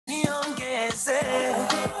nikoleze,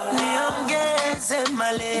 niongeze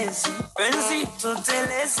malezi, penzi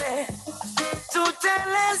tuteleze,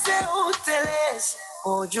 tuteleze, uteleze.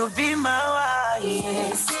 Would you be my wife?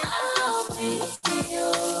 Yes, I'll be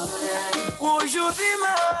your wife. Would you be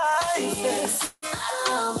my wife? Yes,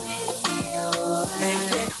 I'll be your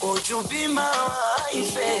wife. Would you be my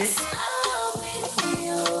wife? Yes, I'll be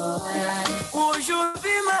your wife. Would you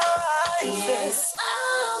be my wife? Yes,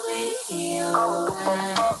 I'll be your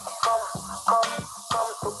wife.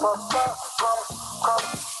 Come to Papa, come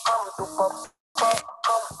to Papa,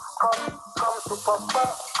 come to Papa,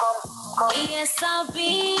 come. Yes, I'll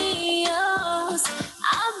be yours.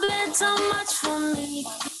 I've been so much for me.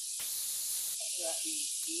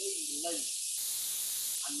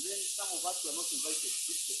 And then some of us were not invited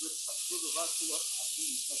to the breakfast. Those of us who have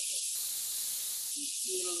been invited, we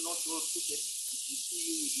still not well suited. We see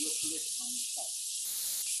you with your plate and stuff.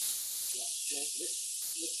 Yeah, so let's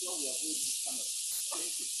see how we avoid this kind of.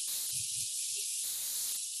 Thank you.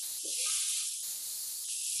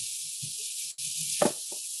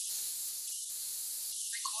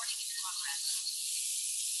 Recording in progress.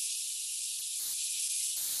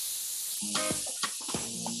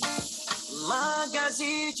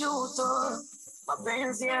 Magazi juto,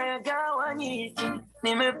 mapenzi hayagawanyiki,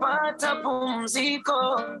 nimepata pumziko,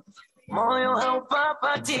 moyo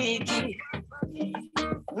haupapatiki,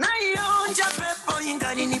 naionja pepo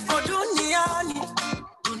ingali nipo duniani,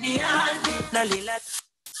 nalila.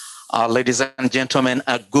 Ladies and gentlemen,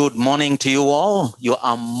 a good morning to you all. You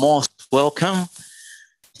are most welcome.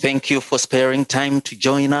 Thank you for sparing time to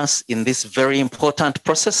join us in this very important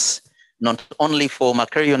process, not only for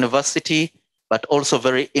Makerere University, but also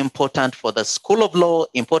very important for the School of Law,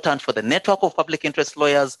 important for the Network of Public Interest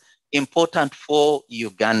Lawyers, important for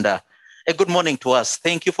Uganda. A good morning to us.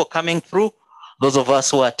 Thank you for coming through. Those of us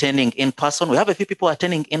who are attending in person, we have a few people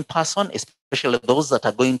attending in person, especially those that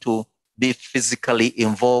are going to be physically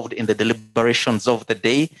involved in the deliberations of the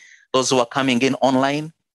day. Those who are coming in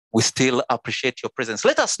online, we still appreciate your presence.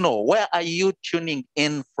 Let us know, where are you tuning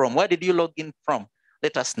in from? Where did you log in from?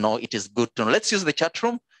 Let us know. It is good to know. Let's use the chat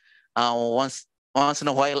room. Once in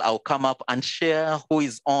a while, I'll come up and share who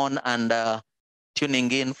is on and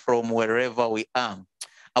tuning in from wherever we are.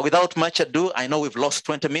 Without much ado, I know we've lost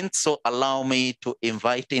 20 minutes, so allow me to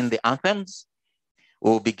invite in the anthems.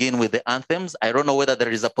 We'll begin with the anthems. I don't know whether there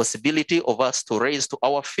is a possibility of us to raise to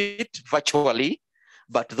our feet virtually,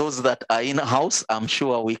 but those that are in-house, I'm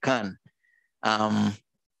sure we can.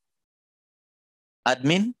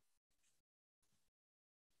 Admin?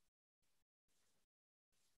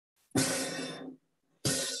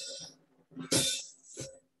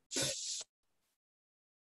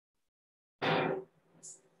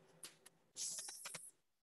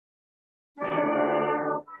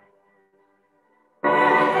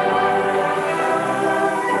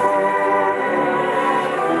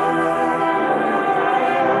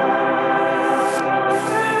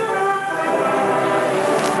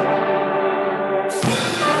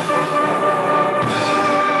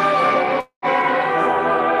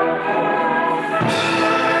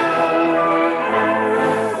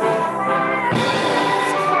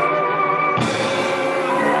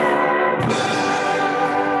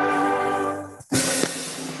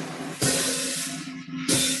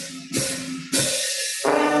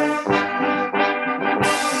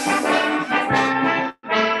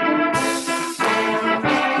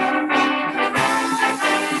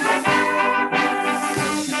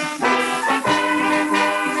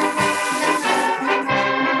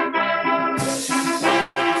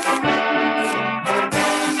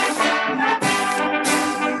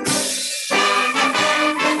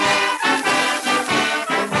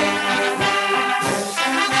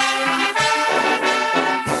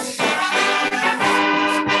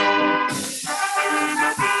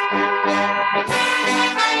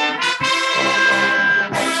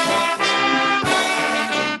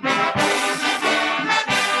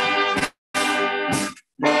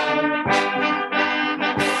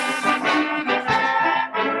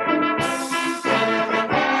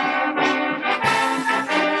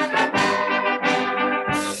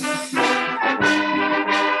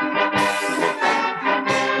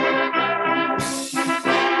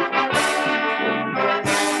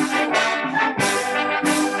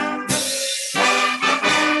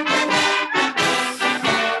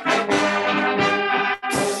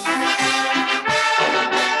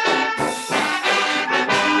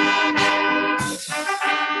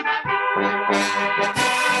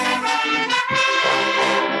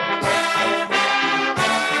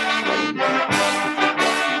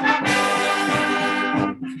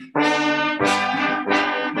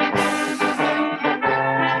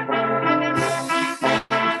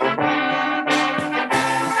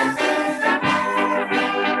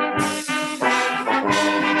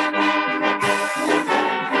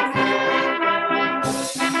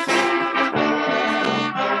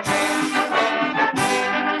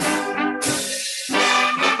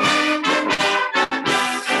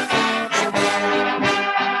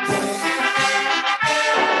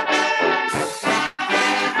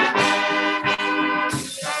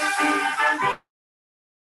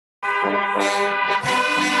 The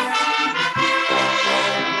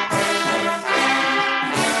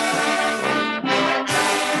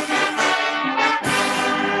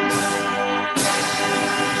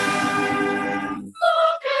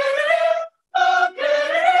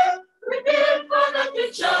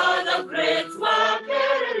great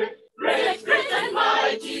Makerere, great, great and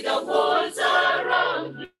mighty, the walls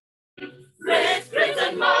around me. Great, great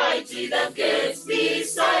and mighty, the gates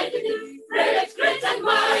beside me. Great, great and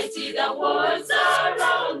mighty, the walls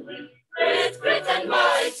around me. Great, great and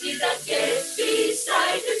mighty, the gates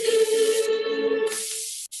beside me.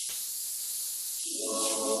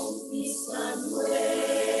 From east and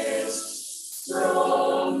west,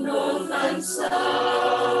 from north and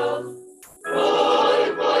south,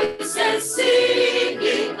 all voices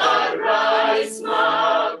singing, arise,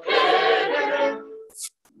 Makerere.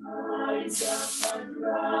 Rise up and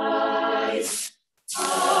rise,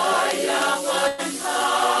 high up and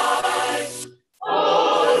high.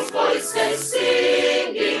 All voices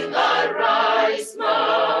singing, arise,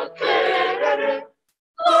 Makerere.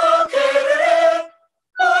 Makerere,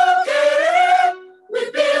 Makerere. We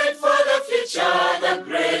build for the future, the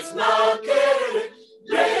great Makerere.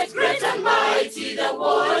 Great, great and mighty, the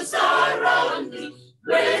walls around me.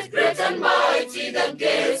 Great, great and mighty, the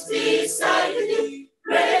gates beside me.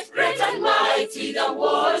 Great, great and mighty, the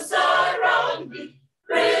walls around me.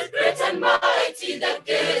 Great, great and mighty, the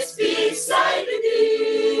gates beside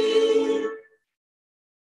me.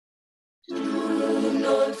 Do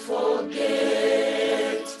not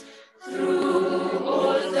forget, through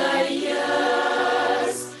all the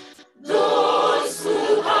years, those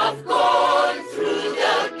who have gone through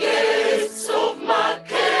the gates of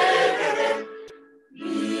Makerere.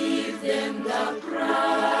 Give them the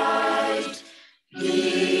pride,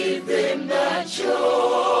 give them the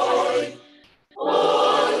joy,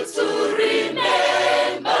 all to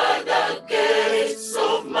remember the gates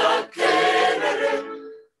of Makerere.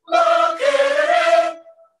 Makerere,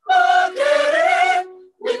 Makerere,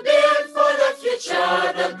 we build for the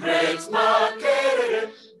future, the great Makerere.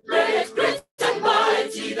 Great, great and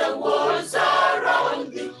mighty, the walls around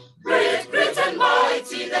me. Great, great and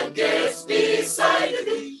mighty, the gates beside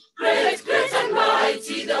me. Great, great and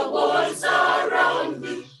mighty, the walls around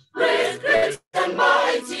me. Great, great and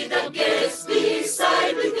mighty, the gates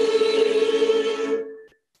beside me.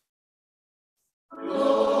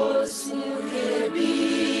 Rose Makerere,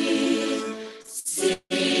 seek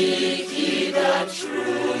ye the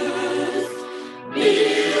truth.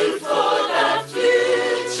 Build for the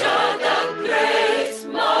future, the great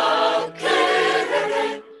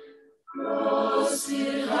Makerere. Those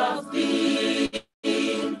you have been,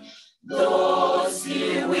 those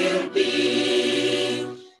you will be.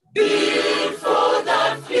 Build for the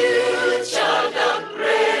future, the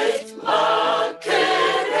great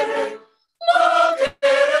Makerere.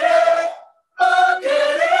 Makerere,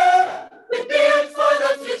 Makerere, we build for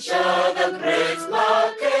the future, the great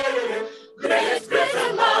Makerere. Great, great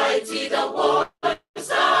and mighty, the walls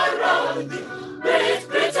around me. Great,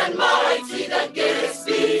 great and mighty, the gates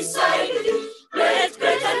beside me. Great,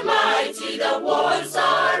 great and mighty, the walls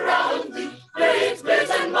around me. Great, great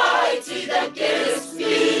and mighty, the gates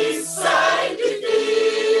beside me.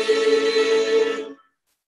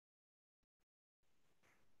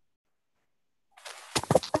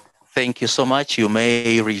 Thank you so much. You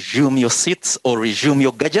may resume your seats or resume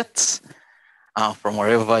your gadgets from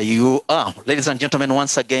wherever you are. Ladies and gentlemen,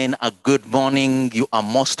 once again, a good morning. You are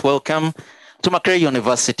most welcome to Makerere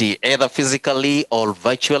University, either physically or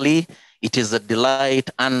virtually. It is a delight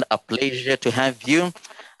and a pleasure to have you.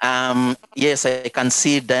 Yes, I can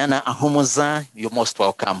see Diana Ahumuza. You're most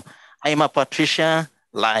welcome. I'm Patricia,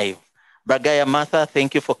 live. Bragaya Martha,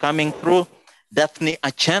 thank you for coming through. Daphne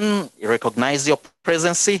Achen, recognize your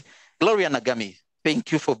presence. Gloria Nagami,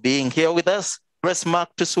 thank you for being here with us. Grace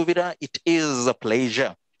Mark Tusuvira, it is a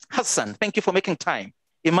pleasure. Hassan, thank you for making time.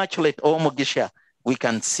 Immaculate Omogisha, we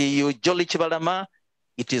can see you. Jolly Chibalama,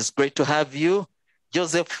 it is great to have you.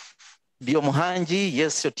 Joseph Biomuhanji,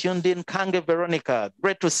 yes, you're tuned in. Kange Veronica,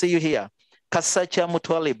 great to see you here. Kasacha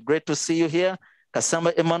Mutwalib, great to see you here.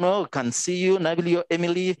 Kasamba Emmanuel, can see you. Nabilio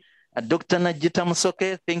Emily, Dr. Najita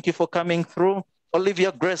Musoke, thank you for coming through.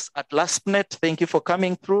 Olivia Grace at LastNet, thank you for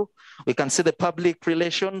coming through. We can see the public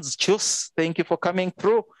relations. Chus, thank you for coming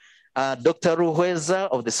through. Dr. Ruhweza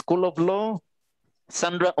of the School of Law.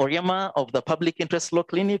 Sandra Oriama of the Public Interest Law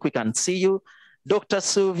Clinic, we can see you. Dr.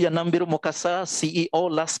 Suvia Nambiru Mokasa, CEO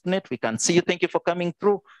LastNet, we can see you. Thank you for coming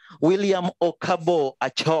through. William Okabo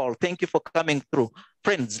Achol, thank you for coming through.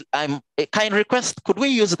 Friends, a kind request, could we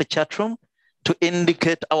use the chat room to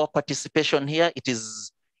indicate our participation here? It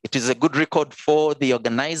is It is a good record for the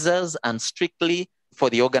organizers and strictly for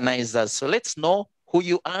the organizers. So let's know who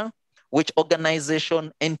you are, which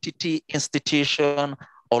organization, entity, institution,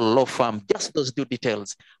 or law firm. Just those two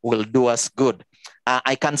details will do us good.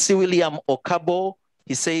 I can see William Okabo.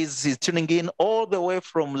 He says he's tuning in all the way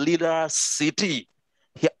from Leader City.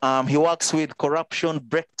 He works with Corruption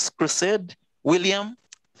Breaks Crusade. William,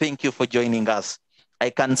 thank you for joining us. I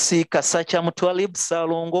can see Kasacha Mutwalib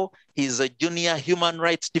Salongo. He's a junior human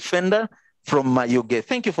rights defender from Mayuge.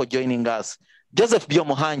 Thank you for joining us. Joseph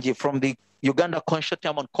Biomohanji from the Uganda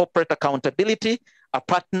Consortium on Corporate Accountability, a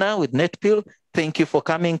partner with NetPil. Thank you for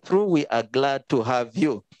coming through. We are glad to have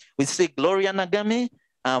you. We see Gloria Nagami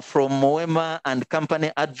from Moema and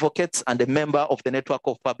Company Advocates and a member of the Network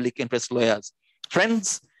of Public Interest Lawyers.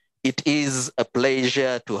 Friends, it is a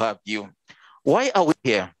pleasure to have you. Why are we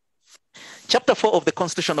here? Chapter 4 of the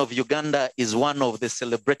Constitution of Uganda is one of the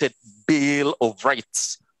celebrated Bill of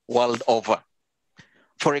Rights world over.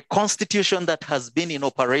 For a constitution that has been in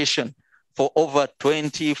operation for over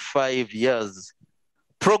 25 years,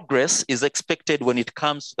 progress is expected when it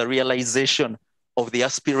comes to the realization of the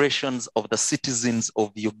aspirations of the citizens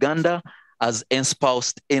of Uganda as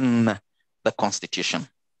espoused in the Constitution.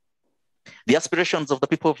 The aspirations of the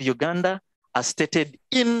people of Uganda are stated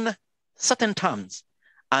in certain terms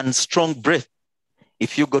and strong breath.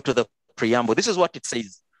 If you go to the preamble, this is what it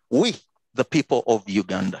says: we, the people of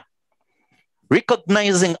Uganda,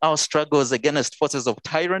 recognizing our struggles against forces of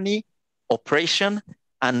tyranny, oppression,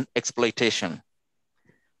 and exploitation,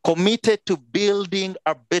 committed to building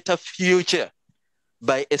a better future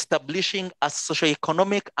by establishing a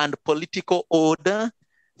socioeconomic and political order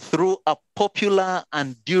through a popular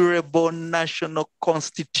and durable national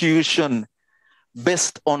constitution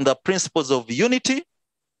based on the principles of unity,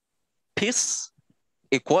 peace,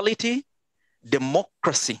 equality,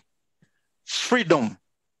 democracy, freedom,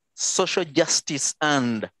 social justice,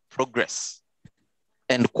 and progress.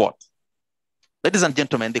 End quote. Ladies and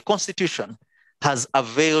gentlemen, the Constitution has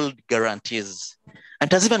availed guarantees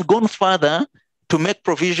and has even gone further to make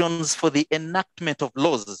provisions for the enactment of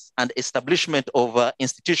laws and establishment of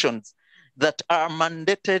institutions that are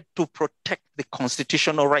mandated to protect the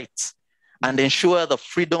constitutional rights and ensure the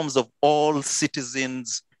freedoms of all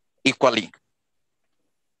citizens equally.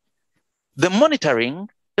 The monitoring,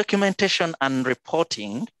 documentation, and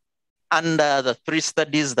reporting under the 3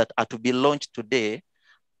 studies that are to be launched today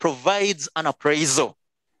provides an appraisal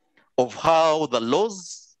of how the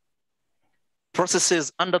laws,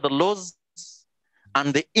 processes under the laws,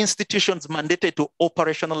 and the institutions mandated to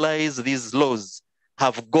operationalize these laws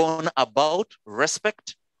have gone about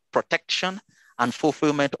respect, protection, and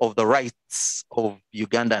fulfillment of the rights of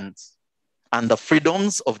Ugandans and the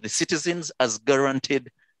freedoms of the citizens as guaranteed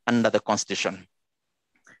under the Constitution.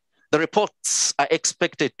 The reports are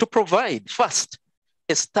expected to provide, first,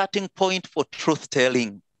 a starting point for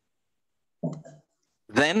truth-telling,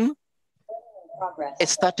 then a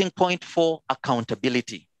starting point for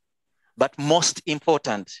accountability, but most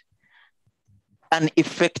important, an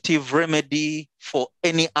effective remedy for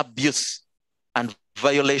any abuse and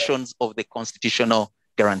violations of the constitutional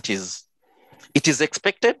guarantees. It is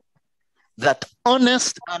expected that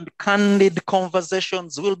honest and candid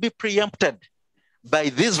conversations will be preempted by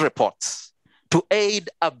these reports to aid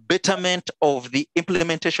a betterment of the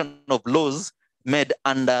implementation of laws made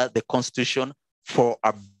under the Constitution for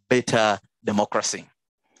a better democracy.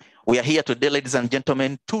 We are here today, ladies and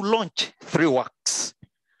gentlemen, to launch 3 works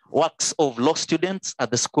of law students at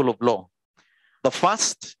the School of Law. The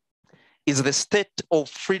first is the State of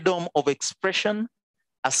Freedom of Expression,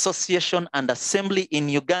 Association, and Assembly in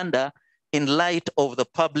Uganda in light of the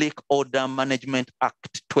Public Order Management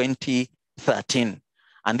Act 2013.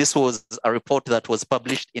 And this was a report that was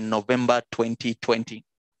published in November 2020.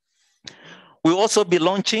 We'll also be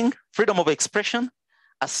launching Freedom of Expression,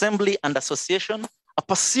 Assembly, and Association, a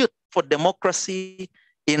pursuit for democracy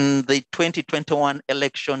in the 2021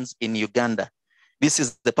 elections in Uganda. This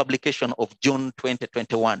is the publication of June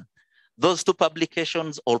 2021. Those 2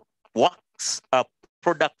 publications or works are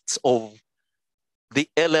products of the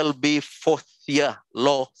LLB 4th year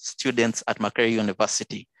law students at Makerere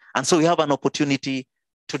University. And so we have an opportunity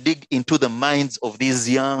to dig into the minds of these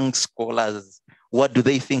young scholars. What do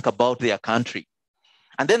they think about their country?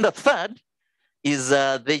 And then the third is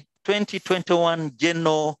the 2021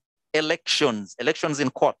 general elections in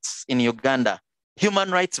courts in Uganda,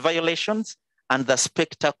 human rights violations, and the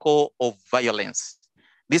spectacle of violence.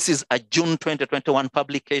 This is a June 2021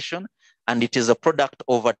 publication, and it is a product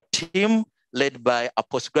of a team led by a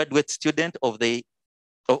postgraduate student of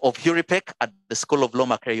Huripec at the School of Law,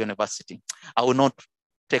 Makerere University. I will not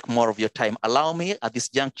take more of your time. Allow me at this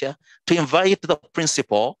juncture to invite the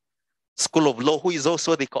principal, School of Law, who is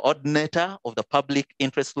also the coordinator of the Public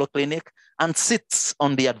Interest Law Clinic and sits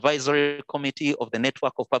on the advisory committee of the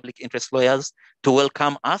Network of Public Interest Lawyers, to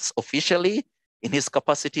welcome us officially in his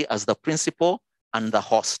capacity as the principal and the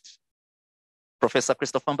host. Professor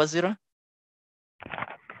Christopher Mbazira.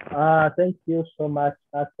 Thank you so much,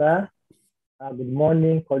 Arthur. Good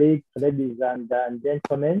morning, colleagues, ladies and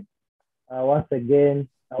gentlemen. Once again,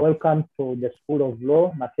 welcome to the School of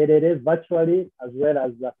Law, Makerere, virtually as well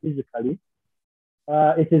as physically.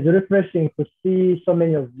 It is refreshing to see so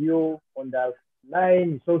many of you on the line.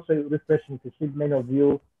 It's also refreshing to see many of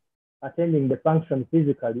you attending the function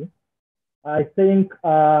physically. I think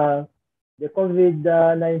the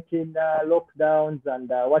COVID-19 lockdowns and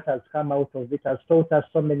what has come out of it has taught us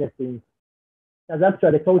so many things. It has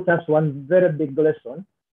actually taught us one very big lesson,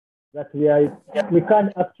 that we can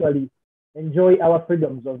actually enjoy our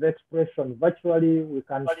freedoms of expression virtually. We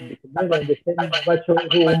can be together in the same virtual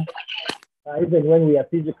room, even when we are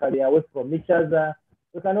physically away from each other.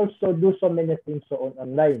 We can also do so many things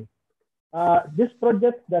online. This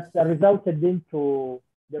project that resulted into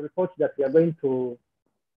the report that we are going to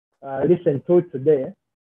listen to today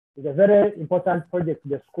is a very important project,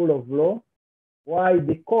 the School of Law. Why?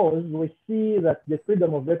 Because we see that the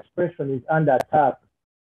freedom of expression is under attack.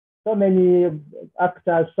 So many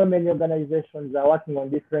actors, so many organizations are working on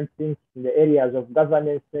different things in the areas of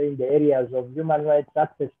governance, in the areas of human rights,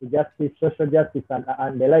 access to justice, social justice,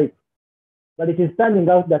 and the like. But it is turning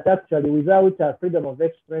out that actually without freedom of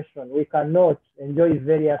expression, we cannot enjoy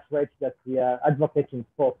various rights that we are advocating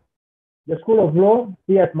for. The School of Law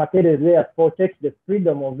here at Makerere therefore takes the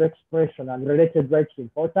freedom of expression and related rights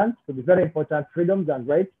important, to be very important freedoms and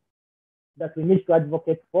rights that we need to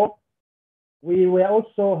advocate for. We were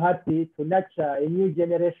also happy to nurture a new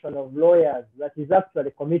generation of lawyers that is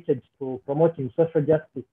actually committed to promoting social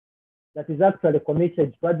justice, that is actually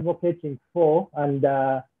committed to advocating for and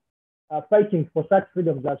fighting for such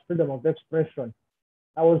freedoms as freedom of expression.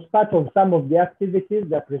 I was part of some of the activities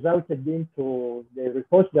that resulted into the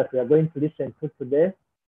reports that we are going to listen to today.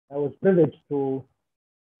 I was privileged to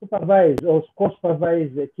supervise or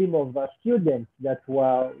co-supervise a team of students that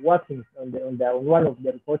were working on one of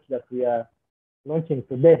the reports that we are launching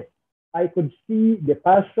today. I could see the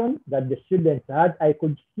passion that the students had. I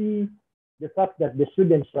could see the fact that the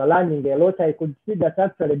students were learning a lot. I could see that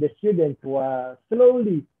actually the students were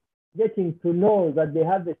slowly getting to know that they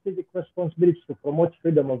have a civic responsibility to promote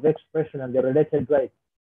freedom of expression and the related rights.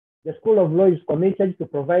 The School of Law is committed to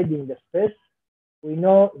providing the space. We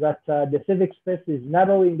know that the civic space is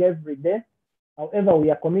narrowing every day. However,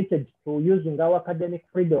 we are committed to using our academic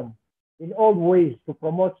freedom in all ways to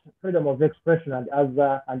promote freedom of expression and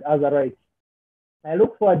other rights. I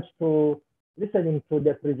look forward to listening to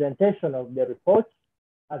the presentation of the report.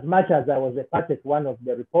 As much as I was a part of one of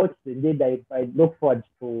the reports, indeed, I look forward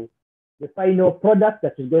to the final product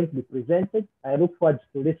that is going to be presented. I look forward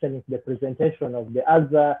to listening to the presentation of the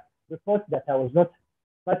other reports that I was not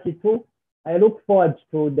party to. I look forward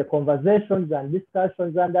to the conversations and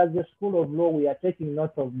discussions, and as the School of Law, we are taking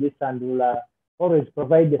note of this and will always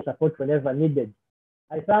provide the support whenever needed.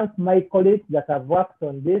 I thank my colleagues that have worked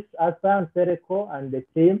on this, Arthur, Sereko, and the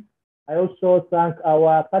team. I also thank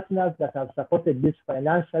our partners that have supported this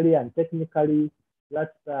financially and technically.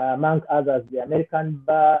 That's among others, the American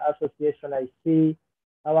Bar Association. I see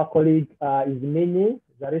our colleague Izmini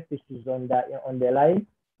Zarifis is on the line.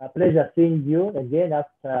 A pleasure seeing you again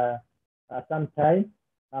after some time.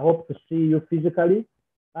 I hope to see you physically,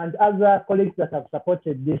 and other colleagues that have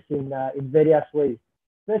supported this in various ways.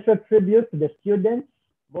 Special tribute to the students,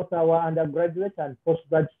 both our undergraduate and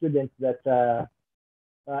postgrad students that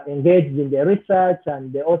engaged in the research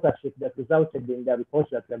and the authorship that resulted in the reports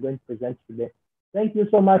that we are going to present today. Thank you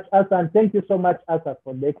so much, Arthur, and thank you so much, Arthur,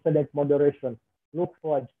 for the excellent moderation. Look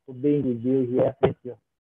forward to being with you here. Thank you.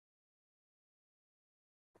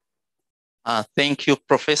 Thank you,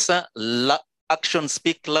 Professor. Actions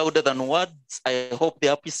speak louder than words. I hope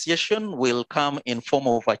the appreciation will come in form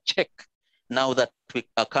of a check now that we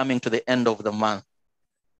are coming to the end of the month.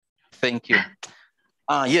 Thank you.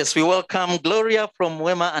 Yes, we welcome Gloria from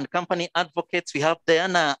Wema and Company Advocates. We have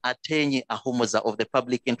Diana Atenyi Ahumuza of the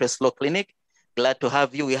Public Interest Law Clinic. Glad to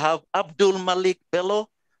have you. We have Abdul Malik Bello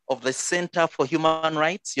of the Center for Human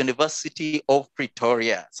Rights, University of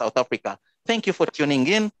Pretoria, South Africa. Thank you for tuning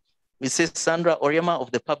in. We see Sandra Oriema of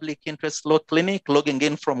the Public Interest Law Clinic, logging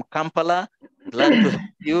in from Kampala. Glad to have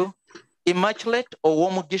you. Immaculate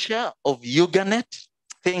Owomugisha of Uganet.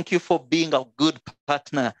 Thank you for being a good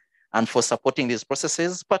partner and for supporting these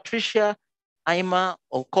processes. Patricia IMA,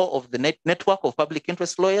 or core of the network of public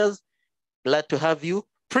interest lawyers. Glad to have you.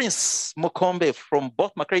 Prince Mukombe from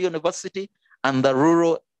both Makerere University and the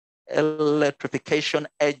Rural Electrification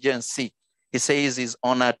Agency. He says he's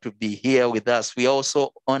honored to be here with us. We are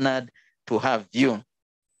also honored to have you.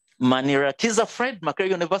 Manira Kiza Fred,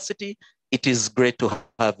 Makerere University, it is great to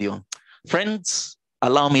have you. Friends,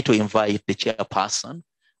 allow me to invite the chairperson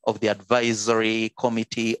of the advisory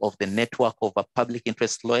committee of the network of public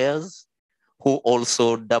interest lawyers, who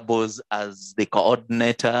also doubles as the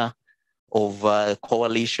coordinator of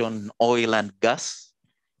Coalition Oil and Gas.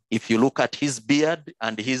 If you look at his beard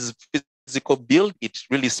and his physical build, it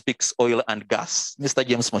really speaks oil and gas. Mr.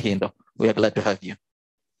 James Mohindo, we are glad to have you.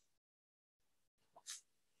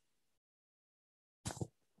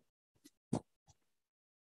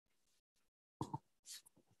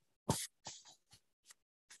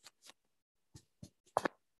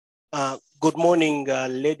 Good morning,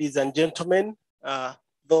 ladies and gentlemen,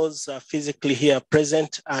 those physically here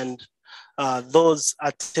present and those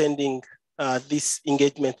attending this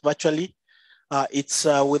engagement virtually. It's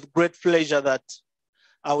with great pleasure that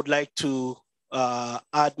I would like to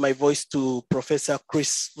add my voice to Professor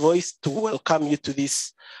Chris' voice to welcome you to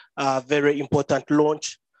this very important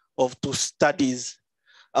launch of two studies.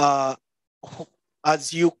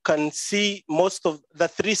 As you can see, most of the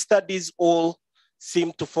three studies all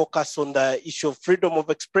seem to focus on the issue of freedom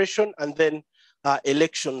of expression and then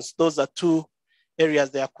elections. Those are two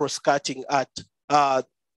areas they are cross-cutting at.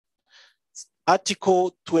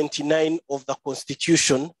 Article 29 of the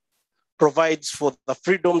Constitution provides for the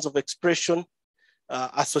freedoms of expression,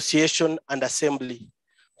 association, and assembly.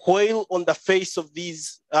 While on the face of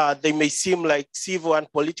these, they may seem like civil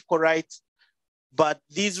and political rights, but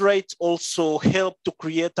these rights also help to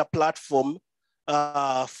create a platform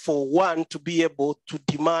for one to be able to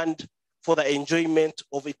demand for the enjoyment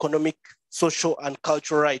of economic, social, and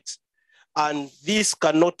cultural rights. And this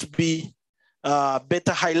cannot be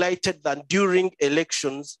better highlighted than during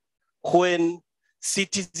elections when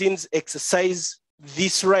citizens exercise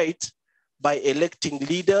this right by electing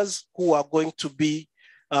leaders who are going to be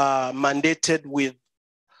mandated with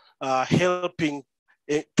helping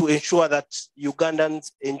to ensure that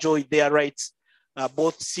Ugandans enjoy their rights,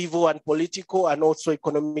 both civil and political, and also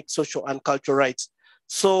economic, social, and cultural rights.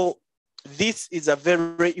 So this is a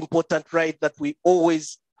very important right that we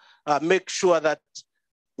always make sure that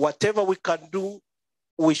whatever we can do,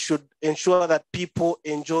 we should ensure that people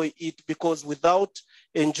enjoy it, because without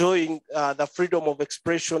enjoying the freedom of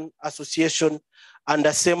expression, association, and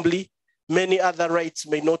assembly, many other rights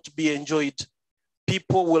may not be enjoyed.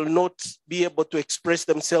 People will not be able to express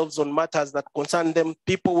themselves on matters that concern them.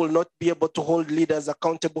 People will not be able to hold leaders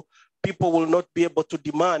accountable. People will not be able to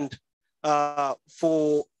demand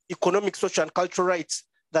for economic, social, and cultural rights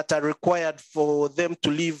that are required for them to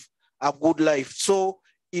live a good life. So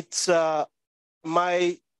it's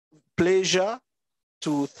my pleasure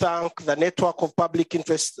to thank the network of public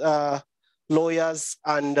interest lawyers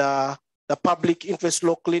and the Public Interest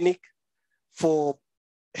Law Clinic for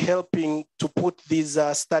helping to put these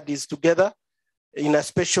studies together. In a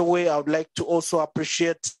special way, I would like to also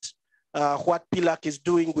appreciate what PILAC is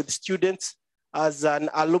doing with students. As an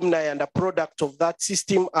alumni and a product of that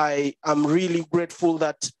system, I am really grateful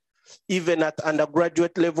that even at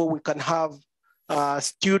undergraduate level, we can have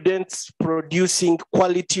students producing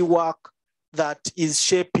quality work that is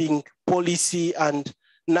shaping policy and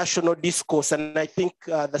national discourse. And I think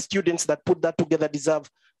the students that put that together deserve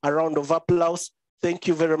a round of applause. Thank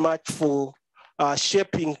you very much for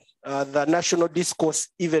shaping the national discourse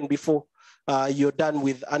even before you're done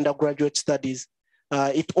with undergraduate studies.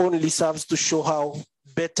 It only serves to show how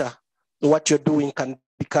better what you're doing can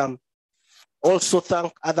become. Also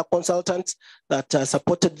thank other consultants that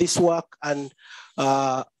supported this work, and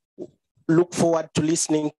look forward to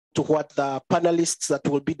listening to what the panelists that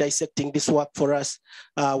will be dissecting this work for us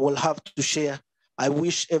will have to share. I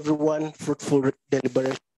wish everyone fruitful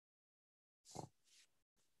deliberation.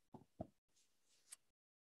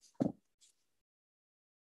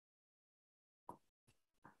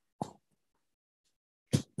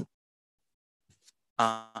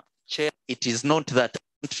 Chair, it is not that I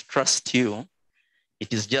don't trust you.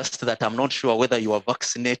 It is just that I'm not sure whether you are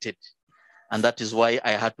vaccinated. And that is why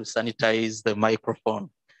I had to sanitize the microphone.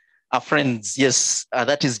 Our friends, yes,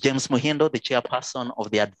 that is James Mohindo, the chairperson of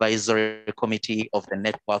the advisory committee of the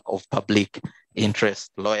network of public interest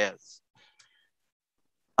lawyers.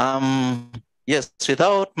 Yes,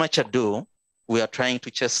 without much ado, we are trying to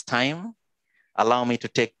chase time. Allow me to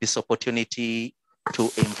take this opportunity to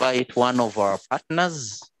invite one of our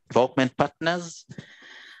partners, development partners,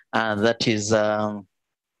 and that is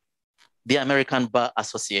the American Bar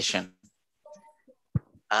Association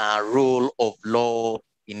Rule of Law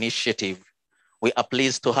Initiative. We are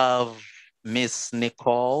pleased to have Miss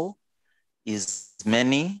Nicole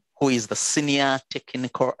Ismeni, who is the Senior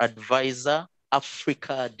Technical Advisor,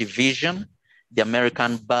 Africa Division, the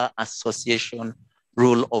American Bar Association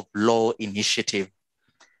Rule of Law Initiative.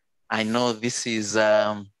 I know this is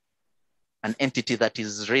an entity that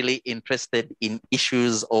is really interested in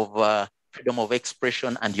issues of freedom of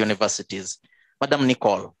expression and universities. Madam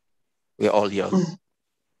Nicole, we're all yours.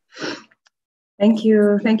 Thank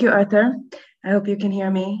you, Arthur. I hope you can hear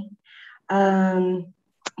me.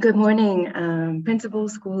 Good morning, Principal,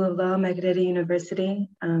 School of Law, Makerere University.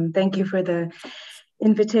 Thank you for the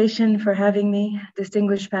invitation, for having me,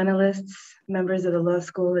 distinguished panelists, members of the law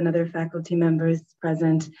school and other faculty members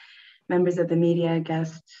present, members of the media,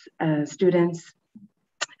 guests, students.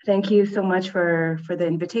 Thank you so much for the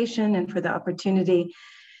invitation and for the opportunity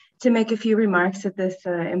to make a few remarks at this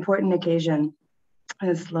important occasion,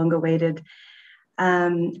 as long awaited.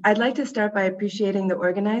 I'd like to start by appreciating the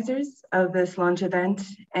organizers of this launch event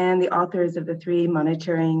and the authors of the 3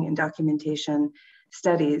 monitoring and documentation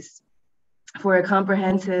studies for a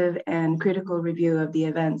comprehensive and critical review of the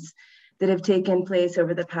events that have taken place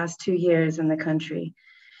over the past 2 years in the country.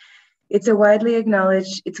 It's widely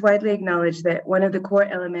acknowledged that one of the core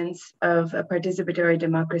elements of a participatory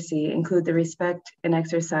democracy include the respect and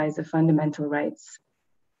exercise of fundamental rights,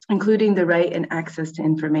 including the right and access to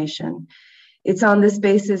information. It's on this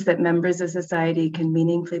basis that members of society can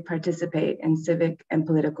meaningfully participate in civic and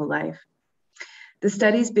political life. The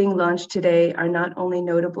studies being launched today are not only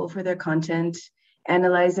notable for their content,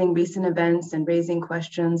 analyzing recent events and raising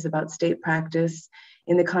questions about state practice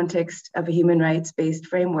in the context of a human rights-based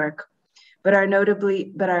framework, but are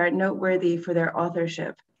noteworthy for their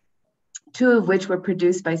authorship, 2 of which were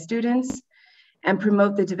produced by students and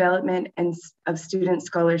promote the development of student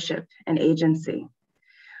scholarship and agency.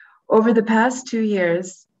 Over the past 2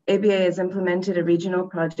 years, ABA has implemented a regional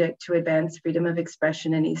project to advance freedom of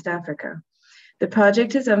expression in East Africa. The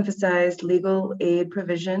project has emphasized legal aid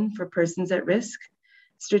provision for persons at risk,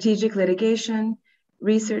 strategic litigation,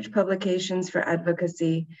 research publications for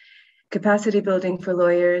advocacy, capacity building for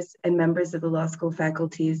lawyers and members of the law school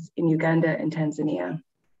faculties in Uganda and Tanzania.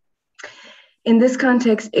 In this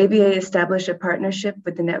context, ABA established a partnership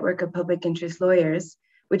with the Network of Public Interest Lawyers,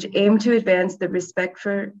 which aim to advance the respect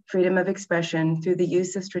for freedom of expression through the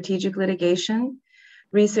use of strategic litigation,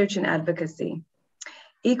 research, and advocacy.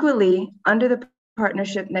 Equally, under the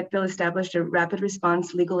partnership, NETVIL established a rapid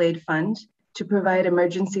response legal aid fund to provide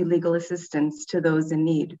emergency legal assistance to those in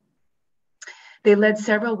need. They led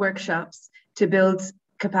several workshops to build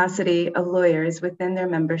capacity of lawyers within their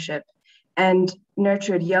membership and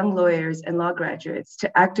nurtured young lawyers and law graduates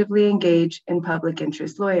to actively engage in public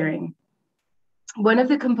interest lawyering. One of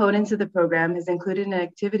the components of the program has included an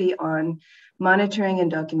activity on monitoring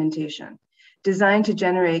and documentation, designed to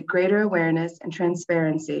generate greater awareness and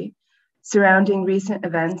transparency surrounding recent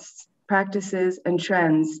events, practices, and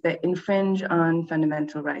trends that infringe on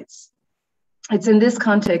fundamental rights. It's in this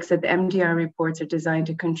context that the MDR reports are designed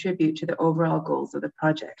to contribute to the overall goals of the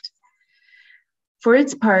project. For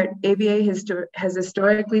its part, ABA has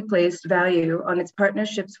historically placed value on its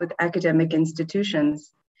partnerships with academic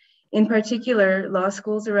institutions, in particular law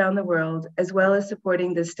schools around the world, as well as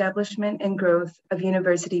supporting the establishment and growth of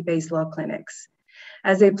university-based law clinics,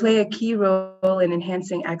 as they play a key role in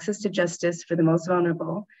enhancing access to justice for the most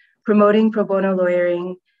vulnerable, promoting pro bono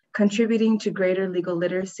lawyering, contributing to greater legal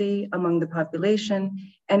literacy among the population,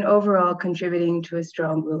 and overall contributing to a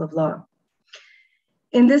strong rule of law.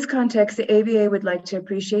 In this context, the ABA would like to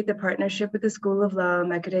appreciate the partnership with the School of Law,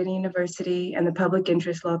 Makerere University, and the Public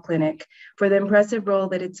Interest Law Clinic for the impressive role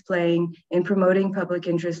that it's playing in promoting public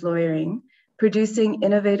interest lawyering, producing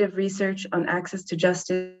innovative research on access to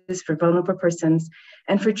justice for vulnerable persons,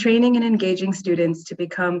 and for training and engaging students to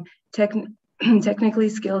become technically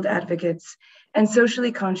skilled advocates and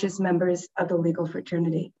socially conscious members of the legal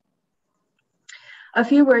fraternity. A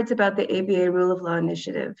few words about the ABA Rule of Law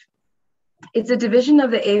Initiative. It's a division of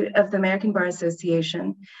the American Bar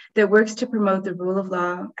Association that works to promote the rule of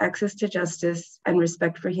law, access to justice, and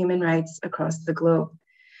respect for human rights across the globe.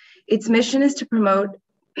 Its mission is to promote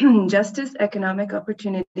justice, economic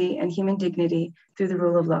opportunity, and human dignity through the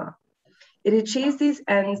rule of law. It achieves these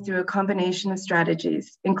ends through a combination of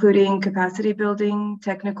strategies, including capacity building,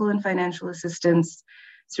 technical and financial assistance,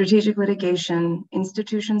 strategic litigation,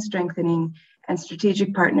 institution strengthening, and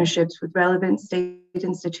strategic partnerships with relevant state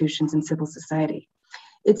institutions and civil society.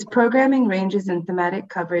 Its programming ranges in thematic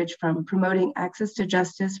coverage from promoting access to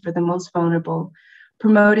justice for the most vulnerable,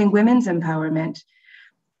 promoting women's empowerment,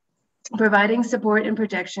 providing support and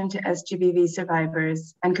protection to SGBV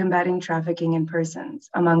survivors, and combating trafficking in persons,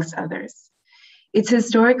 amongst others. It's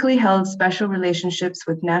historically held special relationships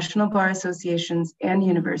with national bar associations and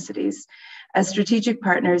universities as strategic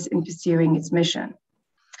partners in pursuing its mission.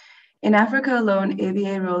 In Africa alone,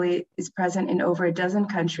 ABA Roli is present in over a dozen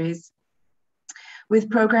countries, with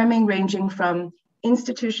programming ranging from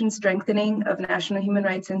institution strengthening of national human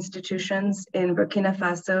rights institutions in Burkina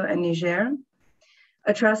Faso and Niger,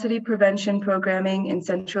 atrocity prevention programming in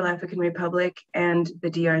Central African Republic and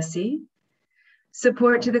the DRC,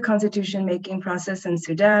 support to the constitution-making process in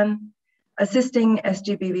Sudan, assisting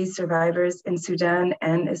SGBV survivors in Sudan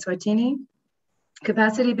and Eswatini,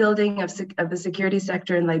 capacity building of the security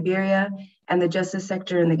sector in Liberia and the justice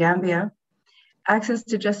sector in the Gambia, access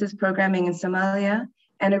to justice programming in Somalia,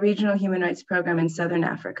 and a regional human rights program in Southern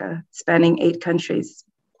Africa, spanning 8 countries,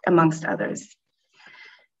 amongst others.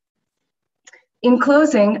 In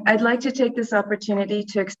closing, I'd like to take this opportunity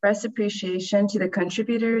to express appreciation to the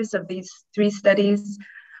contributors of these 3 studies,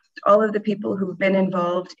 all of the people who've been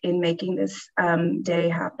involved in making this day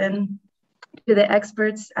happen, to the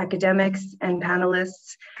experts, academics, and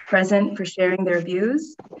panelists present for sharing their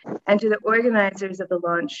views, and to the organizers of the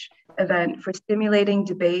launch event for stimulating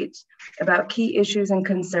debate about key issues and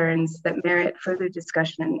concerns that merit further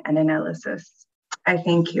discussion and analysis. I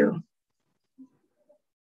thank you.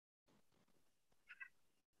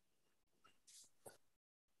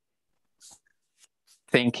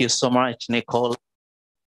 Thank you so much, Nicole.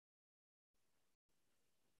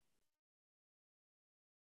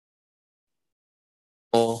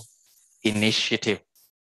 Initiative.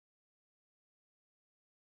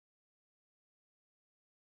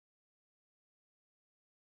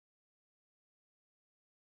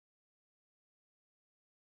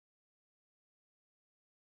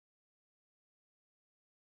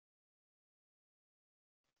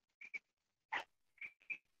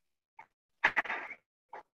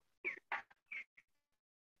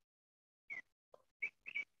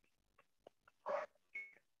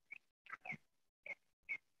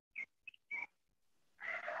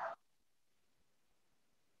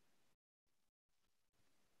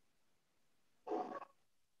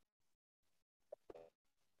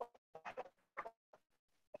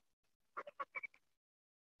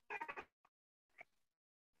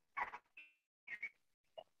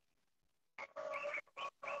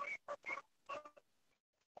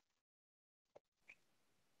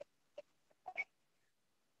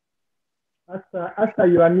 Asa,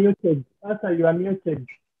 you are muted. Asa, you are muted.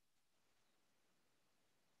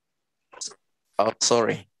 Oh,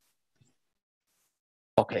 sorry.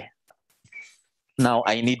 Okay. Now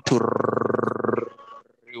I need to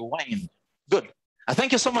rewind. Good.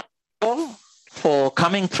 Thank you so much all for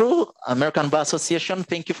coming through. American Bar Association,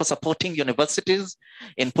 thank you for supporting universities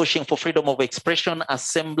in pushing for freedom of expression,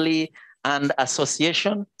 assembly, and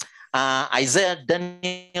association. Isaiah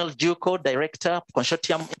Daniel Juko, Director,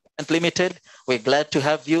 Consortium Limited, we're glad to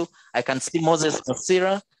have you. I can see Moses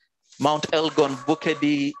Masira, Mount Elgon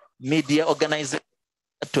Bukedi Media Organization,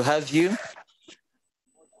 to have you.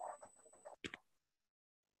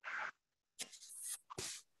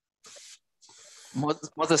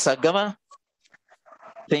 Moses Agama,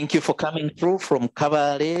 thank you for coming through from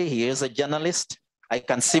Kabale. He is a journalist. I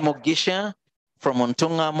can see Mogisha from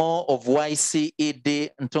Ntungamo of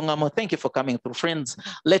YCED Ntungamo. Thank you for coming through. Friends,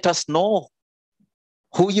 let us know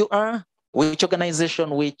who you are, which organization,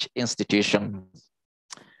 which institution.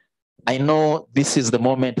 I know this is the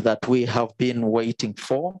moment that we have been waiting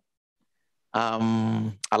for.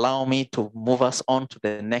 Allow me to move us on to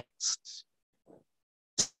the next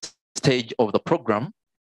stage of the program.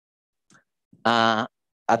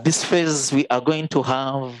 At this phase, we are going to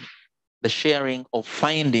have the sharing of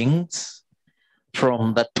findings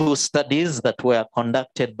from the 2 studies that were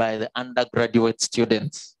conducted by the undergraduate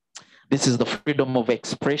students. This is the freedom of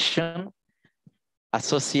expression,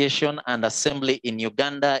 association, and assembly in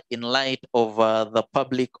Uganda in light of the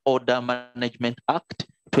Public Order Management Act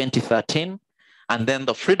 2013, and then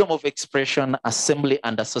the freedom of expression, assembly,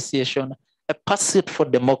 and association, a pursuit for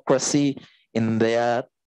democracy in the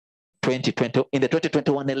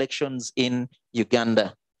 2021 elections in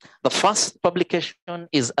Uganda. The first publication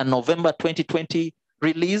is a November 2020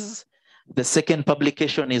 release. The second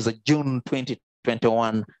publication is a June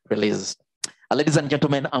 2021 release. Ladies and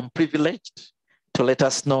gentlemen, I'm privileged to let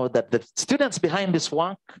us know that the students behind this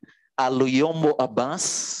work are Luyombo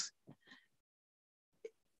Abbas,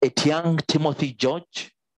 Etiang Timothy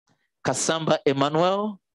George, Kasamba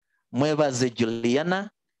Emmanuel, Mwebaze Juliana,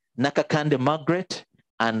 Nakakande Margaret,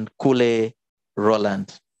 and Kule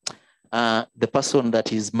Roland. The person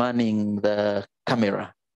that is manning the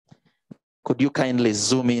camera Could you kindly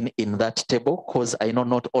zoom in that table? Because I know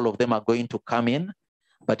not all of them are going to come in,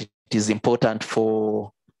 but it is important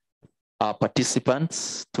for our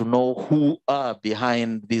participants to know who are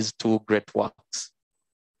behind these two great works.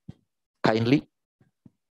 Kindly,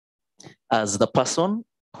 as the person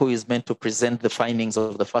who is meant to present the findings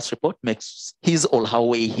of the first report makes his or her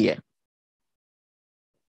way here.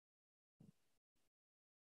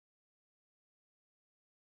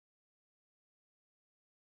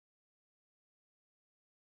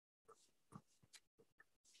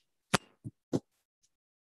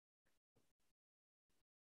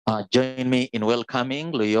 Join me in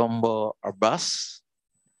welcoming Luyombo Abbas,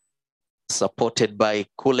 supported by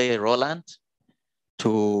Kule Roland,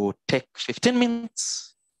 to take 15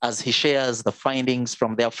 minutes as he shares the findings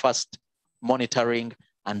from their first monitoring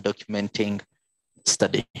and documenting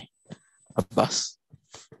study. Abbas.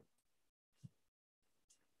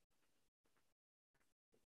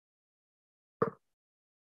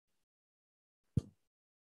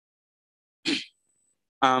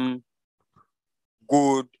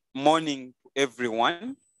 Good morning to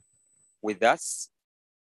everyone with us.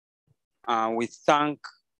 We thank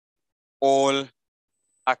all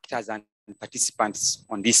actors and participants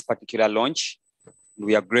on this particular launch.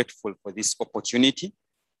 We are grateful for this opportunity.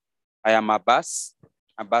 I am Abbas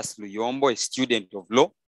Luyombo, a student of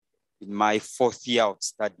law in my 4th year of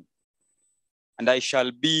study. And I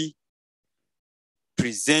shall be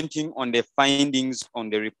presenting on the findings on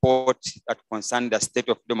the report that concern the state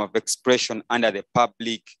of freedom of expression under the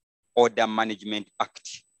Public Order Management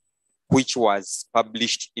Act, which was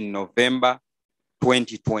published in November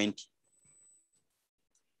 2020.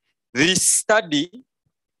 This study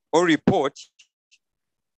or report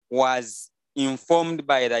was informed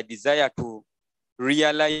by the desire to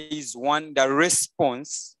realize, one, the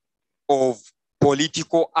response of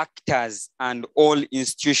political actors and all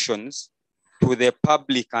institutions to the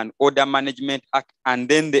Public and Order Management Act, and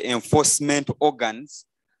then the enforcement organs,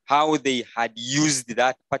 how they had used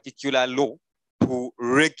that particular law to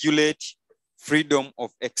regulate freedom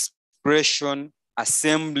of expression,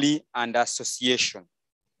 assembly, and association.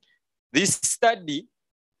 This study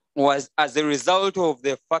was as a result of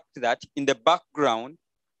the fact that in the background,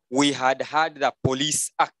 we had had the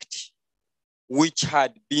Police Act, which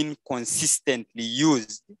had been consistently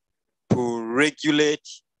used to regulate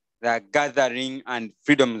the gathering and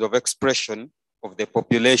freedoms of expression of the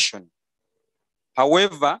population.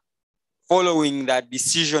 However, following that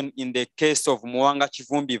decision in the case of Mwanga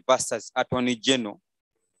Chivumbi versus Attorney General,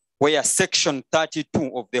 where Section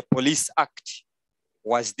 32 of the Police Act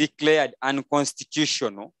was declared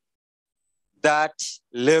unconstitutional, that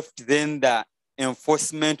left then the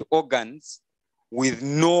enforcement organs with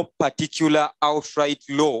no particular outright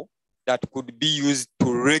law that could be used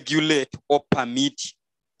to regulate or permit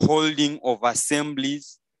holding of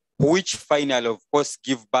assemblies, which finally, of course,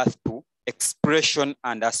 give birth to expression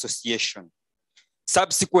and association.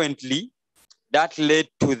 Subsequently, that led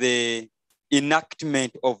to the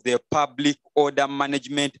enactment of the Public Order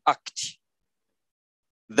Management Act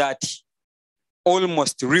that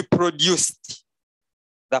almost reproduced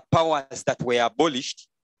the powers that were abolished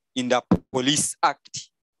in the Police Act,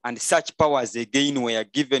 and such powers again were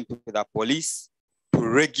given to the police to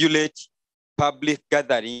regulate public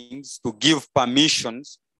gatherings, to give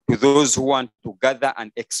permissions to those who want to gather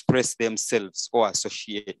and express themselves or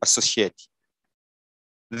associate.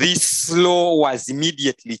 This law was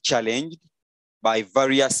immediately challenged by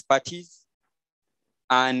various parties,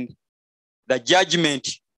 and the judgment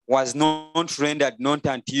was not rendered not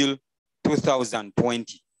until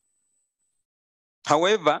 2020.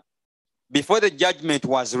 However, before the judgment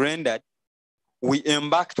was rendered, we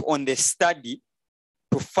embarked on the study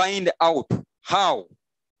to find out how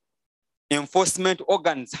enforcement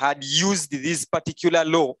organs had used this particular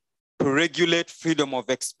law to regulate freedom of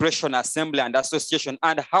expression, assembly, and association,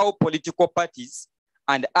 and how political parties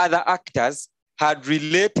and other actors had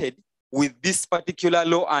related with this particular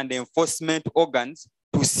law and enforcement organs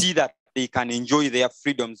to see that they can enjoy their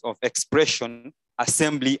freedoms of expression,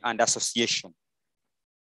 assembly, and association.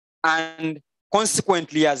 And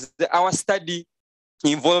consequently, as our study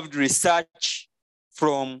involved research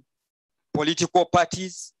from political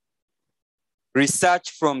parties,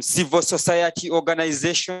 research from civil society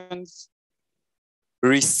organizations,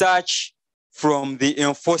 research from the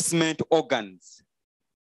enforcement organs.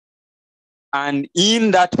 And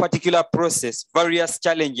in that particular process, various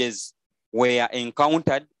challenges were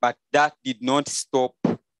encountered, but that did not stop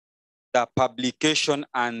the publication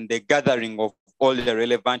and the gathering of all the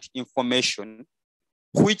relevant information,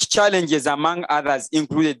 which challenges, among others,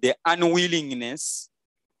 included the unwillingness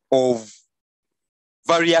of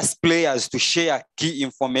various players to share key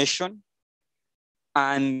information,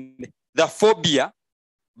 and the phobia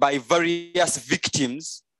by various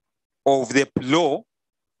victims of the law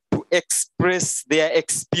to express their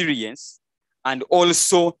experience and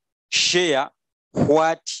also share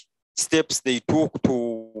what steps they took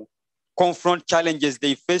to confront challenges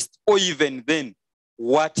they faced, or even then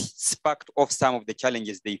what sparked off some of the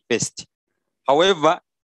challenges they faced. However,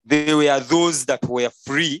 there were those that were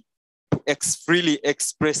free to freely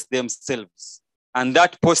express themselves. And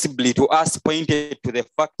that possibly to us pointed to the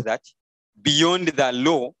fact that beyond the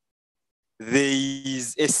law, there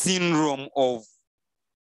is a syndrome of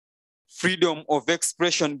freedom of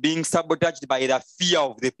expression being sabotaged by the fear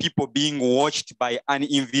of the people being watched by an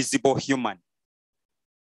invisible human.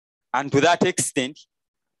 And to that extent,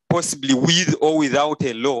 possibly with or without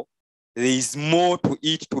a law, there is more to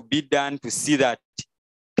it to be done to see that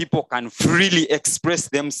people can freely express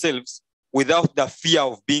themselves without the fear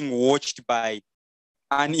of being watched by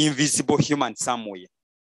an invisible human somewhere.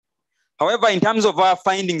 However, in terms of our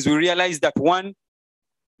findings, we realized that one,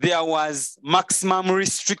 there was maximum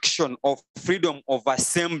restriction of freedom of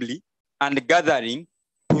assembly and gathering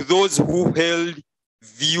to those who held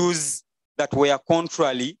views that were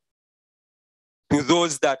contrary to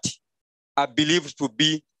those that are believed to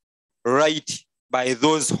be right by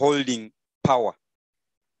those holding power.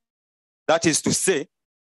 That is to say,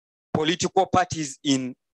 political parties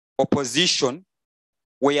in opposition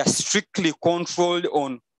were strictly controlled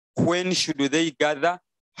on when should they gather,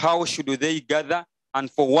 how should they gather,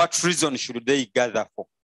 and for what reason should they gather for.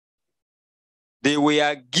 They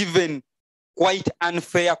were given quite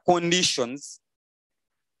unfair conditions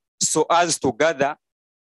so as to gather,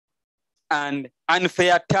 and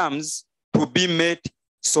unfair terms to be met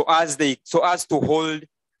so as to hold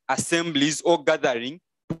assemblies or gathering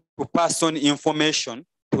to pass on information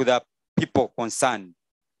to the people concerned.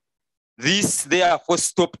 This therefore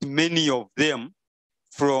stopped many of them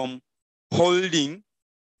from holding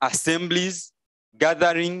assemblies,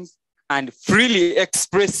 gatherings, and freely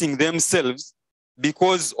expressing themselves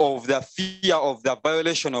because of the fear of the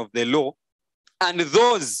violation of the law. And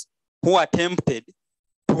those who attempted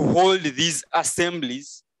to hold these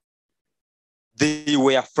assemblies, they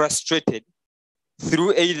were frustrated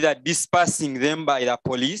through either dispersing them by the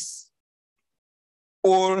police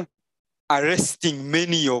or arresting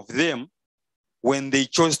many of them when they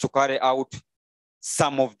chose to carry out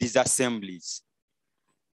some of these assemblies.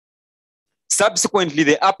 Subsequently,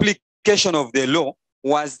 the application of the law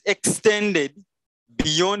was extended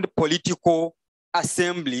beyond political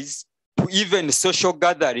assemblies to even social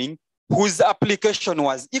gathering, whose application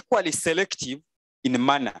was equally selective in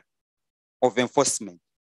manner of enforcement.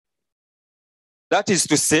 That is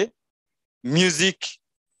to say, music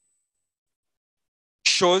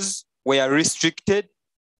shows were restricted,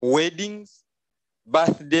 weddings,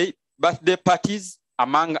 birthday parties,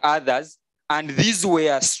 among others, and these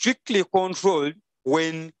were strictly controlled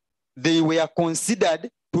when they were considered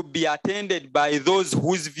to be attended by those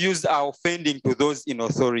whose views are offending to those in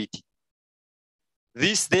authority.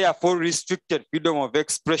 This therefore restricted freedom of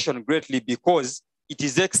expression greatly, because it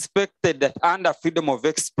is expected that under freedom of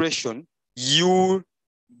expression, you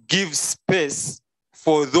give space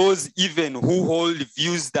for those even who hold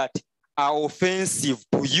views that are offensive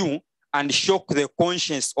to you and shock the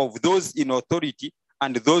conscience of those in authority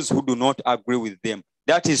and those who do not agree with them.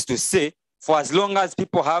 That is to say, for as long as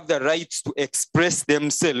people have the right to express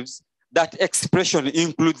themselves, that expression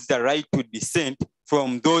includes the right to dissent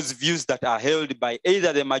from those views that are held by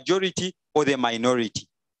either the majority or the minority.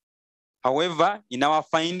 However, in our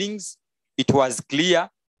findings, it was clear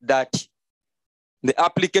that the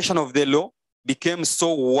application of the law became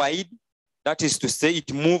so wide, that is to say,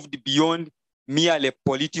 it moved beyond merely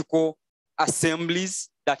political assemblies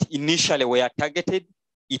that initially were targeted.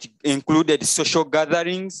 It included social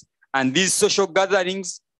gatherings, and these social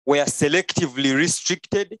gatherings were selectively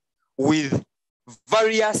restricted with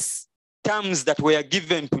various terms that were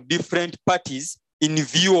given to different parties in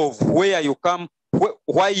view of where you come,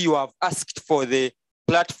 why you have asked for the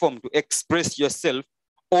platform to express yourself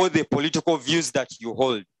or the political views that you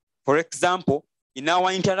hold. For example, in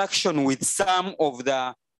our interaction with some of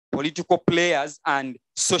the political players and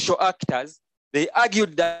social actors, they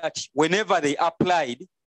argued that whenever they applied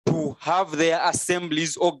to have their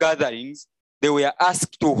assemblies or gatherings, they were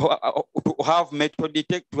asked to have metal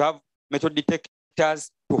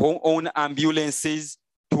detectors, to own ambulances,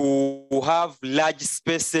 to have large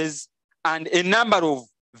spaces, and a number of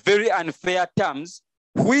very unfair terms,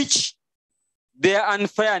 which their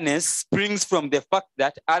unfairness springs from the fact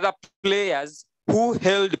that other players who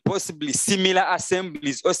held possibly similar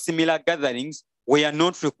assemblies or similar gatherings were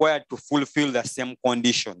not required to fulfill the same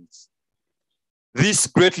conditions. This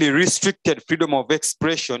greatly restricted freedom of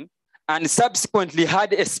expression and subsequently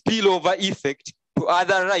had a spillover effect to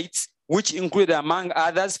other rights, which include, among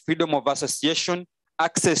others, freedom of association,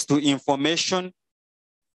 access to information,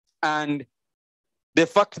 and the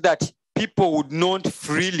fact that people would not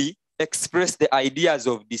freely express the ideas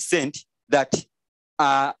of dissent that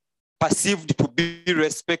are perceived to be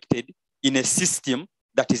respected in a system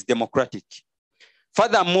that is democratic.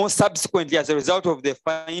 Furthermore, subsequently, as a result of the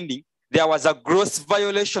finding, there was a gross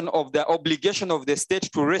violation of the obligation of the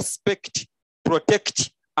state to respect,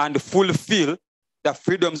 protect, and fulfill the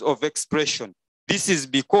freedoms of expression. This is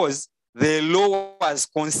because the law was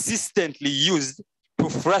consistently used to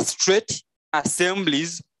frustrate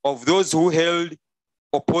assemblies of those who held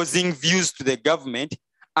opposing views to the government,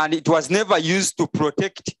 and it was never used to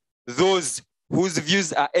protect those whose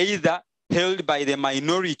views are either held by the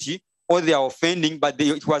minority or they are offending, but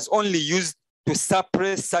it was only used to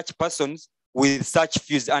suppress such persons with such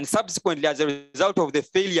views. And subsequently, as a result of the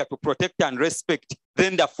failure to protect and respect,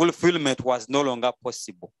 then the fulfillment was no longer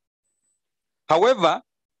possible. However,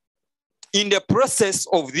 in the process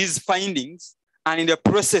of these findings and in the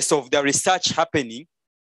process of the research happening,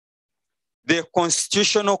 the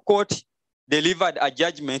Constitutional Court delivered a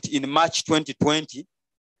judgment in March 2020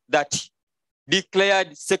 that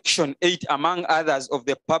declared Section 8, among others, of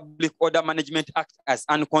the Public Order Management Act as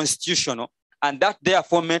unconstitutional. And that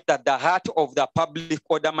therefore meant that the heart of the Public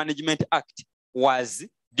Order Management Act was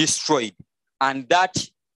destroyed. And that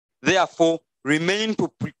therefore remained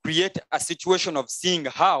to create a situation of seeing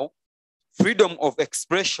how freedom of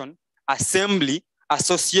expression, assembly,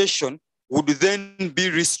 association would then be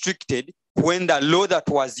restricted when the law that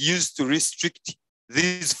was used to restrict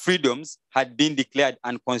these freedoms had been declared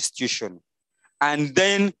unconstitutional. And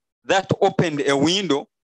then that opened a window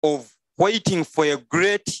of waiting for a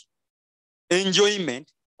great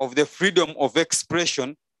enjoyment of the freedom of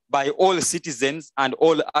expression by all citizens and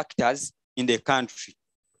all actors in the country.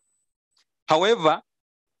 However,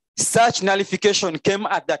 such nullification came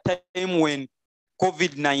at the time when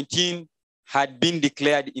COVID-19 had been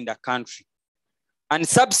declared in the country. And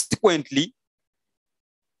subsequently,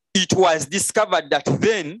 it was discovered that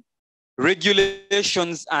then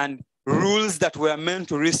regulations and rules that were meant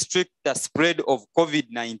to restrict the spread of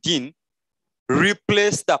COVID-19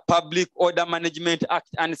 replaced the Public Order Management Act,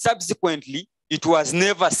 and subsequently, it was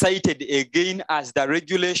never cited again as the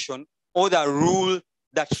regulation or the rule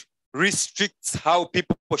that restricts how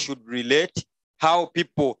people should relate, how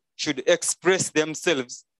people should express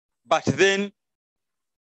themselves. But then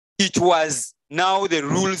it was now the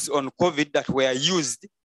rules on COVID that were used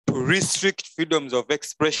to restrict freedoms of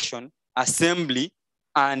expression, assembly,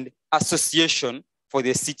 and association for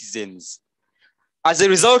the citizens. As a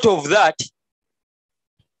result of that,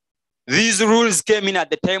 these rules came in at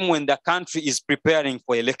the time when the country is preparing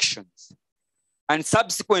for elections. And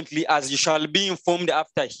subsequently, as you shall be informed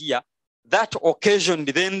after here, that occasioned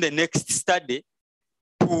then the next study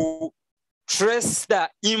to trace the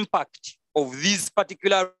impact of these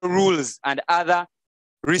particular rules and other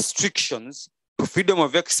restrictions to freedom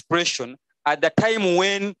of expression at the time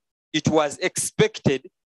when it was expected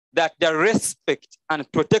that the respect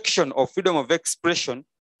and protection of freedom of expression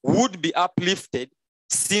would be uplifted,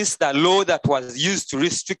 since the law that was used to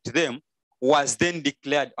restrict them was then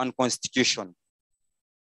declared unconstitutional.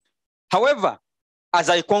 However, as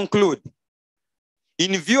I conclude,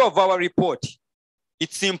 in view of our report,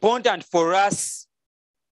 it's important for us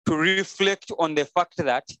to reflect on the fact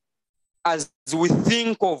that as we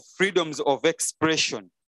think of freedoms of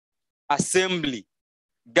expression, assembly,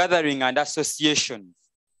 gathering, and association,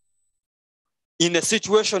 in a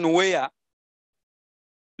situation where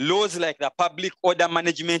laws like the Public Order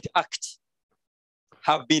Management Act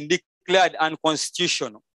have been declared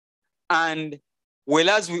unconstitutional, and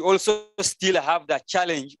whereas we also still have the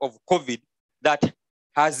challenge of COVID that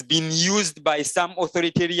has been used by some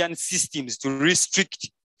authoritarian systems to restrict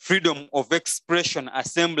freedom of expression,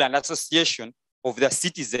 assembly, and association of the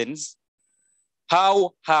citizens,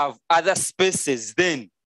 how have other spaces then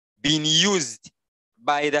been used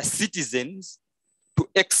by the citizens to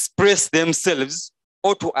express themselves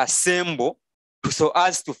or to assemble so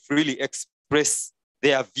as to freely express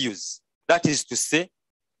their views? That is to say,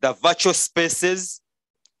 the virtual spaces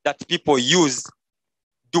that people use.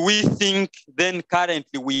 Do we think then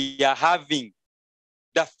currently we are having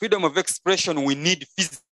the freedom of expression we need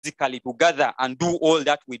physically to gather and do all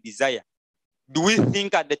that we desire? Do we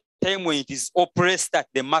think at the time when it is oppressed at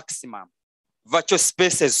the maximum, virtual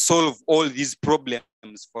spaces solve all these problems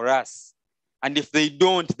for us? And if they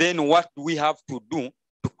don't, then what do we have to do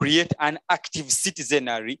to create an active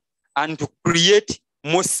citizenry and to create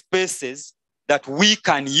more spaces that we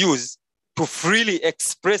can use to freely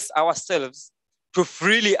express ourselves, to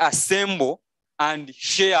freely assemble and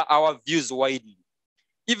share our views widely.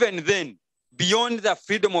 Even then, beyond the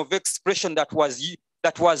freedom of expression that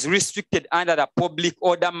was restricted under the Public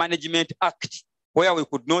Order Management Act, where we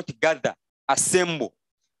could not gather, assemble,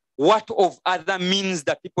 what of other means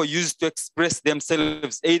that people use to express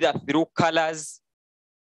themselves, either through colors?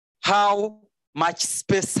 How much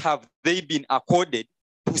space have they been accorded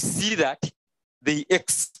to see that they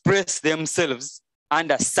express themselves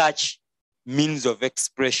under such means of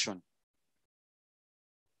expression?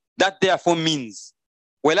 That therefore means,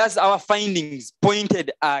 whereas our findings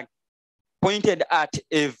pointed at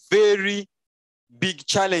a very big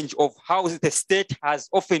challenge of how the state has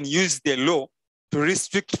often used the law to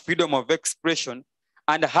restrict freedom of expression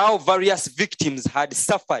and how various victims had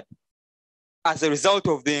suffered as a result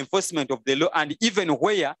of the enforcement of the law, and even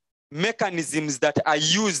where mechanisms that are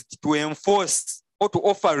used to enforce or to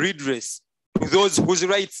offer redress to those whose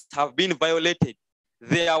rights have been violated,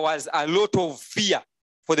 there was a lot of fear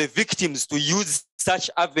for the victims to use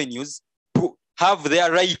such avenues to have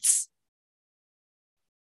their rights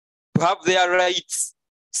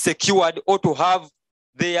secured, or to have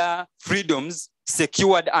their freedoms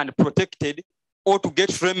secured and protected, or to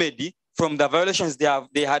get remedy from the violations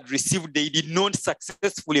they had received. They did not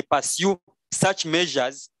successfully pursue such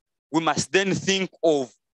measures. We must then think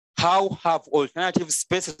of how have alternative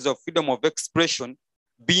spaces of freedom of expression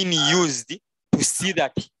been used to see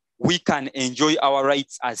that we can enjoy our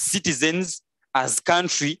rights as citizens, as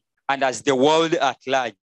country, and as the world at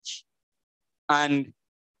large. And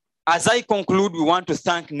as I conclude, we want to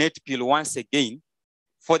thank NetPil once again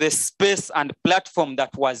for the space and platform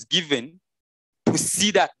that was given to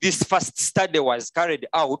see that this first study was carried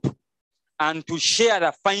out and to share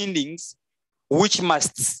the findings, which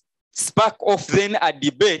must spark off then a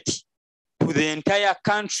debate to the entire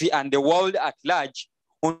country and the world at large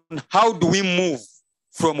on how do we move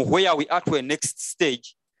from where we are to a next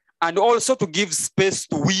stage, and also to give space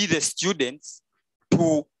to we, the students,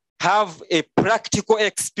 to have a practical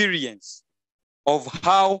experience of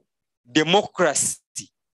how democracy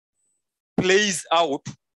plays out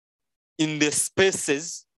in the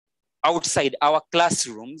spaces outside our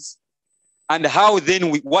classrooms, and how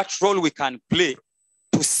then what role we can play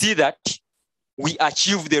to see that we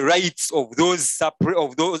achieve the rights of those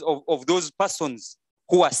persons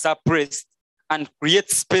who are suppressed, and create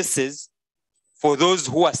spaces for those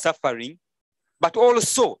who are suffering. But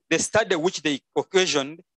also the study which they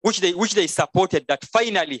occasioned, which they supported, that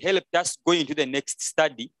finally helped us go into the next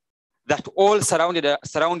study, that all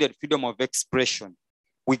surrounded freedom of expression.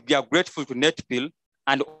 We are grateful to NetPil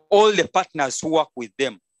and all the partners who work with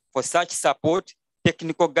them for such support,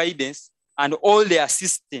 technical guidance, and all the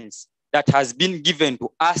assistance that has been given to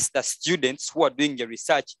us, the students who are doing the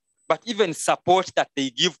research, but even support that they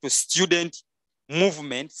give to student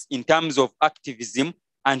movements in terms of activism,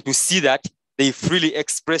 and to see that they freely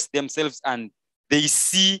express themselves and they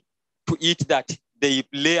see to it that they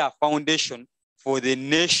lay a foundation for the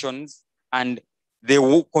nations and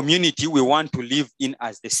the community we want to live in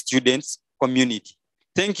as the students community.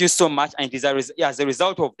 Thank you so much. And it is as a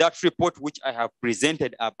result of that report, which I have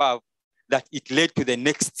presented above, that it led to the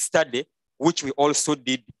next study, which we also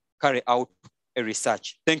did carry out a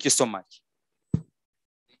research. Thank you so much.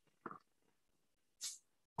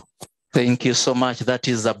 Thank you so much. That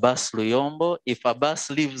is Abbas Luyombo. If Abbas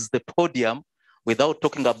leaves the podium without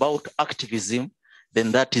talking about activism,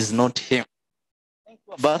 then that is not him. Thank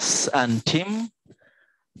you, Abbas and team,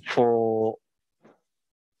 for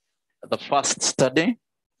the first study,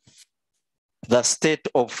 the state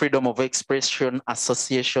of freedom of expression,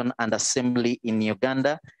 association, and assembly in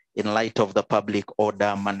Uganda in light of the Public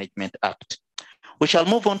Order Management Act. We shall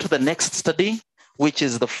move on to the next study, which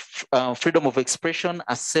is the freedom of expression,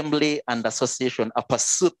 assembly, and association, a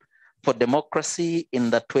pursuit for democracy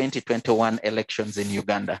in the 2021 elections in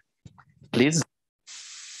Uganda. Please.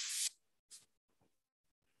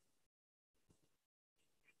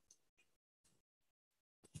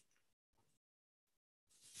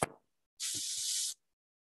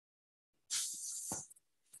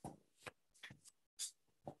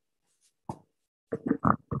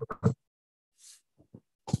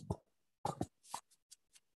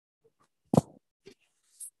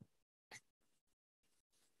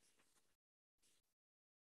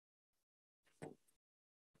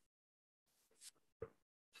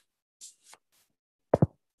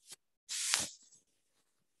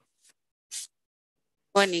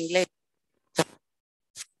 Morning, ladies.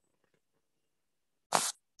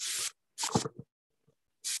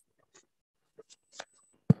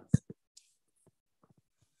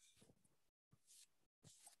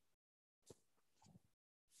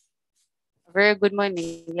 Very good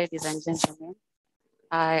morning, ladies and gentlemen.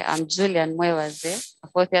 I am Julian Mwewaze, a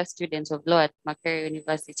fourth-year student of law at Makerere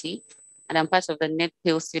University, and I'm part of the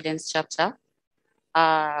NetPill Students chapter.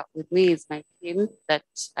 With me is my team that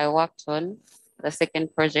I worked on the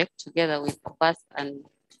second project together with Bas and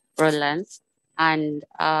Roland, and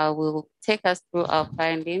will take us through our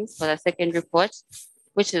findings for the second report,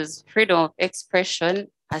 which is freedom of expression,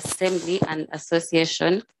 assembly, and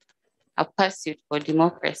association, a pursuit for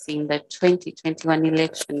democracy in the 2021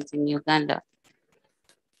 elections in Uganda.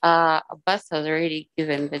 Bas has already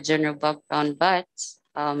given the general background, but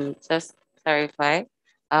just clarify,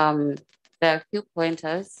 there are a few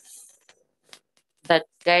pointers that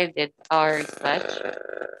guided our research,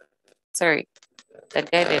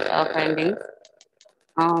 that guided our findings.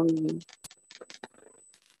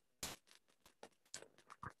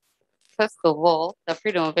 First of all, the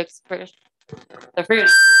freedom of expression,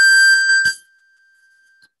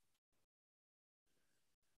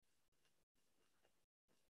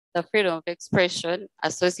 the freedom of expression,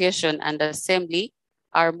 association, and assembly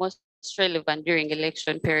are most relevant during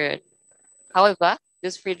election period. However,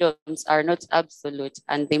 these freedoms are not absolute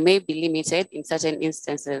and they may be limited in certain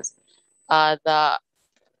instances. The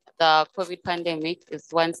COVID pandemic is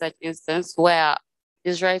one such instance where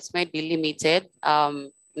these rights might be limited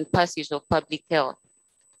in pursuit of public health.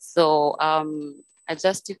 So a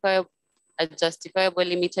justifiable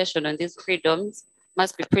limitation on these freedoms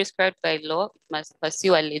must be prescribed by law, must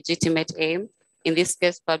pursue a legitimate aim, in this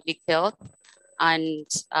case, public health, and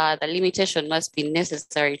the limitation must be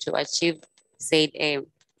necessary to achieve said aim.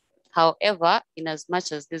 However, in as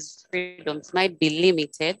much as these freedoms might be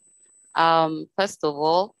limited, first of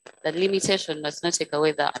all, the limitation must not take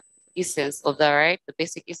away the essence of the right, the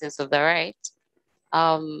basic essence of the right.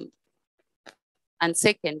 And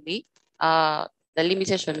secondly, the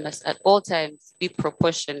limitation must at all times be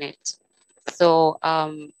proportionate. So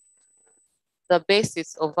the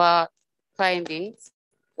basis of our findings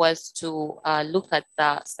was to look at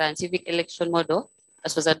the scientific election model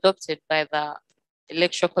that was adopted by the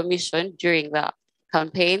Electoral Commission during the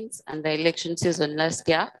campaigns and the election season last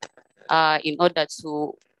year in order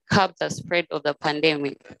to curb the spread of the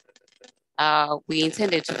pandemic. We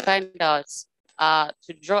intended to find out,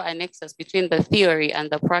 to draw a nexus between the theory and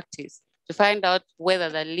the practice, to find out whether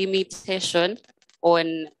the limitation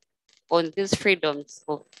on these freedoms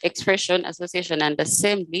of expression, association, and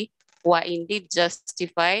assembly were indeed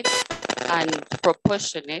justified and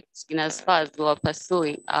proportionate in as far as we were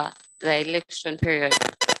pursuing the election period.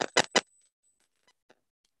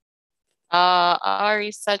 Our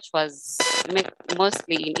research was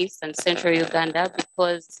mostly in East and Central Uganda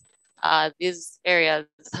because these areas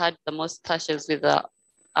had the most clashes with the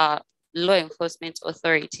law enforcement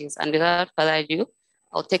authorities. And without further ado,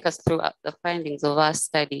 I'll take us through the findings of our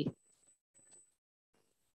study.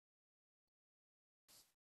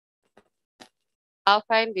 Our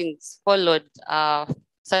findings followed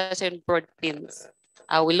certain broad themes.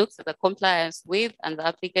 We looked at the compliance with and the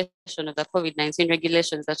application of the COVID-19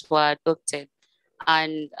 regulations that were adopted.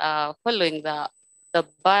 And following the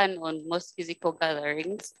ban on most physical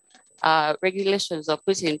gatherings, regulations were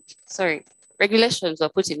put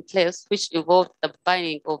in place which involved the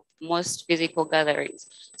banning of most physical gatherings.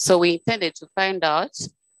 So we intended to find out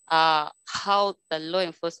how the law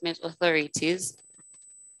enforcement authorities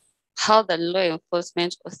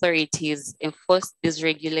enforce these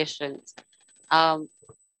regulations. The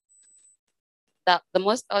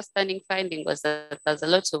most outstanding finding was that there's a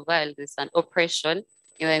lot of violence and oppression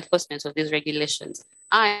in the enforcement of these regulations.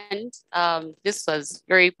 And this was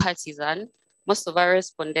very partisan. Most of our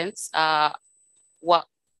respondents opined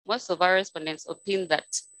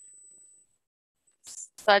that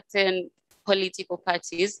certain political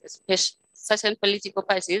parties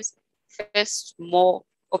faced more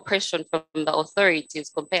oppression from the authorities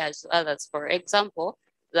compared to others. For example,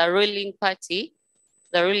 the ruling party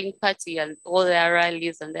and all their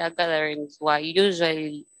rallies and their gatherings were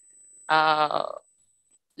usually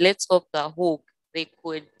let off the hook. They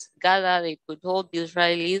could gather, they could hold these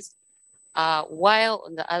rallies, while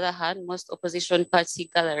on the other hand, most opposition party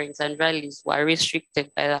gatherings and rallies were restricted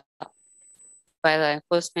by the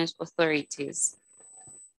enforcement authorities.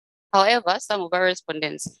 However, some of our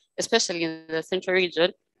respondents, especially in the central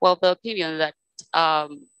region, were of the opinion that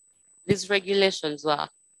these regulations were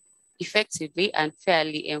effectively and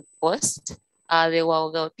fairly enforced. They were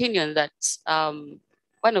of the opinion that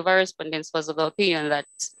one of our respondents was of the opinion that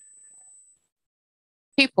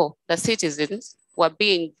the citizens, were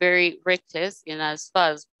being very reckless in as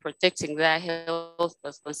far as protecting their health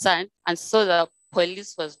was concerned. And so the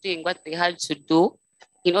police was doing what they had to do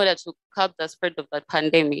in order to curb the spread of the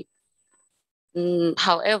pandemic.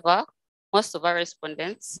 However, most of our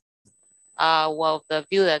respondents were of the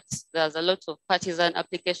view that there's a lot of partisan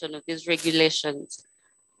application of these regulations.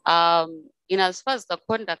 In as far as the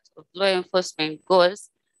conduct of law enforcement goes,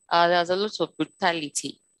 there's a lot of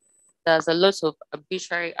brutality. There's a lot of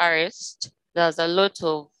arbitrary arrest. There's a lot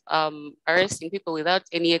of arresting people without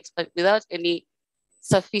any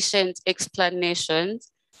sufficient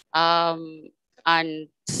explanations. And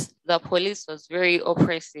the police was very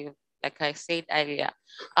oppressive, like I said earlier.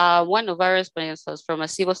 One of our respondents was from a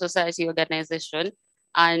civil society organization,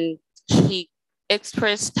 and he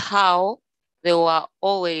expressed how they were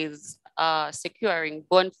always securing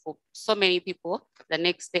bond for so many people the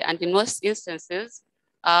next day. And in most instances,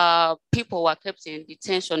 people were kept in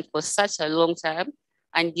detention for such a long time,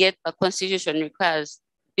 and yet the constitution requires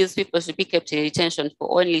these people should be kept in detention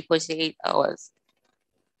for only 48 hours.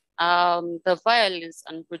 The violence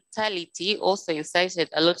and brutality also incited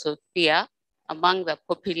a lot of fear among the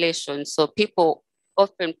population. So people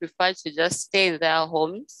often prefer to just stay in their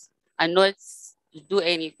homes and not do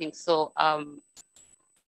anything. So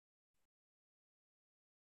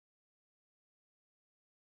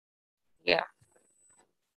yeah.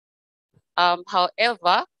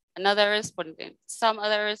 However, some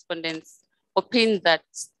other respondents opine that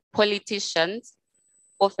politicians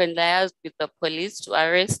often liaise with the police to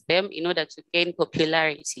arrest them in order to gain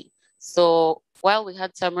popularity. So while we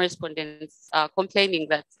had some respondents complaining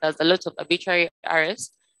that there's a lot of arbitrary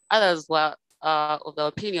arrests, others were of the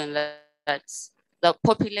opinion that the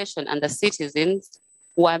population and the citizens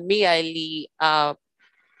were merely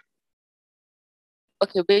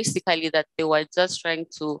basically that they were just trying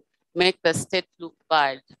to make the state look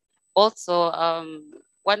bad. Also,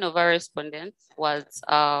 one of our respondents was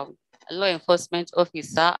a law enforcement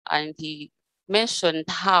officer, and he mentioned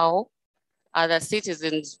how the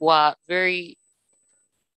citizens were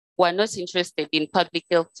not interested in public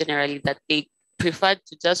health generally, that they preferred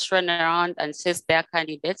to just run around and chase their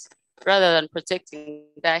candidates rather than protecting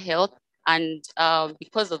their health. And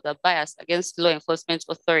because of the bias against law enforcement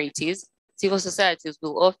authorities, civil societies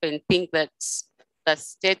will often think that the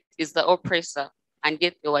state is the oppressor, and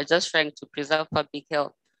yet they were just trying to preserve public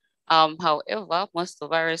health. However, most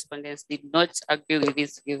of our respondents did not agree with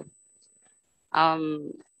this view.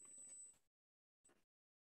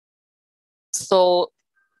 So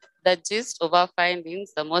the gist of our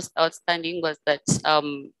findings, the most outstanding, was that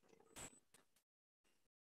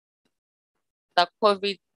the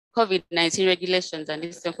COVID-19 regulations and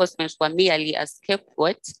its enforcement were merely a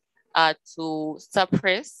scapegoat to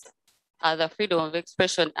suppress the freedom of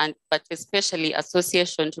expression, but especially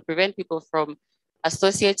association, to prevent people from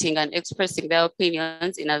associating and expressing their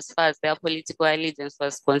opinions in as far as their political allegiance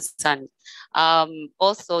was concerned.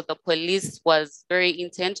 Also, the police was very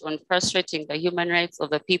intent on frustrating the human rights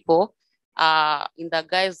of the people in the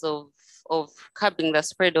guise of curbing the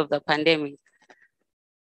spread of the pandemic.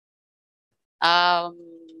 The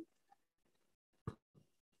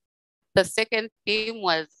second theme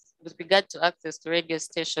was with regard to access to radio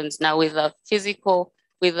stations. Now, with a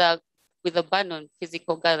ban on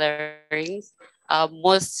physical gatherings,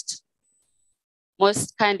 most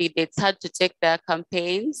candidates had to take their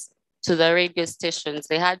campaigns to the radio stations.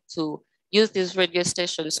 They had to use these radio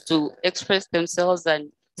stations to express themselves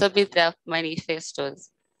and submit their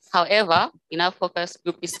manifestos. However, in our focus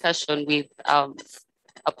group discussion with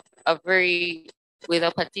with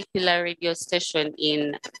a particular radio station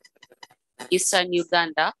in Eastern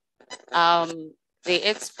Uganda, they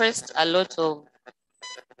expressed a lot of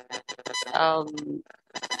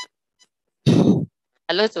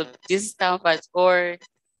discomfort, or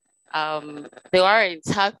they weren't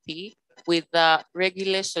happy with the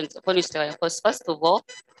regulations upon which they were imposed. First of all,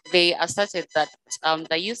 they asserted that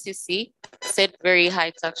the UCC set very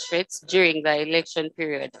high tax rates during the election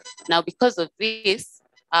period. Now, because of this,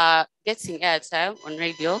 getting airtime on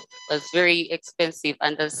radio was very expensive,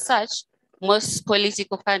 and as such, most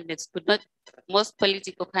political candidates could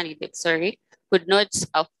not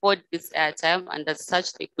afford this airtime, and as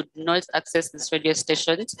such, they could not access these radio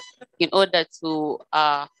stations in order to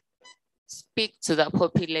speak to the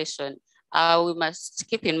population. We must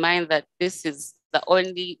keep in mind that this is the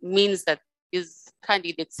only means that these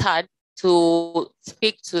candidates had to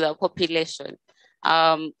speak to the population.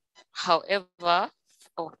 However,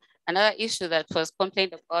 another issue that was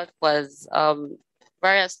complained about was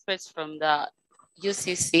various threats from the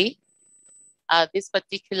UCC. This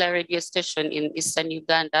particular radio station in Eastern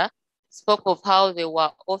Uganda spoke of how they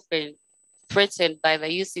were often threatened by the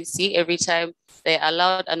UCC every time they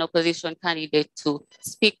allowed an opposition candidate to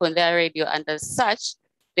speak on their radio, and as such,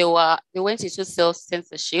 they went into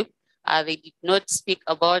self-censorship, They did not speak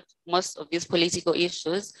about most of these political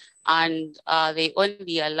issues, and they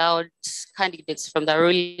only allowed candidates from the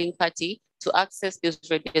ruling party to access these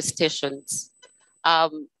radio stations.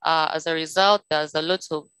 As a result, there's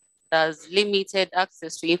limited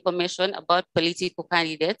access to information about political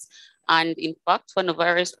candidates. And in fact, one of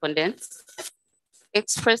our respondents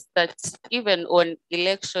expressed that even on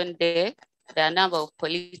election day, there are a number of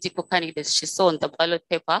political candidates she saw on the ballot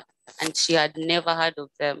paper and she had never heard of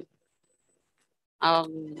them.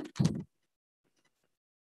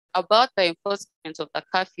 About the enforcement of the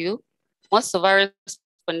curfew, most of our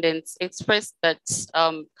respondents expressed that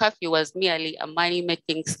curfew was merely a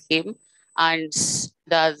money-making scheme, and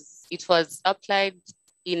it was applied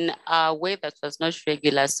in a way that was not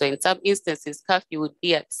regular. So in some instances, curfew would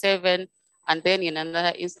be at 7, and then in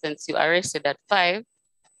another instance, you are arrested at 5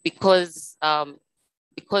 because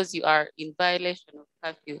you are in violation of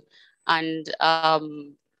curfew. And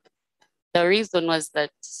the reason was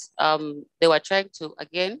that they were trying to,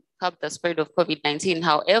 again, curb the spread of COVID-19.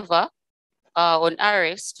 However, on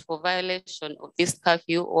arrest for violation of this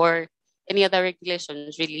curfew or any other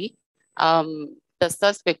regulations, really, the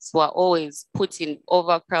suspects were always put in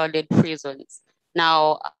overcrowded prisons.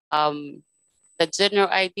 Now, the general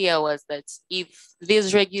idea was that if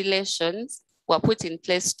these regulations were put in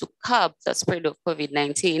place to curb the spread of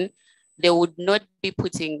COVID-19, they would not be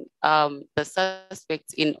putting the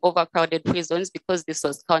suspects in overcrowded prisons because this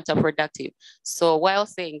was counterproductive. So while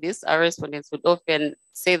saying this, our respondents would often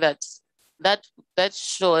say that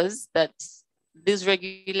shows that these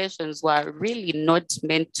regulations were really not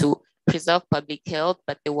meant to preserve public health,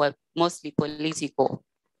 but they were mostly political.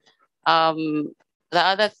 The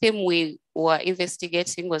other theme we were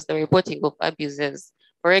investigating was the reporting of abuses.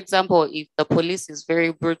 For example, if the police is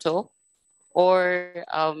very brutal, or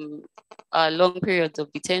long periods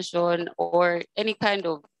of detention, or any kind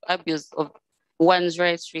of abuse of one's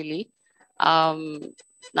rights, really.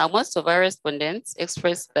 Now, most of our respondents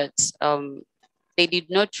expressed that they did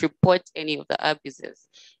not report any of the abuses.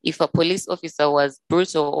 If a police officer was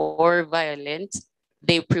brutal or violent,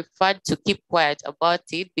 they preferred to keep quiet about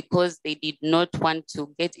it because they did not want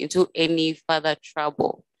to get into any further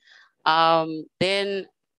trouble. Then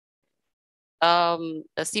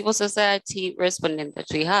the civil society respondent that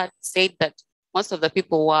we had said that most of the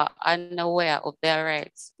people were unaware of their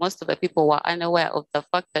rights. Most of the people were unaware of the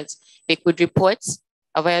fact that they could report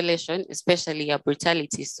a violation, especially a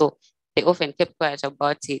brutality. So they often kept quiet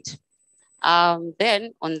about it.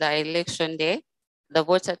 Then on the election day, the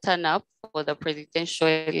voter turnout for the presidential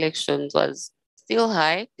elections was still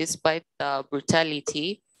high despite the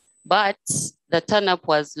brutality, but the turnout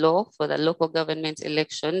was low for the local government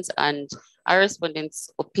elections, and our respondents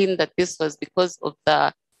opined that this was because of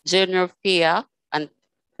the general fear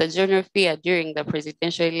during the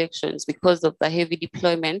presidential elections because of the heavy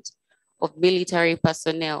deployment of military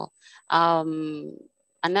personnel.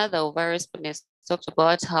 Another of our respondents talked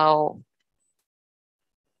about how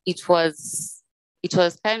it was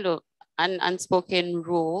kind of an unspoken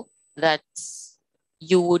rule that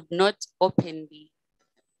you would not openly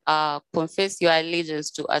confess your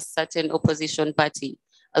allegiance to a certain opposition party.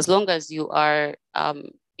 As long as you are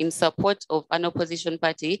in support of an opposition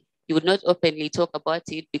party, you would not openly talk about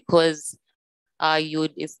it because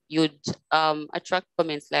you'd attract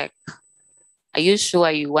comments like, "Are you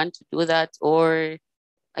sure you want to do that?" Or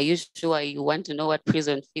 "Are you sure you want to know what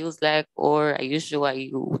prison feels like?" Or "Are you sure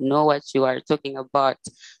you know what you are talking about?"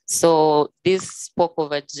 So this spoke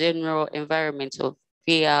of a general environment of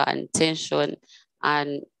fear and tension,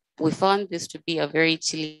 and we found this to be a very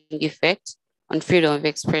chilling effect on freedom of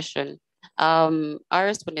expression. Our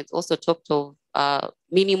respondents also talked of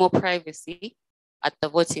minimal privacy at the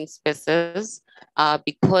voting spaces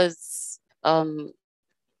because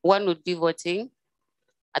one would be voting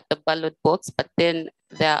at the ballot box, but then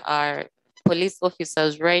there are police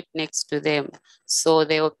officers right next to them. So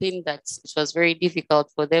they opined that it was very difficult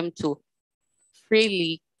for them to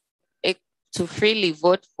freely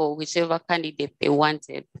vote for whichever candidate they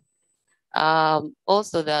wanted.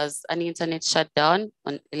 Also, there's an internet shutdown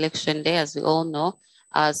on election day, as we all know.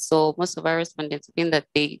 So most of our respondents opined that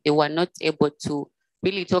they were not able to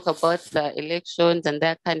really talk about the elections and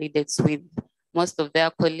their candidates with most of their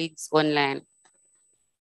colleagues online.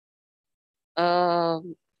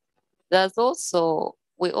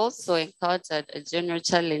 We also encountered a general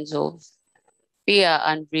challenge of fear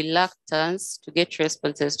and reluctance to get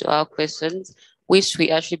responses to our questions, which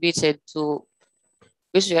we attributed to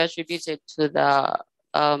the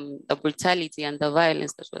brutality and the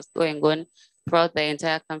violence that was going on throughout the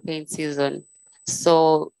entire campaign season.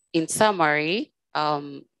 So in summary,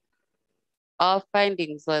 our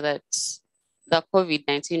findings were that the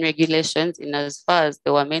COVID-19 regulations, in as far as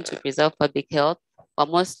they were meant to preserve public health, were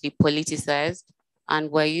mostly politicized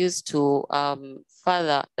and were used to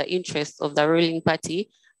further the interests of the ruling party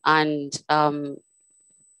and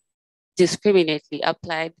discriminately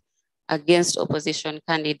applied against opposition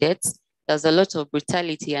candidates. There's a lot of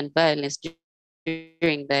brutality and violence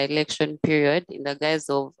during the election period in the guise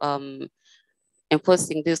of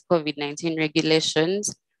enforcing these COVID-19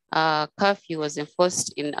 regulations. Curfew was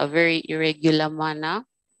enforced in a very irregular manner.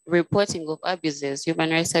 Reporting of abuses,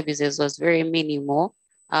 human rights abuses, was very minimal.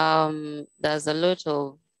 There's a lot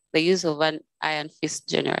of the use of an iron fist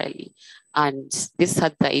generally, and this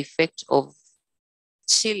had the effect of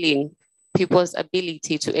chilling people's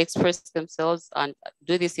ability to express themselves and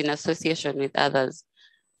do this in association with others.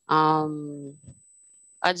 Our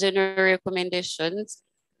general recommendations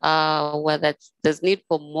were that there's need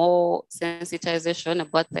for more sensitization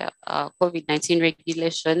about the COVID-19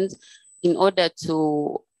 regulations in order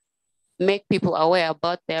to make people aware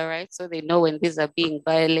about their rights so they know when these are being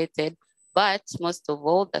violated. But most of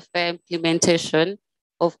all, the fair implementation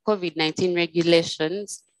of COVID-19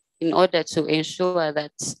 regulations in order to ensure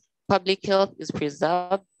that public health is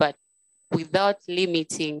preserved, but without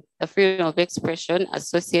limiting the freedom of expression,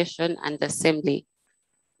 association, and assembly.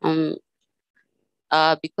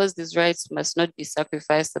 Because these rights must not be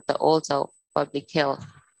sacrificed at the altar of public health.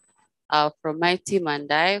 From my team and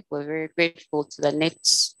I, we're very grateful to the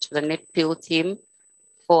NetPIL team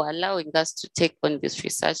for allowing us to take on this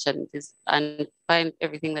research and find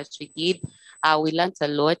everything that we did. We learned a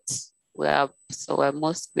lot. So we're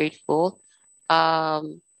most grateful. I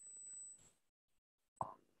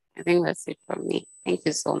think that's it from me. Thank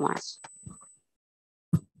you so much.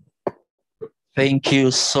 Thank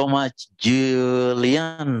you so much,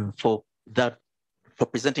 Julian, for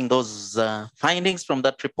presenting those findings from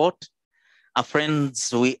that report. Our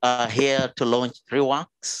friends, we are here to launch 3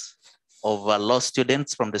 works of law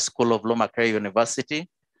students from the School of Law, Makerere University.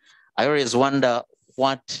 I always wonder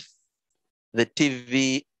what the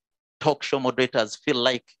TV talk show moderators feel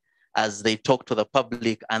like as they talk to the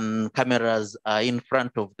public and cameras are in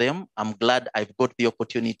front of them. I'm glad I've got the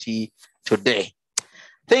opportunity today.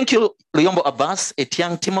 Thank you, Luyombo Abbas,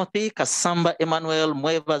 Etiang Timothy, Kasamba Emmanuel,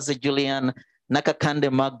 Muevaze Julian,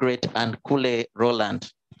 Nakakande Margaret, and Kule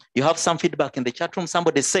Roland. You have some feedback in the chat room.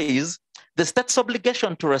 Somebody says, the state's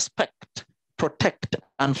obligation to respect, protect,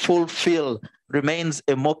 and fulfill remains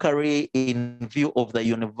a mockery in view of the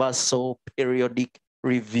universal periodic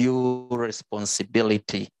review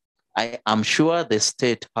responsibility. I am sure the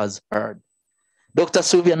state has heard. Dr.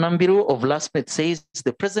 Sylvia Nambiru of LASPET says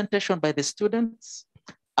the presentation by the students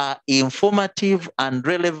are informative and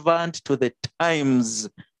relevant to the times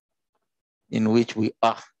in which we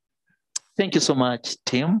are. Thank you so much,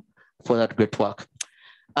 Tim, for that great work.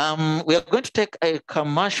 We are going to take a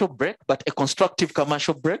commercial break, but a constructive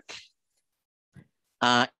commercial break,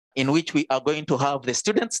 in which we are going to have the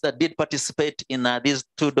students that did participate in these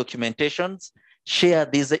 2 documentations share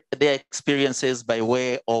their experiences by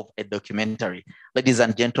way of a documentary. Ladies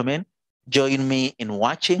and gentlemen, join me in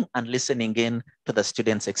watching and listening in to the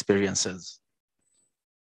students' experiences.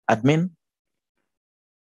 Admin.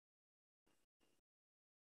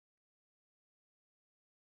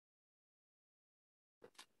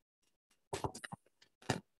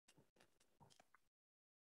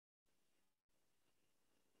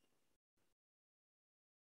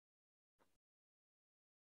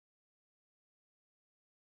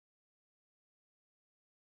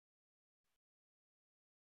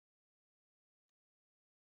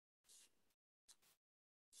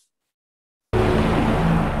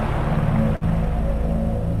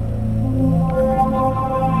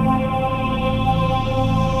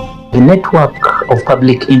 The network of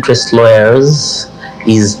public interest lawyers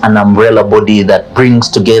is an umbrella body that brings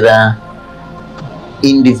together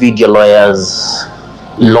individual lawyers,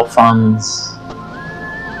 law firms,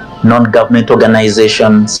 non-government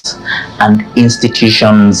organizations, and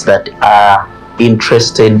institutions that are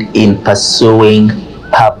interested in pursuing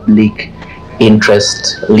public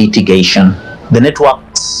interest litigation. The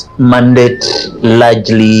network's mandate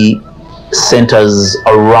largely centers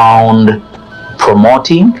around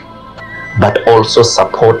promoting but also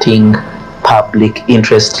supporting public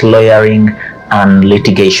interest lawyering and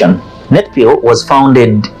litigation. NetPIL was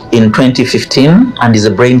founded in 2015 and is a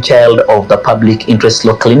brainchild of the Public Interest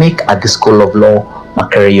Law Clinic at the School of Law,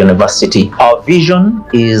 Makerere University. Our vision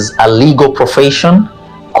is a legal profession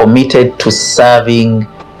committed to serving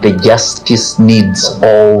the justice needs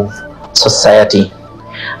of society.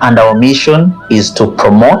 And our mission is to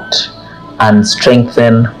promote and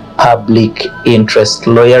strengthen public interest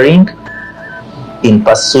lawyering in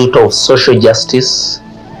pursuit of social justice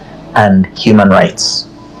and human rights.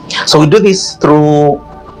 So we do this through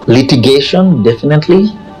litigation, definitely.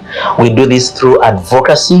 We do this through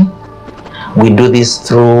advocacy. We do this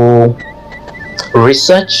through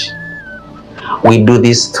research. We do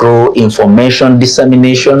this through information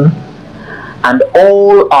dissemination. And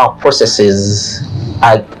all our processes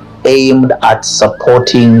are aimed at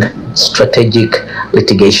supporting strategic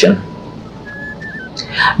litigation.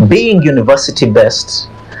 Being university-based,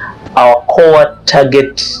 our core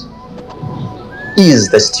target is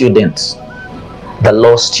the student, the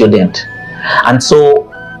law student. And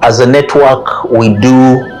so as a network, we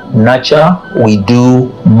do nurture, we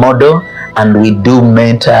do model, and we do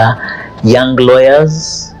mentor young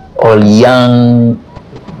lawyers or young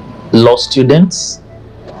law students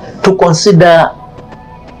to consider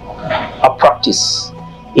a practice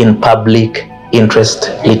in public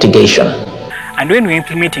interest litigation. And when we're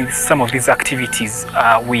implementing some of these activities,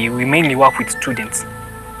 we mainly work with students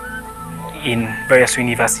in various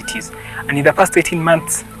universities. And in the past 18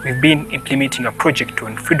 months, we've been implementing a project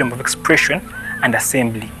on freedom of expression and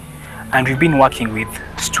assembly. And we've been working with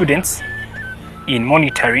students in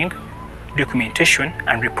monitoring, documentation,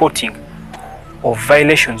 and reporting of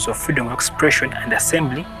violations of freedom of expression and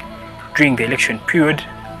assembly during the election period,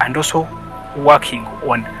 and also working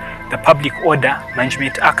on the Public Order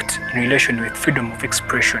Management Act in relation with freedom of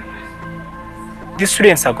expression. These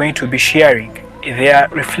students are going to be sharing their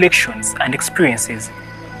reflections and experiences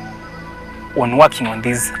on working on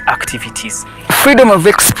these activities. Freedom of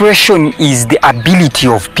expression is the ability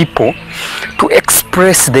of people to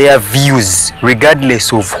express their views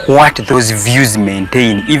regardless of what those views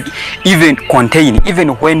maintain, even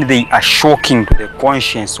when they are shocking to the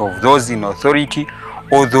conscience of those in authority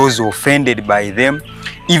or those offended by them,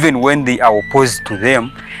 even when they are opposed to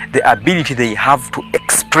them. The ability they have to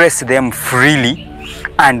express them freely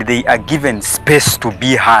and they are given space to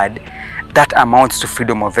be heard, that amounts to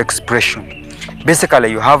freedom of expression.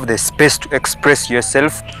 Basically, you have the space to express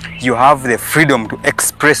yourself, you have the freedom to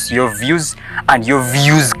express your views, and your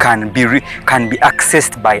views can be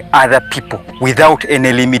accessed by other people without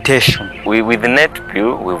any limitation. With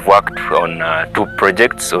NetPew, we've worked on two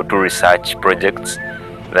projects or two research projects.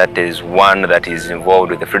 That is one that is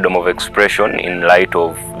involved with the freedom of expression in light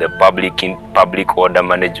of the Public Order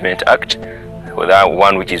Management Act, that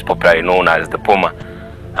one which is popularly known as the POMA,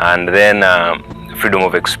 and then freedom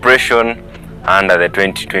of expression under the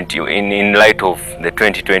 2020 in light of the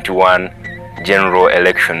 2021 general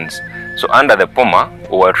elections. So under the POMA,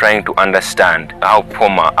 we were trying to understand how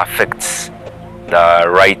POMA affects the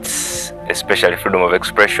rights, especially freedom of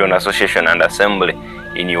expression, association and assembly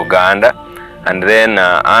in Uganda. And then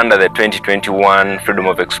under the 2021 freedom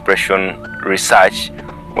of expression research,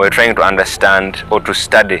 we're trying to understand or to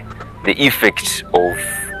study the effects of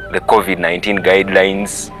the COVID-19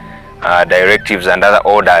 guidelines, directives and other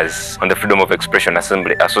orders on the freedom of expression,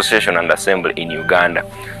 assembly, association and assembly in Uganda.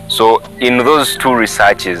 So in those two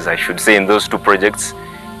researches, I should say in those two projects,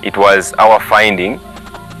 it was our finding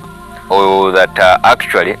that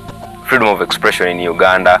actually freedom of expression in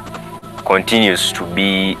Uganda continues to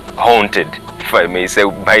be haunted, if I may say,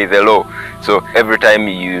 by the law. So every time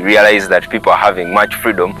you realize that people are having much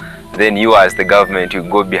freedom, then you as the government, you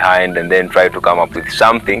go behind and then try to come up with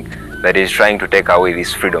something that is trying to take away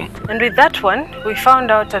this freedom. And with that one, we found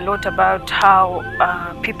out a lot about how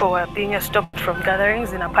people were being stopped from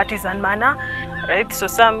gatherings in a partisan manner, right? So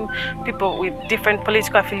some people with different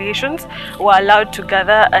political affiliations were allowed to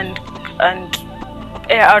gather and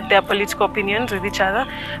air out their political opinions with each other,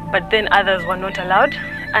 but then others were not allowed.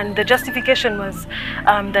 And the justification was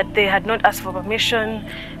that they had not asked for permission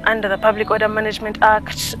under the Public Order Management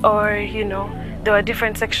Act, or, you know, there were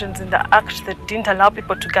different sections in the act that didn't allow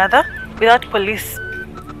people to gather without police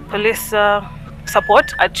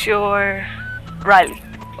support at your rally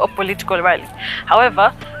or political rally.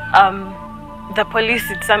 However, the police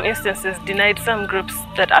in some instances denied some groups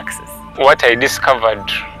that access. What I discovered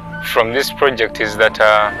from this project is that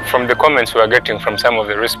from the comments we were getting from some of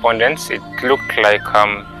the respondents, it looked like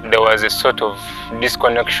there was a sort of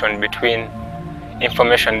disconnection between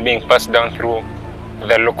information being passed down through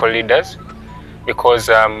the local leaders, because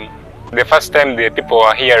the first time the people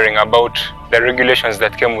were hearing about the regulations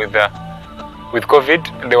that came with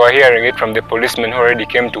COVID, they were hearing it from the policemen who already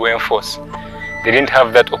came to enforce. They didn't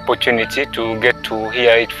have that opportunity to get to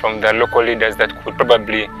hear it from the local leaders that could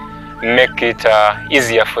probably make it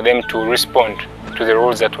easier for them to respond to the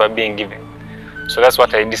rules that were being given. So that's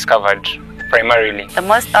what I discovered primarily. The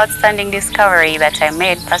most outstanding discovery that I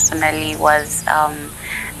made personally was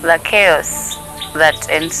the chaos that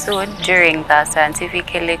ensued during the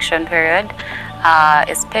scientific election period,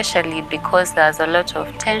 especially because there's a lot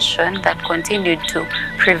of tension that continued to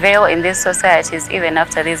prevail in these societies even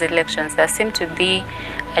after these elections. There seemed to be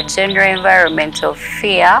a general environment of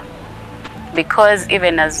fear, because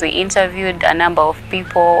even as we interviewed a number of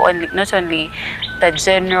people, not only the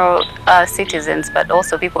general citizens, but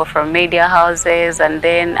also people from media houses, and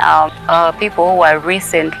then people who were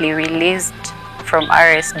recently released from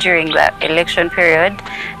arrest during the election period,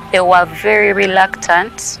 they were very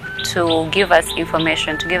reluctant to give us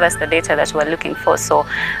information, to give us the data that we're looking for. So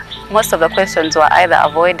most of the questions were either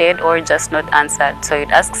avoided or just not answered. So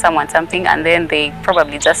you'd ask someone something and then they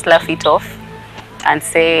probably just laugh it off and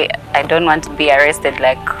say, I don't want to be arrested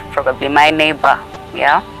like probably my neighbor,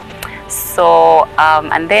 yeah? So,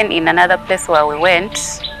 and then in another place where we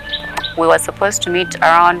went, we were supposed to meet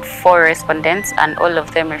around 4 respondents and all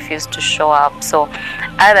of them refused to show up. So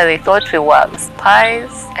either they thought we were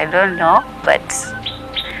spies, I don't know, but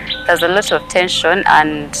there's a lot of tension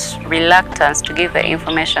and reluctance to give the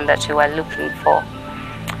information that we were looking for.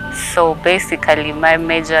 So basically, my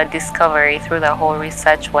major discovery through the whole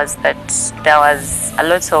research was that there was a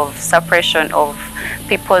lot of suppression of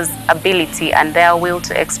people's ability and their will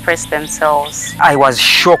to express themselves. I was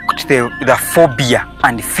shocked the phobia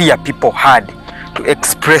and fear people had to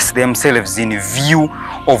express themselves in view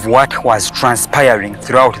of what was transpiring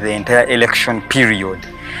throughout the entire election period.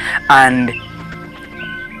 And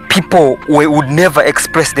people would never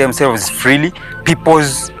express themselves freely.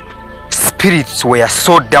 People's spirits were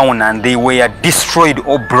so down and they were destroyed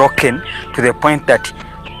or broken to the point that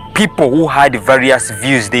people who had various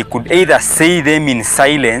views, they could either say them in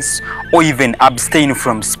silence or even abstain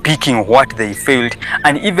from speaking what they felt,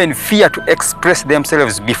 and even fear to express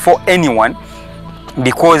themselves before anyone,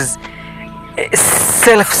 because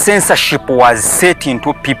self-censorship was set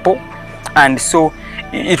into people. And so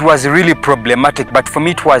it was really problematic. But for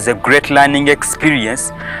me, it was a great learning experience,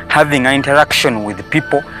 having an interaction with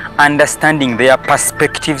people, understanding their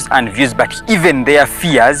perspectives and views, but even their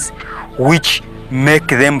fears, which make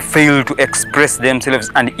them fail to express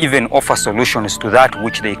themselves and even offer solutions to that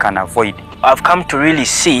which they can avoid. I've come to really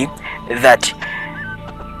see that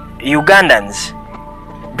Ugandans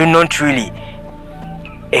do not really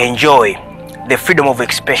enjoy the freedom of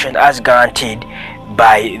expression as guaranteed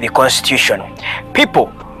by the Constitution.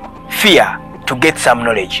 People fear to get some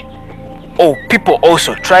knowledge, or people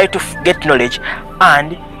also try to get knowledge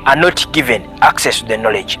and are not given access to the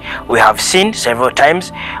knowledge. We have seen several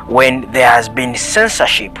times when there has been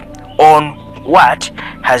censorship on what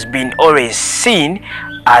has been always seen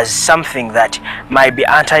as something that might be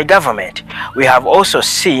anti-government. We have also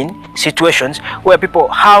seen situations where people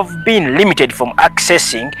have been limited from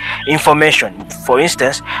accessing information. For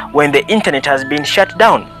instance, when the internet has been shut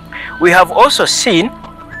down. We have also seen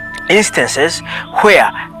instances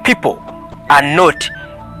where people are not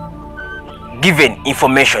given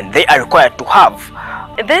information they are required to have.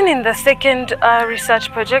 Then in the second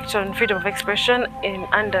research project on freedom of expression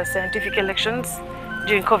under scientific elections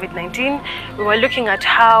during COVID-19, we were looking at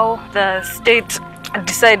how the state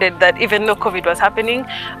decided that even though COVID was happening,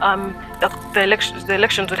 the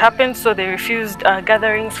elections would happen, so they refused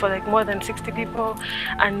gatherings for like more than 60 people,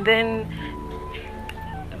 and then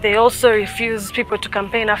they also refused people to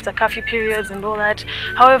campaign after curfew periods and all that.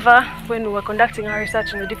 However, when we were conducting our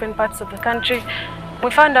research in the different parts of the country, we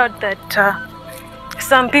found out that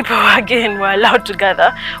some people again were allowed to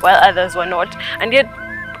gather while others were not, and yet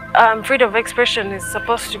freedom of expression is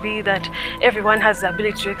supposed to be that everyone has the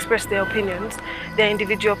ability to express their opinions, their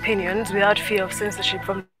individual opinions, without fear of censorship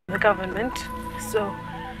from the government. So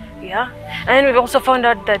yeah, and we've also found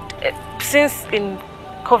out that since in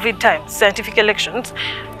COVID times, scientific elections,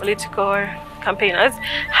 political campaigners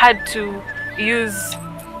had to use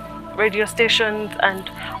radio stations and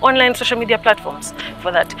online social media platforms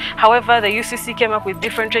for that. However, the UCC came up with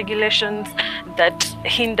different regulations that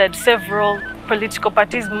hindered several political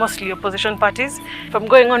parties, mostly opposition parties, from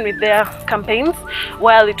going on with their campaigns,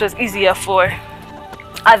 while it was easier for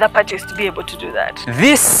other parties to be able to do that.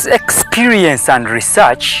 This experience and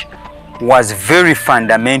research was very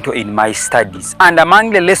fundamental in my studies, and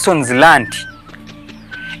among the lessons learned,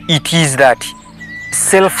 it is that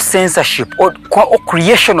self-censorship or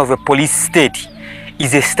creation of a police state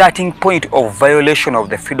is a starting point of violation of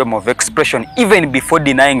the freedom of expression, even before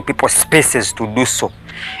denying people spaces to do so.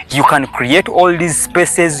 You can create all these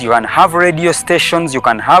spaces, you can have radio stations, you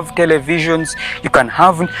can have televisions, you can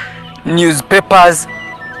have newspapers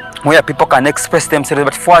where people can express themselves,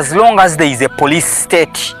 but for as long as there is a police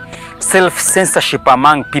state, self-censorship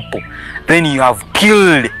among people, then you have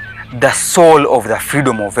killed the soul of the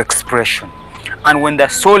freedom of expression. And when the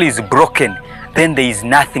soul is broken, then there is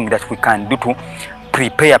nothing that we can do to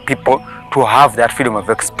prepare people to have that freedom of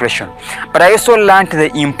expression. But I also learned the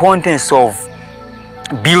importance of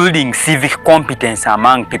building civic competence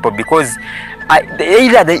among people, because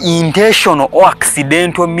either the intentional or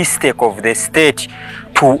accidental mistake of the state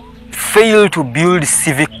to fail to build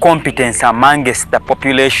civic competence amongst the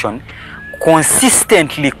population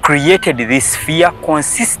consistently created this fear,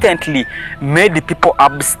 consistently made people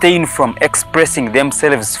abstain from expressing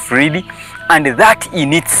themselves freely, and that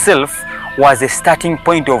in itself was a starting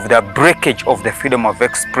point of the breakage of the freedom of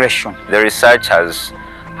expression. The research has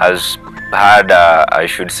had, I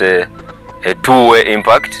should say, a two-way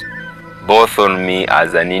impact, both on me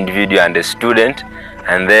as an individual and a student,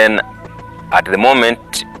 and then at the moment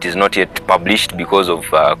it is not yet published because of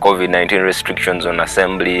COVID-19 restrictions on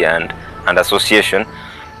assembly and association.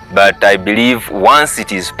 But I believe once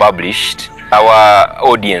it is published, our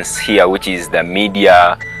audience here, which is the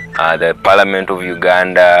media, the Parliament of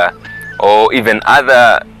Uganda, or even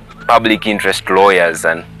other public interest lawyers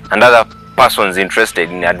and other persons interested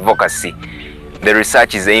in advocacy, the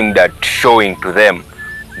research is aimed at showing to them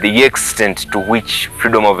the extent to which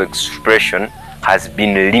freedom of expression has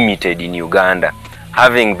been limited in Uganda.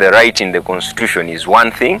 Having the right in the constitution is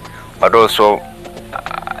one thing, but also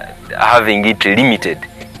having it limited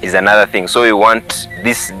is another thing. So we want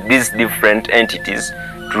these different entities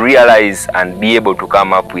to realize and be able to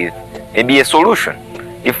come up with maybe a solution,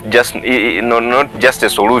 if just not just a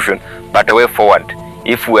solution, but a way forward.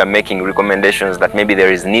 If we are making recommendations that maybe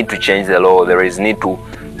there is need to change the law, there is need to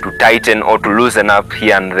tighten or to loosen up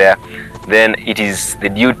here and there, then it is the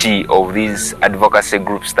duty of these advocacy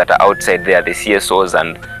groups that are outside there, the CSOs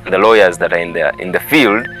and the lawyers that are in the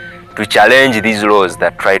field, to challenge these laws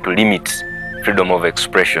that try to limit freedom of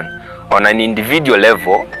expression. On an individual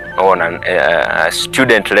level, or on a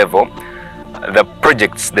student level,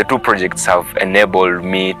 the two projects have enabled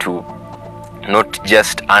me to not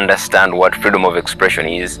just understand what freedom of expression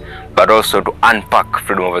is, but also to unpack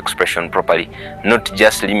freedom of expression properly, not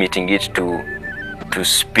just limiting it to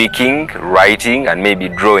speaking, writing, and maybe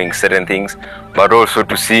drawing certain things, but also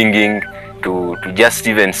to singing, to just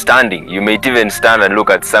even standing. You may even stand and look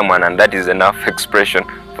at someone, and that is enough expression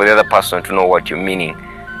for the other person to know what you're meaning.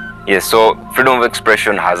 Yes, so freedom of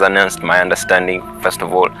expression has enhanced my understanding, first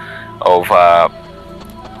of all, of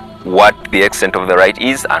what the extent of the right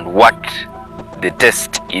is and what the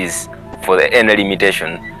test is for any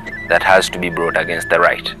limitation that has to be brought against the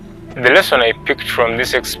right. The lesson I picked from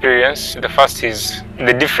this experience, the first is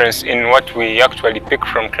the difference in what we actually pick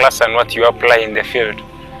from class and what you apply in the field.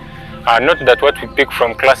 Not that what we pick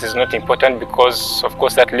from class is not important, because of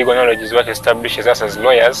course that legal knowledge is what establishes us as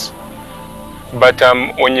lawyers. But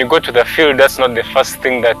when you go to the field, that's not the first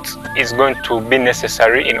thing that is going to be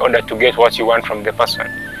necessary in order to get what you want from the person.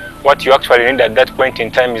 What you actually need at that point in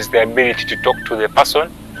time is the ability to talk to the person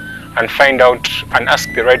and find out and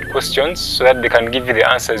ask the right questions so that they can give you the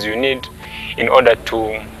answers you need in order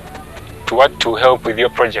to help with your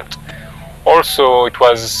project. Also, it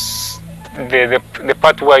was the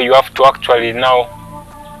part where you have to actually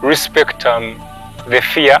now respect the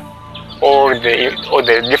fear or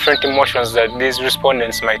the different emotions that these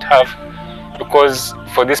respondents might have, because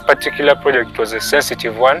for this particular project it was a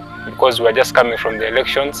sensitive one, because we were just coming from the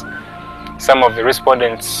elections. Some of the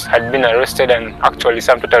respondents had been arrested, and actually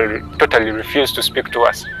some totally refused to speak to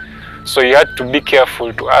us. So you had to be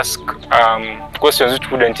careful to ask questions which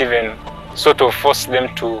wouldn't even sort of force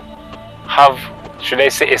them to have, should I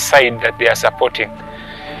say, a side that they are supporting.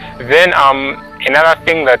 Then another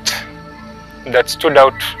thing that stood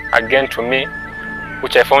out again to me,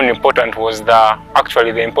 which I found important, was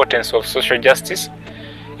actually the importance of social justice.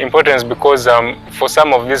 Importance because for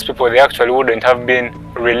some of these people, they actually wouldn't have been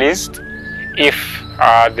released if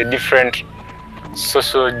the different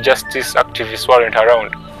social justice activists weren't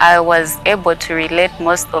around. I was able to relate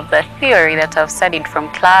most of the theory that I've studied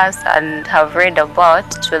from class and have read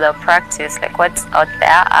about to the practice, like what's out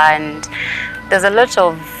there, and there's a lot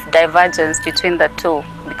of divergence between the two,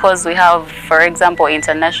 because we have, for example,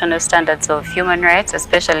 international standards of human rights,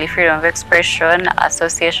 especially freedom of expression,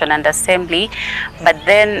 association, and assembly, but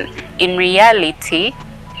then in reality,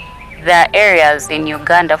 there are areas in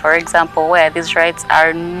Uganda, for example, where these rights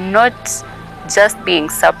are not just being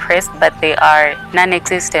suppressed, but they are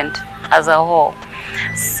non-existent as a whole.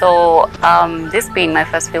 So this being my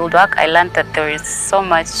first fieldwork, I learned that there is so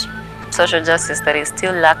much social justice that is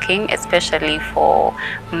still lacking, especially for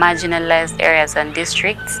marginalized areas and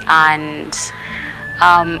districts. And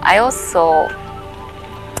I also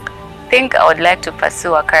think I would like to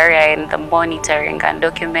pursue a career in the monitoring and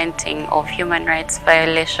documenting of human rights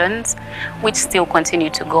violations, which still continue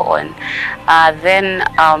to go on. Then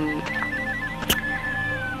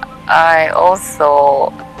I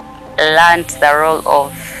also learned the role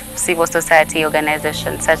of civil society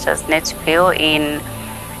organizations such as Netfield in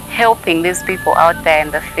helping these people out there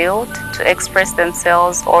in the field to express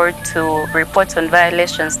themselves or to report on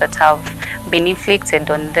violations that have been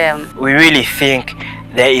inflicted on them. We really think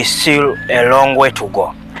there is still a long way to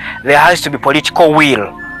go. There has to be political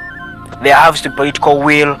will. There has to be political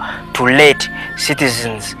will to let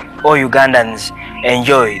citizens or Ugandans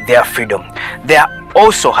enjoy their freedom. There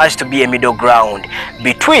also has to be a middle ground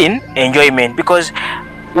between enjoyment, because,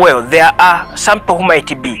 well, there are some people who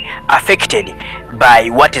might be affected by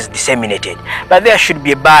what is disseminated, but there should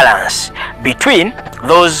be a balance between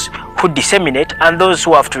those who disseminate and those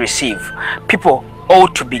who have to receive. People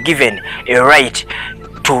ought to be given a right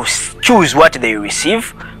to choose what they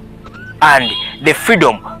receive and the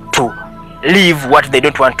freedom to leave what they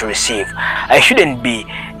don't want to receive. I shouldn't be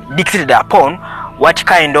dictated upon what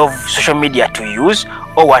kind of social media to use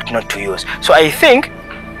or what not to use. So I think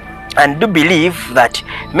and do believe that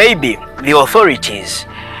maybe the authorities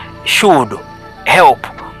should help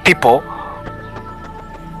people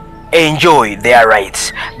enjoy their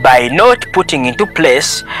rights by not putting into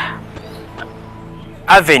place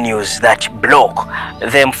avenues that block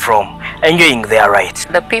them from enjoying their rights.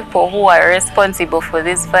 The people who are responsible for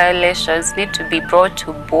these violations need to be brought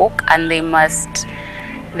to book, and they must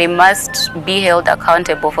be held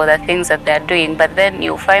accountable for the things that they're doing. But then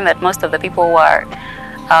you'll find that most of the people who are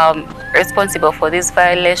responsible for these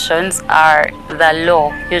violations are the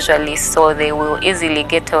law usually, so they will easily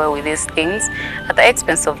get away with these things at the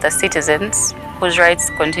expense of the citizens whose rights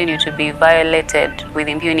continue to be violated with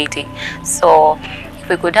impunity. So if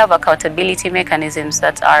we could have accountability mechanisms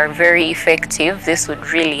that are very effective, this would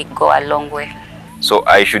really go a long way. So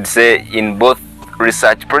I should say in both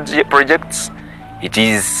research projects,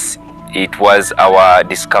 it was our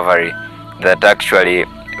discovery that actually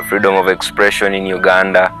freedom of expression in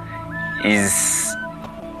Uganda is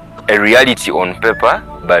a reality on paper,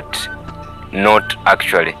 but not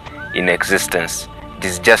actually in existence. It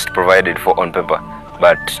is just provided for on paper,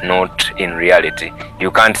 but not in reality.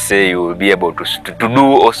 You can't say you will be able to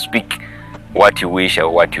do or speak what you wish or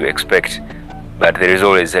what you expect, but there is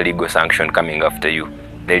always a legal sanction coming after you.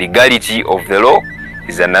 The legality of the law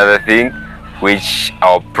is another thing which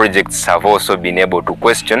our projects have also been able to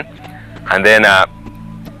question, and then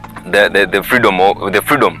the freedom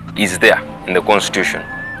is there in the Constitution.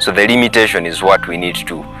 So the limitation is what we need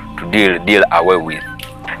to deal away with.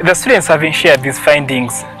 The students having shared these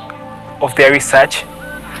findings of their research,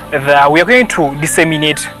 we are going to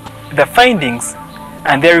disseminate the findings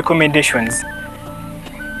and their recommendations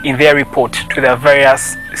in their report to the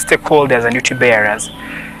various stakeholders and duty bearers.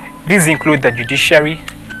 These include the judiciary,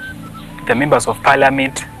 the members of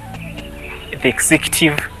parliament, the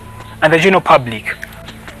executive, and the general public.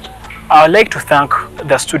 I would like to thank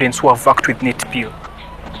the students who have worked with NetPeel.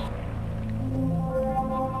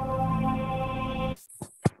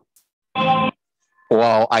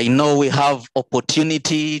 Wow, I know we have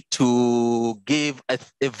opportunity to give a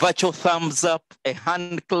virtual thumbs up, a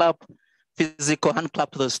hand clap, physical hand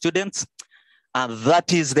clap to the students. And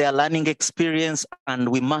that is their learning experience. And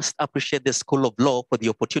we must appreciate the School of Law for the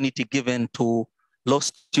opportunity given to law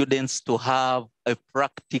students to have a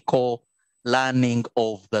practical learning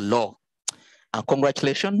of the law. And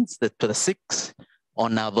congratulations to the 6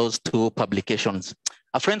 on those 2 publications.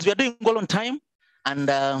 Friends, we are doing well on time. And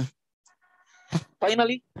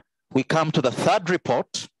finally, we come to the 3rd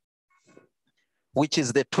report, which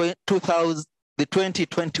is the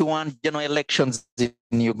 2021 general elections in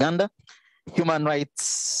Uganda, human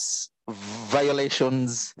rights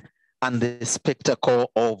violations, and the spectacle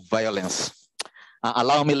of violence.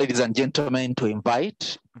 Allow me, ladies and gentlemen, to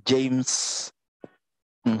invite James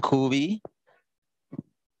Nkubi,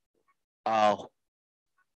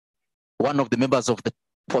 one of the members of the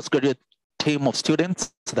postgraduate team of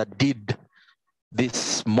students that did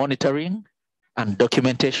this monitoring and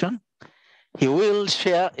documentation. He will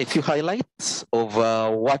share a few highlights of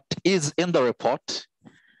what is in the report,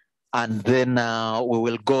 and then we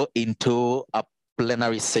will go into a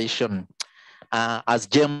plenary session. As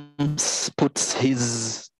James puts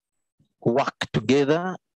his work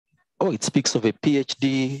together, oh, it speaks of a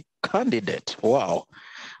PhD candidate, wow.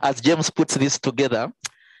 As James puts this together,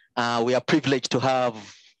 we are privileged to have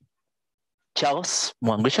Charles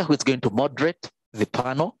Mwangisha, who is going to moderate the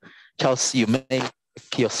panel. Charles, you may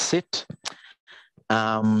take your seat.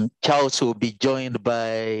 Charles will be joined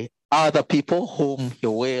by other people whom he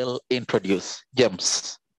will introduce.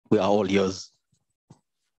 James, we are all yours.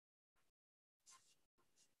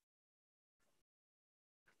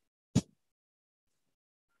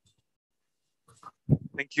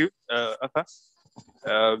 Thank you, Arthur.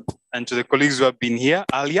 And to the colleagues who have been here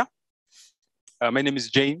earlier. My name is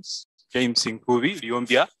James Nkubi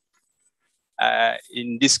Liombia.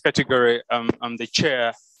 In this category, I'm the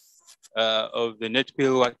chair of the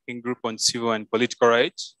NetPIL Working Group on Civil and Political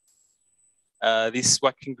Rights. This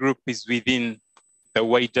working group is within the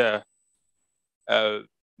wider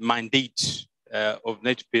mandate of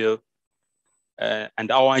NetPIL,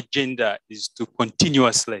 and our agenda is to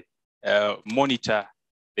continuously monitor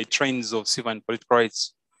the trends of civil and political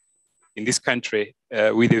rights in this country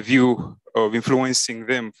with a view of influencing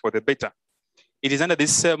them for the better. It is under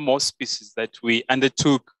this same auspices that we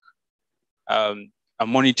undertook a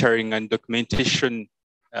monitoring and documentation,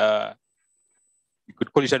 you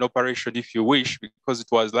could call it an operation if you wish, because it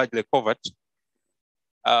was largely covert.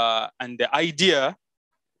 And the idea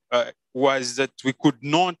was that we could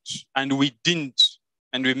not, and we didn't,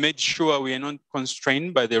 and we made sure we are not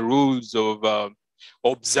constrained by the rules of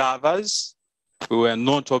observers. We were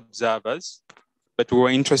not observers, but we were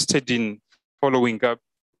interested in following up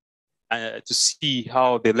to see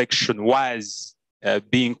how the election was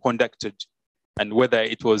being conducted and whether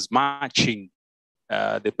it was matching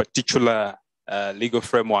the particular legal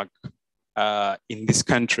framework in this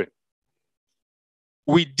country.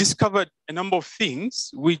 We discovered a number of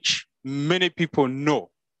things which many people know.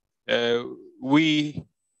 We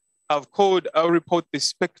have called our report the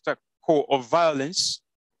spectacle of violence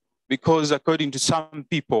because, according to some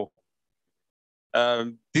people,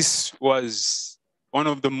 this was one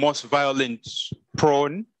of the most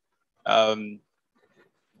violence-prone,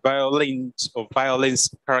 violence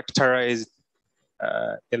characterized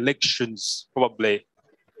elections, probably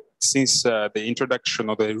since the introduction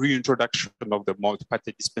or the reintroduction of the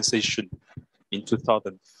multi-party dispensation in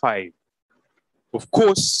 2005. Of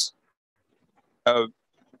course,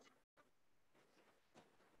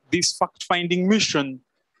 this fact-finding mission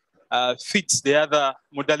fits the other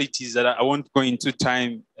modalities that I won't go into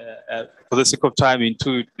time for the sake of time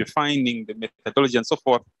into defining the methodology and so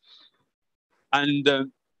forth.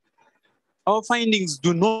 And our findings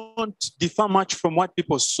do not differ much from what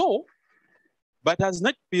people saw, but as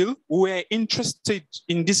NetPIL, we're interested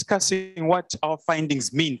in discussing what our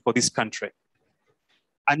findings mean for this country.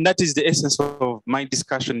 And that is the essence of my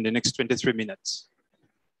discussion in the next 23 minutes.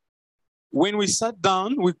 When we sat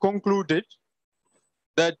down, we concluded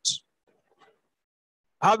that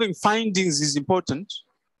having findings is important,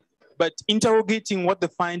 but interrogating what the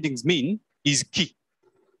findings mean is key,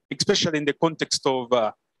 especially in the context of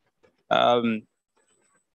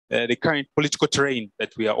the current political terrain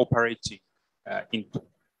that we are operating into.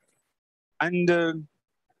 And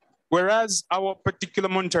whereas our particular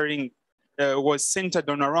monitoring was centered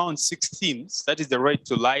on around 6 themes, that is the right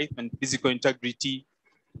to life and physical integrity,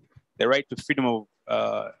 the right to freedom of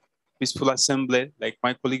peaceful assembly, like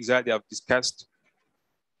my colleagues earlier have discussed,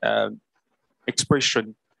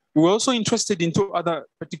 expression. We were also interested in 2 other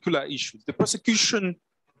particular issues: the prosecution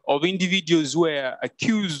of individuals who were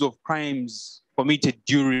accused of crimes committed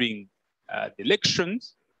during the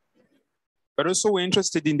elections, but also we're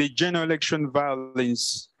interested in the general election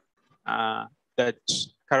violence that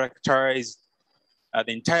characterized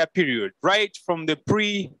the entire period, right from the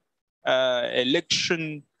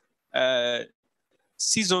pre-election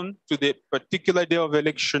season to the particular day of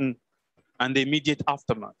election and the immediate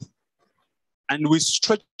aftermath. And we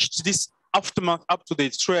stretched this aftermath up to the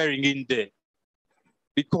swearing-in day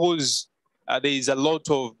because there is a lot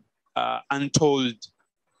of untold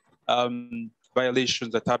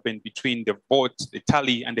violations that happened between the vote, the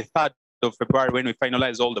tally, and the 3rd of February when we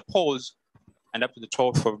finalized all the polls, and up to the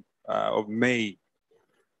 12th of May.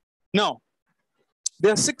 Now,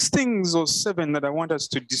 there are 6 things or 7 that I want us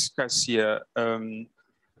to discuss here,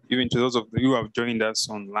 even to those of you who have joined us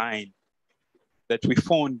online, that we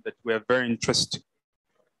found that were very interesting.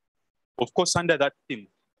 Of course, under that theme.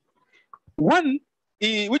 One,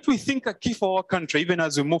 which we think are key for our country, even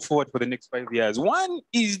as we move forward for the next 5 years. One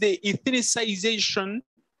is the ethnicization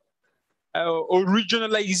or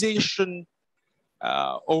regionalization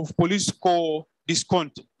of political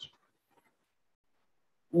discontent.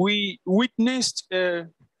 We witnessed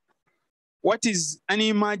what is an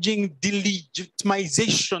emerging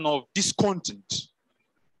delegitimization of discontent,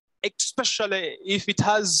 especially if it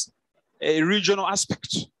has a regional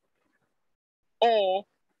aspect, or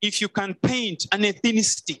if you can paint an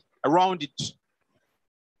ethnicity around it.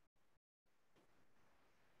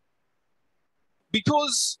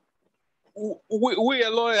 Because we are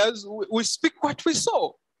lawyers, we speak what we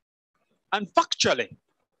saw. And factually,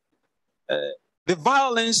 the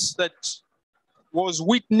violence that was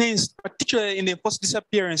witnessed, particularly in the forced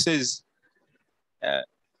disappearances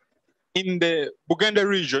in the Buganda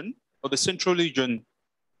region or the central region,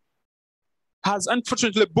 has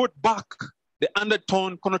unfortunately brought back the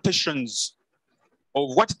undertone connotations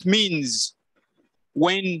of what it means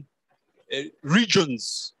when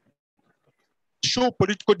regions show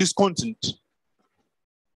political discontent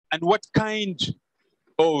and what kind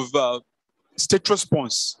of state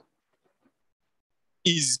response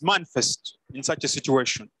is manifest in such a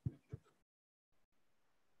situation.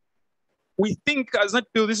 We think as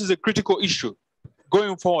NetPil this is a critical issue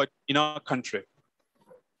going forward in our country.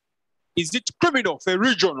 Is it criminal for a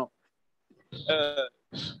regional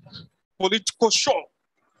political show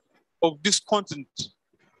of discontent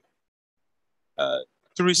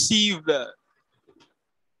to receive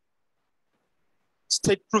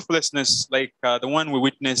state ruthlessness like the one we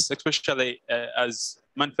witnessed, especially as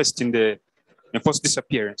manifesting the enforced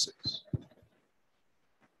disappearances?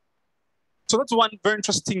 So that's one very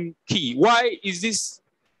interesting key. Why is this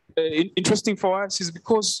interesting for us? Is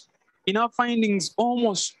because in our findings,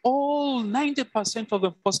 almost all 90% of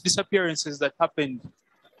the forced disappearances that happened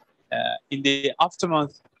in the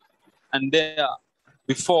aftermath and there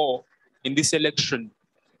before in this election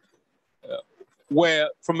were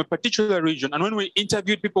from a particular region. And when we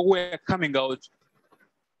interviewed people who were coming out,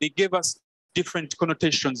 they gave us different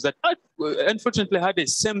connotations that unfortunately had the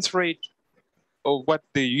same thread of what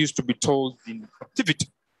they used to be told in captivity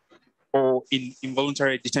or in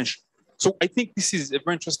involuntary detention. So I think this is a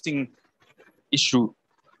very interesting issue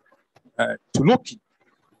to look in.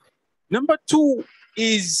 Number two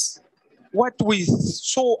is what we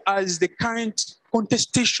saw as the current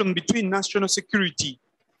contestation between national security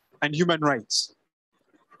and human rights.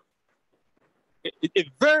 A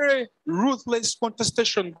very ruthless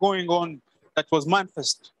contestation going on that was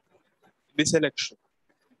manifest in this election.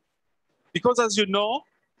 Because as you know,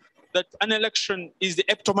 that an election is the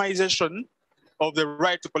epitomization of the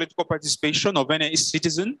right to political participation of any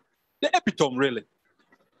citizen, the epitome really.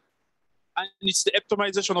 And it's the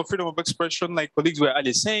epitomization of freedom of expression, like colleagues were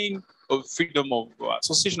earlier saying, of freedom of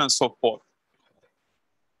association and so forth.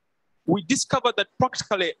 We discovered that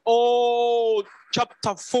practically all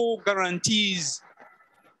Chapter 4 guarantees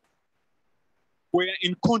were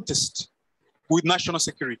in contest with national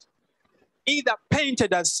security, either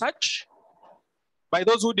painted as such by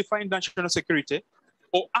those who define national security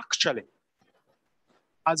or actually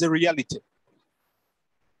as a reality.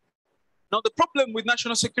 Now, the problem with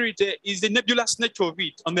national security is the nebulous nature of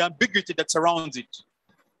it and the ambiguity that surrounds it.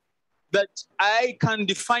 That I can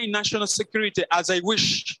define national security as I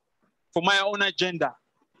wish for my own agenda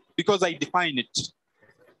because I define it.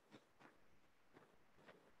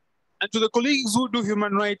 And to the colleagues who do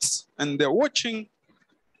human rights and they're watching,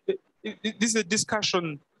 this is a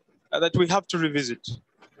discussion that we have to revisit.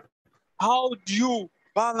 How do you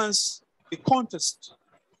balance the contest?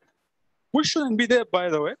 We shouldn't be there, by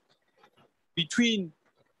the way, between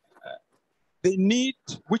the need,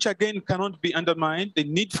 which again cannot be undermined, the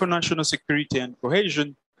need for national security and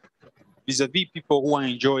cohesion vis-a-vis people who are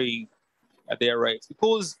enjoying their rights.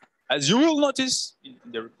 Because as you will notice in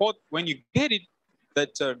the report, when you get it,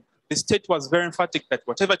 that the state was very emphatic that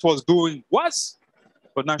whatever it was doing was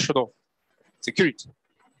for national security.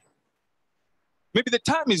 Maybe the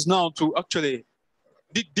time is now to actually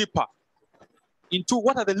dig deeper into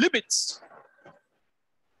what are the limits.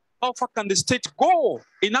 How far can the state go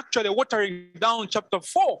in actually watering down Chapter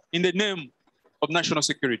 4 in the name of national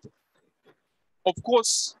security? Of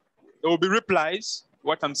course, there will be replies,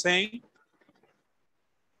 what I'm saying.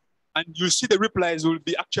 And you see the replies will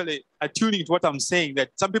be actually attuning to what I'm saying,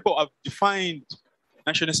 that some people have defined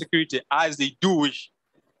national security as they do wish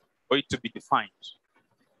for it to be defined.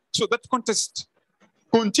 So that contest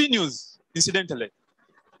continues, incidentally.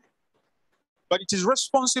 But it is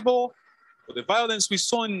responsible for the violence we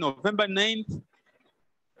saw on November 9th,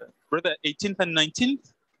 rather 18th and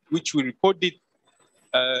 19th, which we recorded,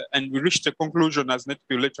 and we reached a conclusion as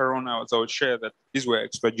NetPil later on, as I will share, that these were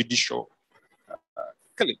extrajudicial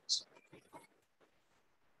killings.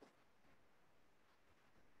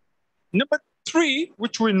 Number three,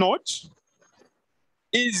 which we note,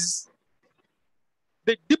 is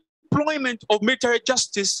the deployment of military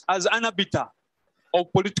justice as an arbiter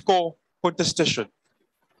of political contestation.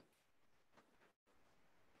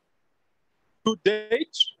 To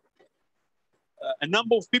date, a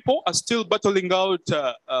number of people are still battling out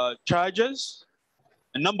charges.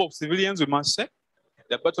 A number of civilians, we must say,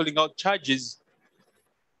 they're battling out charges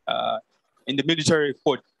in the military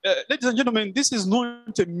court. ladies and gentlemen, this is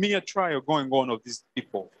not a mere trial going on of these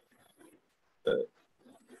people.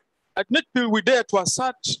 At NetPil, we dare to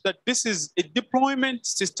assert that this is a deployment,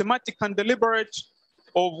 systematic and deliberate,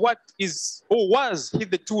 of what is or was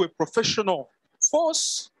hitherto a professional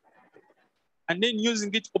force, and then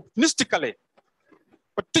using it opportunistically,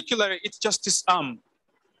 particularly its justice arm,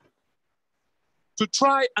 to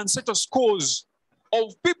try and settle scores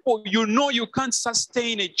of people you know you can't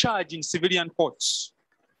sustain a charge in civilian courts.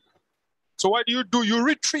 So what do? You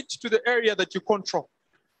retreat to the area that you control.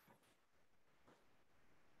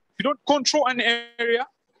 If you don't control an area,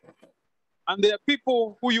 and there are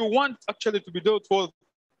people who you want actually to be dealt with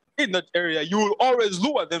in that area, you will always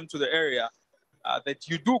lure them to the area that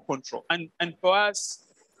you do control. And for us,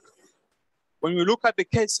 when we look at the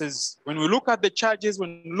cases, when we look at the charges,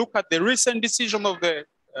 when we look at the recent decision of the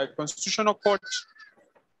Constitutional Court,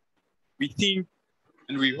 we think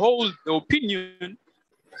and we hold the opinion,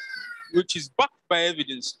 which is backed by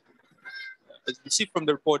evidence, as we see from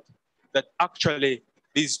the report, that actually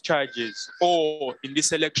these charges, or in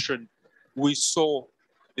this election, we saw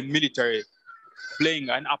the military playing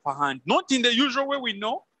an upper hand, not in the usual way we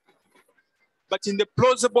know, but in the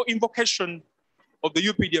plausible invocation of the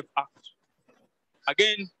UPDF Act.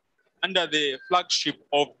 Again, under the flagship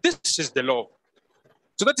of this is the law.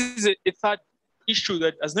 So that is a third issue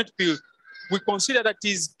that as NetPil, we consider that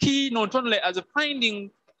is key not only as a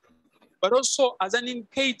finding, but also as an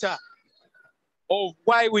indicator of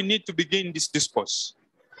why we need to begin this discourse.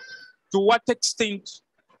 To what extent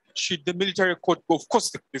should the military court go? Of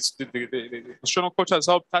course, the Constitutional Court has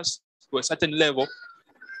helped us to a certain level.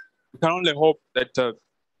 We can only hope that the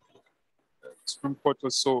Supreme Court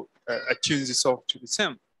also attunes itself to the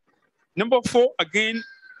same. Number 4, again,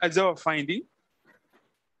 as our finding,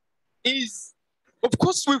 is, of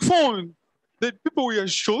course, we found that people were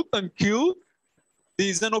shot and killed. There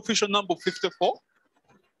is an official number 54.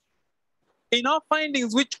 In our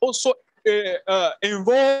findings, which also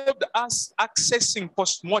involved us accessing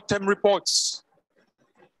post-mortem reports,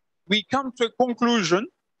 we come to a conclusion,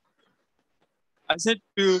 I said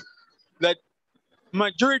to you, that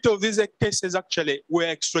majority of these cases actually were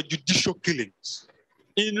extrajudicial killings.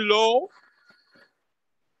 In law,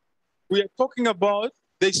 we are talking about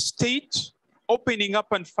the state opening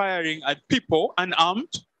up and firing at people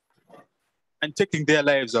unarmed and taking their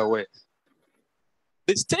lives away.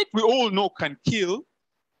 The state we all know can kill,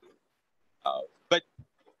 but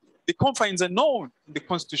the confines are known in the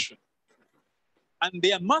Constitution, and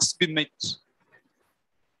they must be met.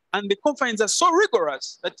 And the confines are so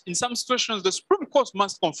rigorous that in some situations, the Supreme Court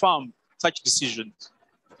must confirm such decisions.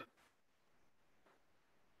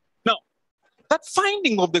 Now, that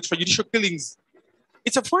finding of the extrajudicial killings,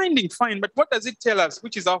 it's a finding, fine, but what does it tell us,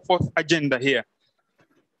 which is our fourth agenda here,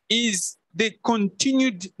 is the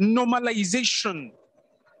continued normalization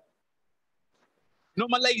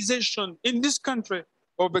in this country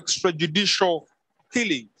of extrajudicial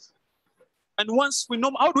killings. And once we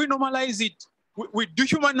know, how do we normalize it? We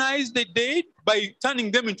dehumanize the dead by turning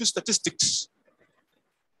them into statistics.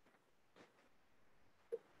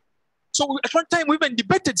 So at one time we even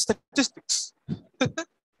debated statistics.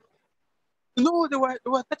 No, there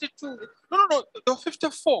were 32. No, there were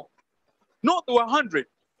 54. No, there were 100.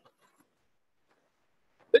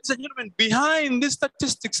 Ladies and gentlemen, behind these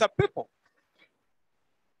statistics are people.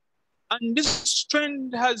 And this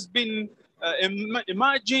trend has been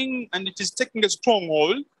emerging, and it is taking a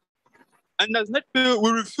stronghold. And as NetPil,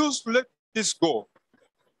 we refuse to let this go.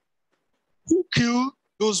 Who killed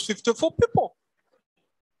those 54 people?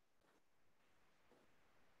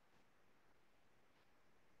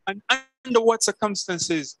 And under what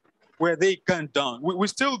circumstances were they gunned down? We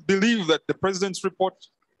still believe that the president's report,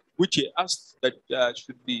 which he asked that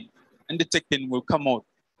should be undertaken, will come out.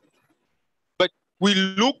 But we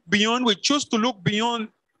choose to look beyond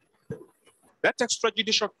that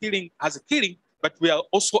extrajudicial killing as a killing, but we are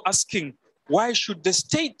also asking, why should the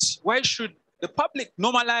state, why should the public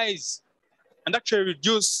normalize and actually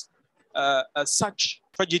reduce such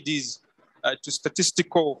tragedies to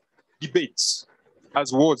statistical debates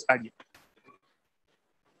as was argued?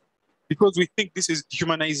 Because we think this is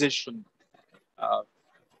dehumanization,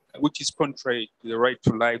 which is contrary to the right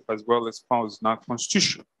to life as well as found in our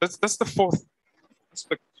Constitution. That's the fourth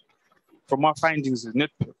aspect from our findings in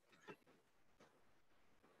NetPil.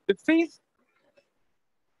 The fifth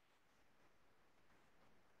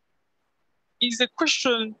is a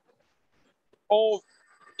question of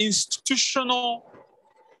institutional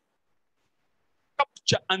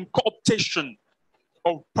capture and co-optation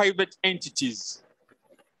of private entities.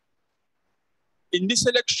 In this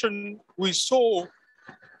election, we saw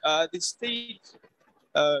the state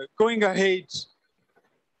going ahead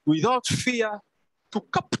without fear to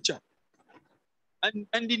capture and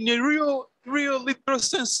in a real literal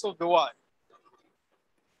sense of the word,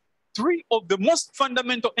 three of the most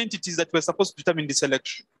fundamental entities that were supposed to determine this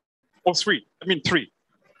election. Or three. The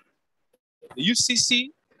UCC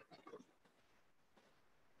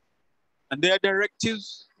and their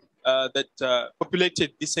directives that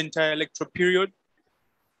populated this entire electoral period.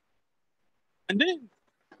 And then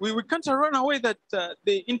we can't run away that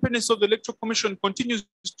the independence of the Electoral Commission continues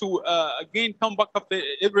to again come back after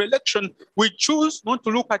every election. We choose not to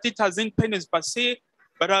look at it as independence per se,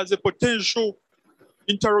 but as a potential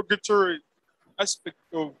interrogatory aspect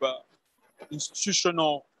of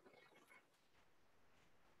institutional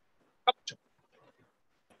capture.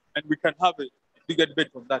 And we can have a bigger debate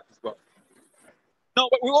on that as well. Now,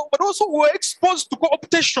 but also we're exposed to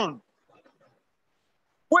co-optation,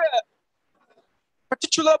 where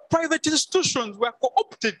particular private institutions were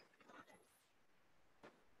co-opted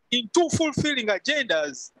into fulfilling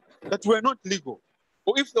agendas that were not legal.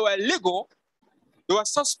 Or if they were legal, they were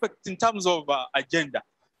suspect in terms of agenda.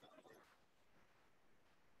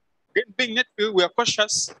 Again, being network, we are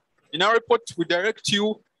cautious. In our report, we direct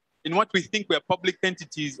you in what we think were public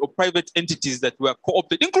entities or private entities that were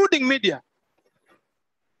co-opted, including media.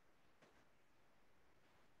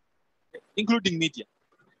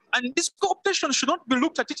 And this co-optation should not be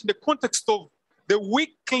looked at it in the context of the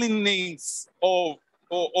weaklings of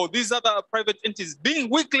or these other private entities being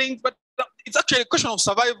weaklings, but it's actually a question of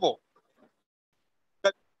survival.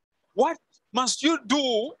 That what must you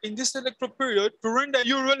do in this electoral period to render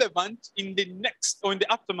you relevant in the next or in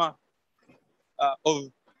the aftermath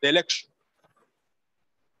of the election?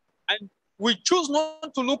 And we choose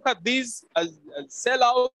not to look at these as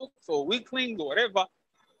sellouts or weaklings or whatever,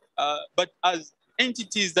 but as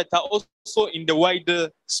entities that are also in the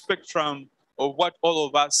wider spectrum of what all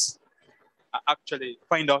of us actually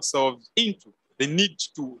find ourselves into. The need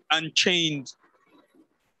to unchain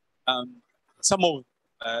some of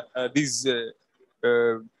these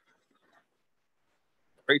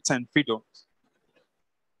rights and freedoms.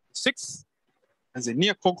 Sixth, as a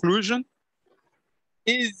near conclusion,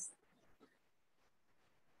 is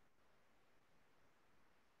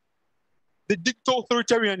the dictatorial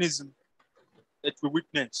authoritarianism that we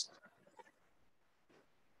witnessed.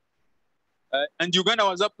 And Uganda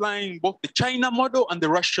was applying both the China model and the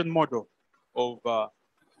Russian model of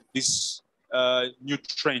this new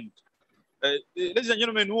trend. Ladies and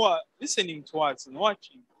gentlemen who are listening to us and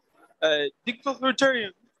watching,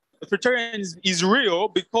 dictatorial authoritarianism is real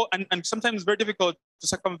because, and sometimes very difficult to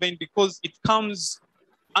circumvent because it comes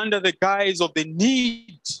under the guise of the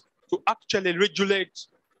need to actually regulate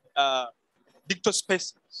dictator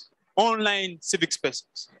spaces, online civic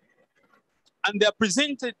spaces. And they are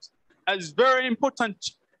presented as very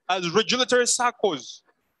important as regulatory circles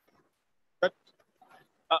that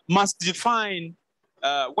must define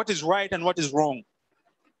what is right and what is wrong.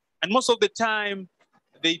 And most of the time,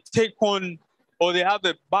 they take on or they have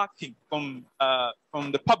a backing from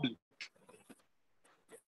the public.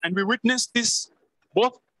 And we witness this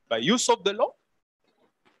both by use of the law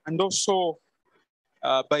and also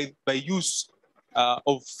by use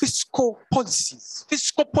of fiscal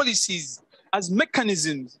policies as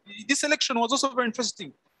mechanisms. This election was also very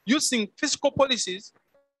interesting, using fiscal policies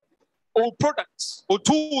or products or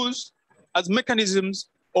tools as mechanisms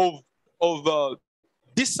of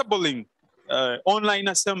disabling online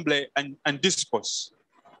assembly and discourse.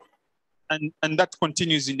 And that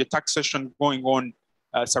continues in the taxation going on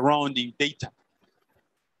surrounding data,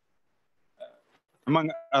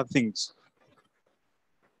 among other things.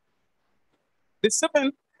 The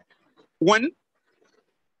seventh one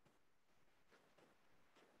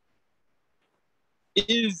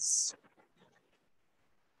is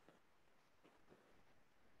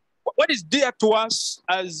what is dear to us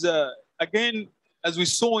as, again, as we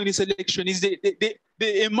saw in this election, is the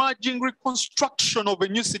emerging reconstruction of a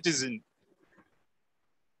new citizen.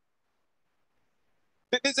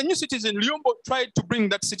 There's a new citizen. Liombo tried to bring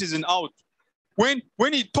that citizen out. When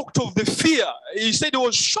he talked of the fear, he said he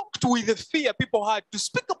was shocked with the fear people had to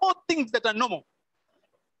speak about things that are normal.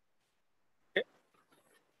 Okay?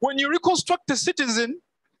 When you reconstruct a citizen,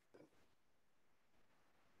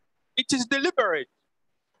 it is deliberate.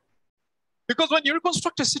 Because when you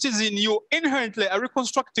reconstruct a citizen, you inherently are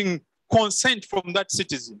reconstructing consent from that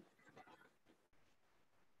citizen.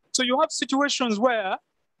 So you have situations where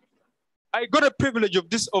I got a privilege of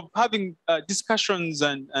having discussions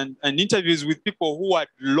and interviews with people who had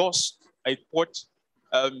lost, I thought,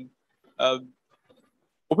 or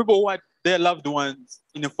people who had their loved ones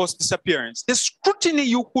in a forced disappearance, the scrutiny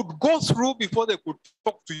you could go through before they could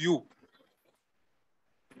talk to you.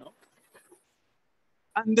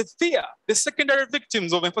 And the fear, the secondary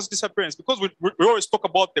victims of enforced disappearance, because we always talk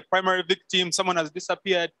about the primary victim, someone has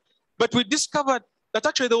disappeared, but we discovered that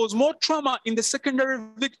actually there was more trauma in the secondary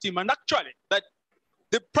victim, and actually that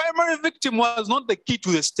the primary victim was not the key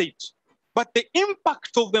to the state, but the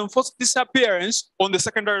impact of the enforced disappearance on the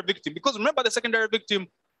secondary victim. Because remember, the secondary victim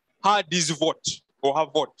had his vote or her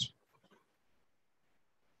vote.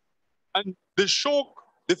 And the shock,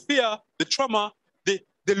 the fear, the trauma,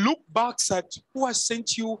 the look backs at who has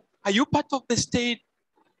sent you. Are you part of the state?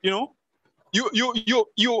 You know,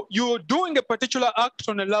 you're doing a particular act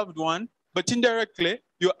on a loved one, but indirectly,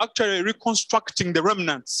 you're actually reconstructing the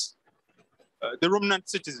remnants, the remnant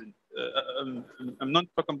citizen. I'm not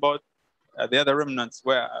talking about the other remnants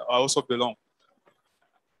where I also belong.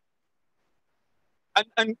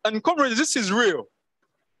 And comrades, this is real.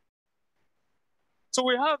 So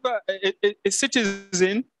we have a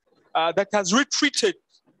citizen that has retreated.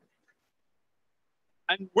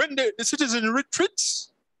 And when the citizen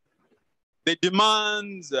retreats, the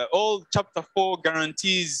demands, all Chapter 4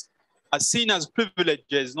 guarantees are seen as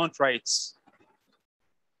privileges, not rights.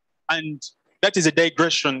 And that is a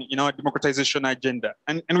digression in our democratization agenda.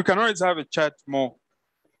 And we can always have a chat more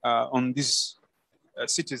on this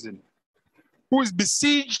citizen who is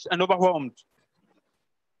besieged and overwhelmed.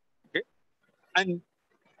 Okay? And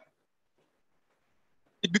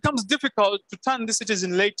it becomes difficult to turn the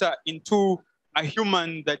citizen later into a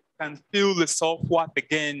human that can feel the self-worth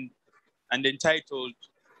again and entitled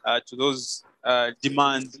to those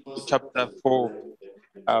demands of Chapter 4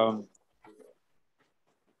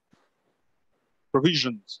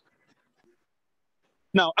 provisions.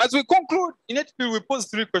 Now, as we conclude, in HP, we pose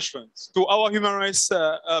 3 questions to our human rights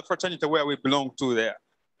fraternity where we belong to there.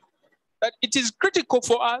 That it is critical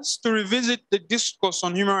for us to revisit the discourse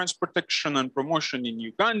on human rights protection and promotion in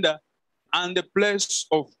Uganda and the place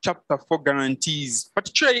of Chapter 4 guarantees,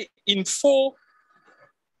 particularly in four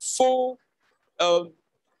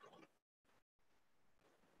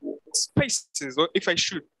spaces, or if I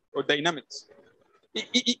should, or dynamics.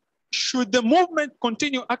 Should the movement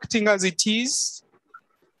continue acting as it is,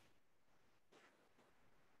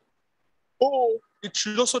 or it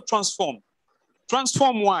should also transform?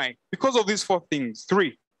 Transform why? Because of these 4 things.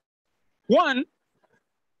 3. 1,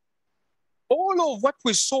 all of what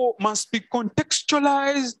we saw must be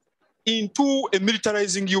contextualized into a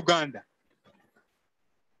militarizing Uganda.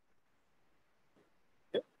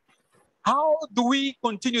 How do we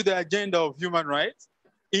continue the agenda of human rights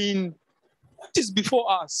in what is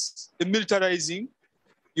before us, a militarizing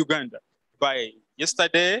Uganda? By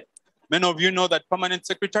yesterday, many of you know that permanent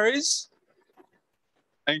secretaries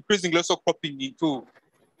are increasingly also cropping into,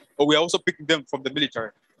 or we are also picking them from the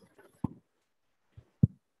military.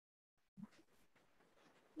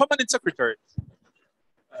 Permanent secretaries,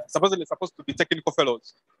 supposedly supposed to be technical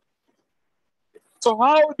fellows. So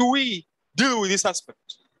how do we deal with this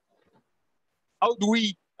aspect? How do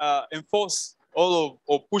we enforce all of,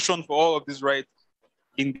 or push on for all of these rights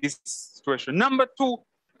in this situation? Number 2,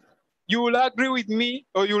 you will agree with me,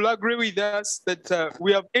 or you will agree with us that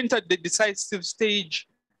we have entered the decisive stage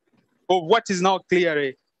of what is now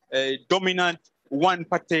clearly a dominant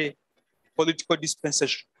one-party political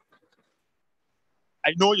dispensation.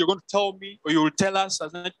 I know you're going to tell me, or you will tell us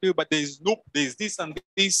as not you, but there's this and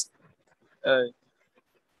this.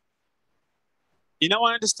 In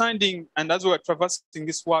our understanding, and as we're traversing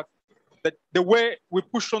this work, that the way we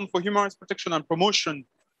push on for human rights protection and promotion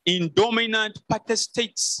in dominant party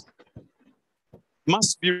states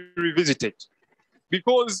must be revisited.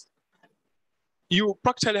 Because you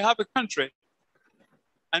practically have a country,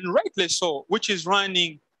 and rightly so, which is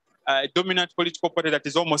running a dominant political party that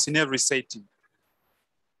is almost in every setting.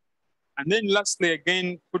 And then lastly,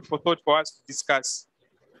 again, food for thought for us to discuss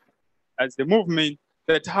as the movement,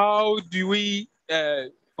 that how do we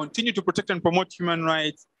continue to protect and promote human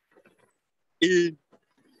rights in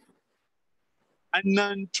a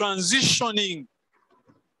non-transitioning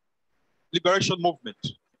liberation movement,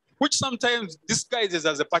 which sometimes disguises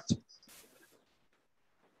as a party.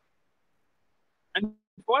 And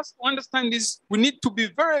for us to understand this, we need to be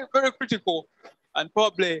very, very critical and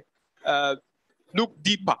probably look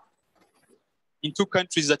deeper into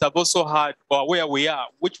countries that have also had, or where we are,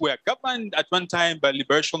 which were governed at one time by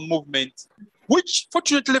liberation movements, which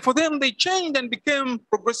fortunately for them, they changed and became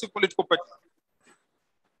progressive political parties.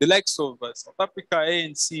 The likes of South Africa,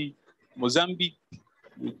 ANC, Mozambique,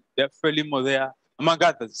 they're fairly more there, among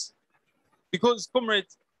others. Because,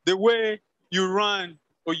 comrades, the way you run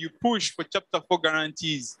or you push for Chapter 4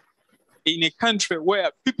 guarantees in a country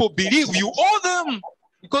where people believe you owe them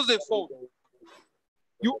because they fought.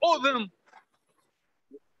 You owe them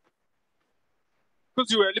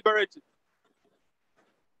because you were liberated.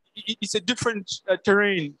 It's a different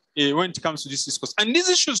terrain when it comes to this discourse. And these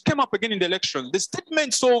issues came up again in the election. The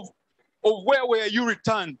statements of where were you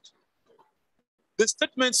returned? The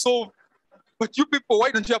statements of, but you people,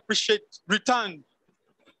 why don't you appreciate return?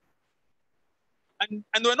 And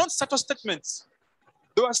they were not subtle statements.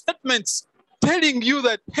 There were statements telling you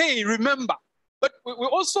that, hey, remember. But we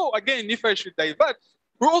also, again, if I should divert,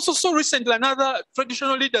 we also saw recently another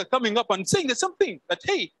traditional leader coming up and saying the same thing, that,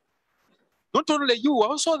 hey, not only you are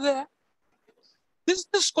also there. This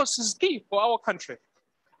discourse is key for our country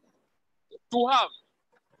to have,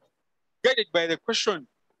 guided by the question,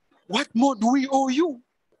 what more do we owe you?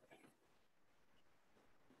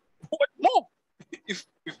 What more?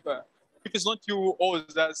 If it's not you who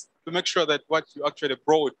owes us, to make sure that what you actually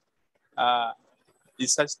brought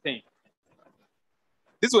is sustained.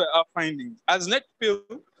 These were our findings. As NetPil,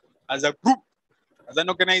 as a group, as an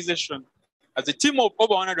organization, as a team of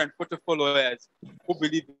over 144 lawyers who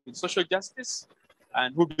believe in social justice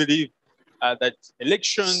and who believe that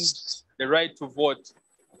elections, the right to vote,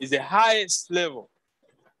 is the highest level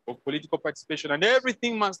of political participation, and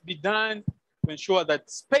everything must be done to ensure that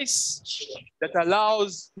space that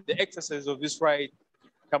allows the exercise of this right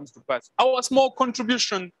comes to pass. Our small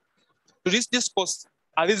contribution to this discourse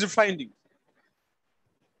are these findings.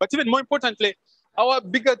 But even more importantly, our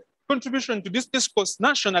bigger contribution to this discourse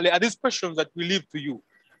nationally are these questions that we leave to you,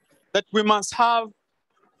 that we must have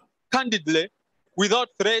candidly, without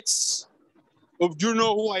threats of, do you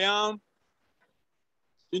know who I am?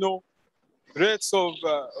 You know, threats of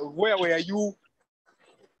where were you?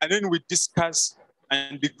 And then we discuss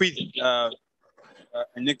and bequeath a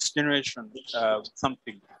next generation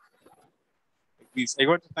something like this. I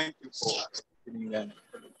want to thank you for giving that.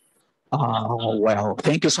 Well,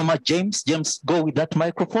 thank you so much, James. James, go with that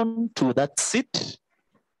microphone to that seat.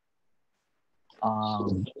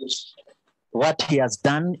 What he has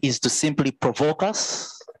done is to simply provoke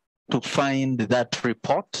us to find that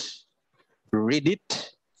report, read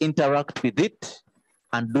it, interact with it,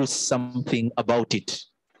 and do something about it.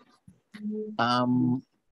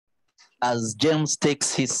 As James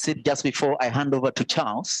takes his seat, just before I hand over to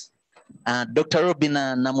Charles, Dr.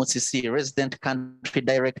 Robina Namusisi, Resident Country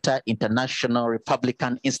Director, International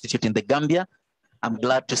Republican Institute in the Gambia. I'm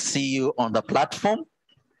glad to see you on the platform.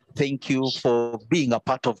 Thank you for being a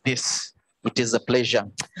part of this. It is a pleasure.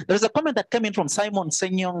 There's a comment that came in from Simon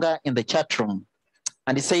Senyonga in the chat room,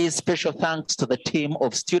 and he says, special thanks to the team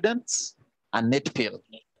of students and NetPil.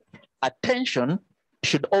 Attention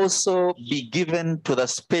should also be given to the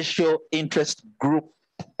special interest group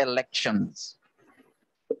elections,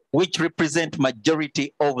 which represent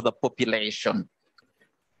majority of the population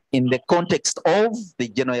in the context of the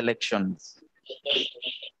general elections.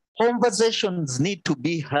 Conversations need to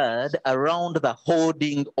be heard around the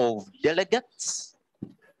holding of delegates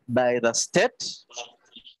by the state,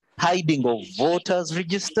 hiding of voters'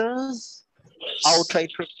 registers,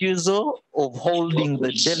 outright refusal of holding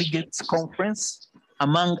the delegates' conference,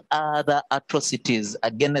 among other atrocities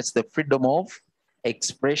against the freedom of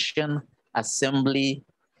expression, assembly,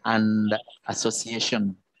 and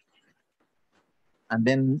association. And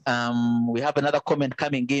then we have another comment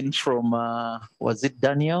coming in from, was it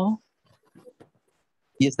Daniel?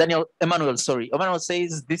 Yes, Emmanuel, sorry. Emmanuel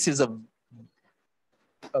says this is a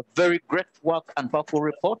very great work and powerful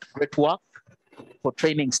report, great work for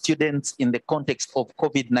training students in the context of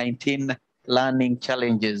COVID-19 learning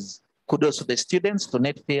challenges. Kudos to the students, to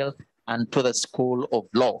NetPil, and to the School of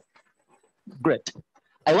Law. Great.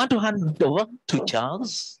 I want to hand over to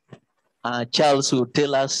Charles. Charles will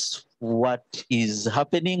tell us what is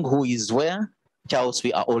happening, who is where. Charles,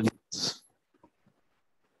 we are all yours.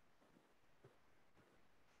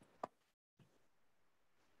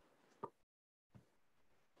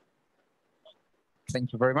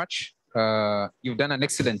 Thank you very much. You've done an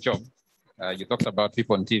excellent job. You talked about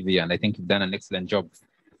people on TV, and I think you've done an excellent job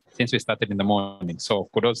since we started in the morning. So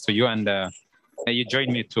kudos to you, and you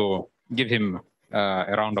join me to give him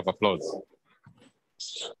a round of applause.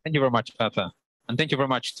 Thank you very much, Arthur. And thank you very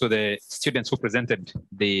much to the students who presented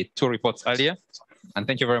the two reports earlier. And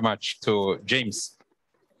thank you very much to James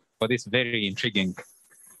for this very intriguing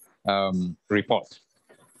report.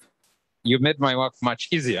 You made my work much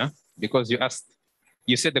easier because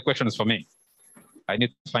you said the questions for me. I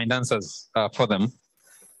need to find answers for them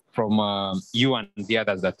from you and the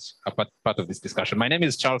others that are part of this discussion. My name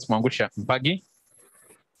is Charles Mwangusha Mpagi.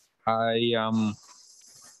 I am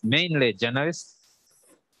mainly a journalist.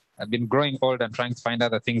 I've been growing old and trying to find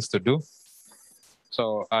other things to do.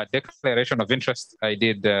 So declaration of interest, I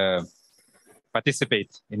did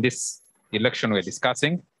participate in this election we're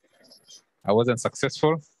discussing. I wasn't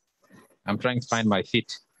successful. I'm trying to find my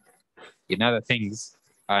feet in other things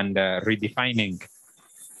and redefining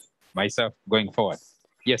myself going forward.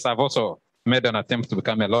 Yes, I've also made an attempt to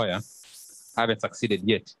become a lawyer. I haven't succeeded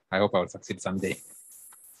yet. I hope I will succeed someday.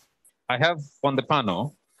 I have on the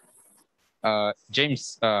panel,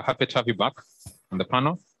 James, happy to have you back on the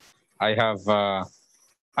panel. I have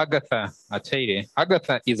Agatha Ateire.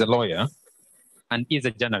 Agatha is a lawyer and is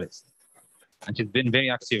a journalist. And she's been very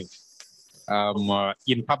active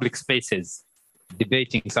in public spaces,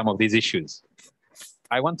 debating some of these issues.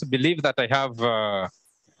 I want to believe that I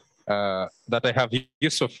have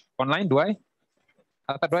Yusuf online. Do I?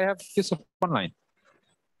 Do I have Yusuf online?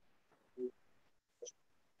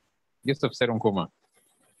 Yusuf Serunkuma,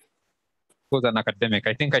 who's an academic.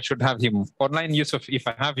 I think I should have him online. Yusuf, if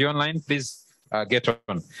I have you online, please get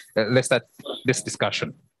on. Let's start this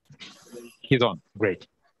discussion. He's on. Great.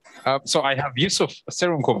 So I have Yusuf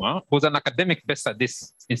Serunkuma, who's an academic based at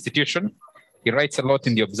this institution. He writes a lot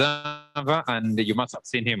in the Observer, and you must have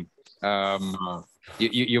seen him.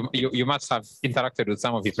 You must have interacted with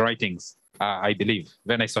some of his writings, I believe.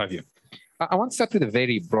 Very nice to have you. I want to start with a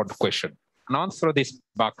very broad question. And I want to throw this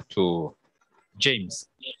back to James,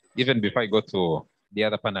 even before I go to the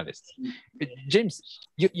other panelists. James,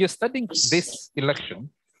 you're studying this election.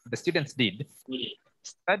 The students did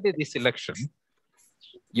study this election.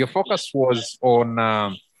 Your focus was on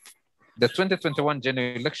the 2021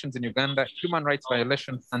 general elections in Uganda, human rights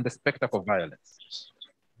violations, and the spectacle of violence.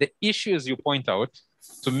 The issues you point out,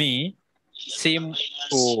 to me, seem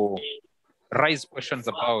to raise questions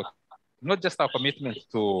about not just our commitment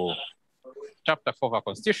to Chapter 4 of our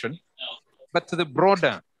Constitution, but to the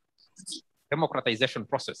broader democratization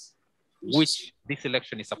process, which this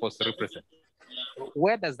election is supposed to represent.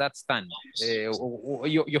 Where does that stand?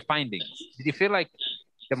 Your findings? Did you feel like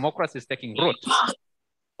democracy is taking root,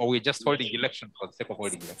 or we're just holding election for the sake of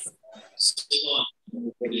holding election?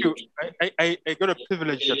 Thank you. I got a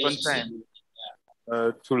privilege at one time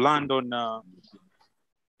to land on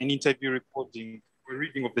an interview recording, a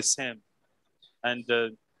reading of the same, and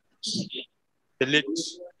the late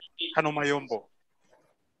Kano Mayombo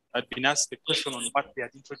had been asked the question on what they had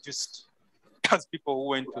introduced as people who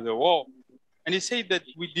went to the war. And he said that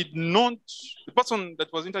we did not, the person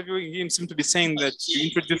that was interviewing him seemed to be saying that we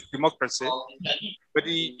introduced democracy, but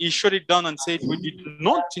he shut it down and said we did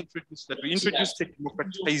not introduce that, we introduced a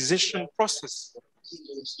democratization process,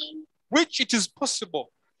 which it is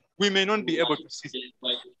possible we may not be able to see.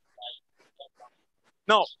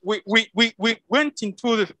 Now, we went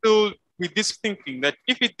into the field with this thinking that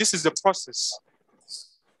if this is a process,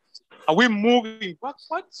 are we moving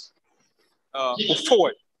backwards or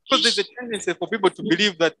forward? Because there's a tendency for people to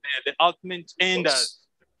believe that the ultimate end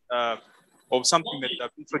of something that they've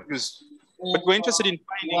introduced. But we're interested in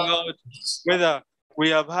finding out whether we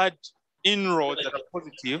have had inroads that are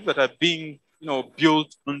positive, that are being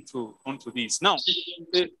built onto these. Now,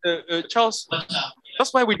 Charles,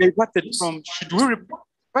 that's why we diverted from should we report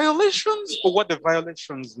violations or what the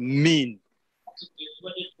violations mean?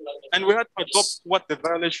 And we had to adopt what the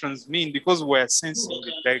violations mean because we're sensing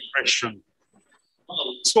the digression.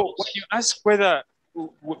 So when you ask whether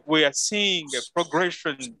we are seeing a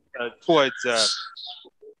progression towards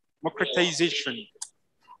democratization,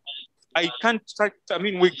 we can't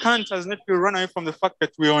as Netflix run away from the fact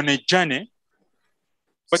that we're on a journey,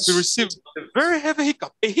 but we received a very heavy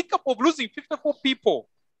hiccup, a hiccup of losing 54 people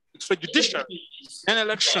extrajudicial in an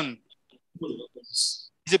election is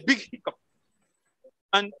a big hiccup.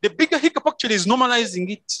 And the bigger hiccup actually is normalizing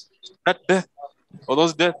it, that death or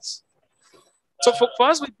those deaths. So for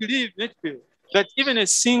us, we believe that even a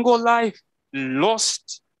single life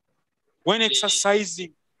lost when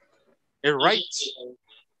exercising a right,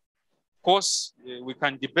 of course, we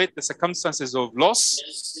can debate the circumstances of loss.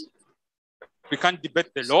 We can't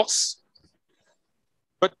debate the loss.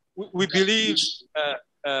 But we believe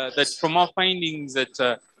that from our findings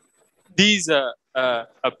that these are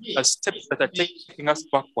steps that are taking us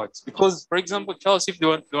backwards. Because, for example, Charles, if they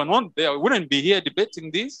were not there, we wouldn't be here debating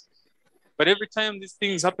this. But every time these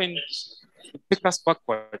things happen, it takes us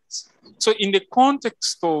backwards. So in the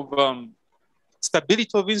context of stability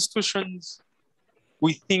of institutions,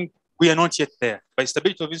 we think we are not yet there. By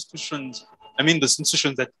stability of institutions, I mean those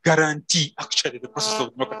institutions that guarantee actually the process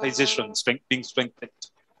of democratization being strengthened.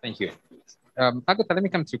 Thank you. Agatha, let me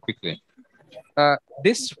come to you quickly.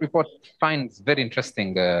 This report finds very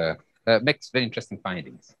interesting, makes very interesting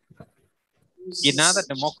findings. In other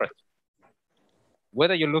democracies,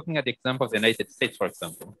 Whether you're looking at the example of the United States, for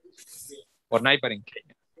example, or neighboring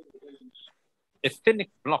Kenya, ethnic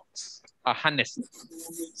blocks are harnessed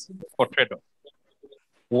for trade-off.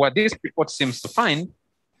 What this report seems to find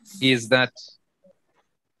is that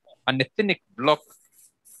an ethnic block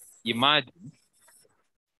emerging,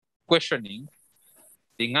 questioning,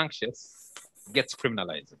 being anxious, gets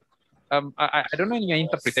criminalized. I don't know in your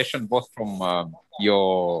interpretation, both from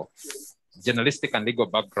your journalistic and legal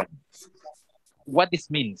background, what this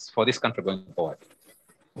means for this country going forward.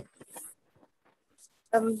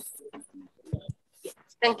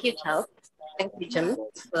 Thank you, Charles. Thank you, Jim,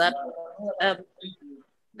 for that.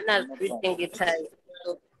 When I was reading it, I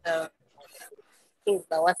thought things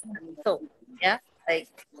that was so yeah, like,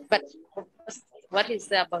 but of course, what is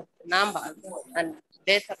there about the numbers and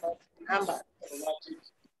data about the numbers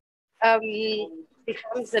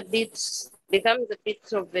becomes a bit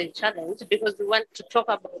of a challenge, because we want to talk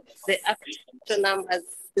about the actual numbers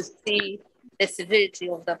to see the severity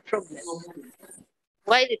of the problem.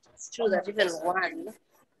 While it is true that even one,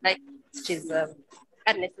 like, it is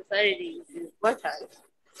unnecessarily important,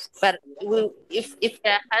 but if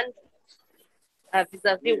there are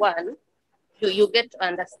vis-a-vis one, you get to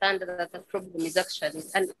understand that the problem is actually,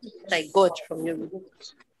 and what I got from your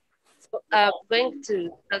report. So I'm going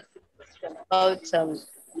to ask the question about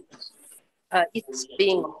it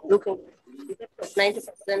being looking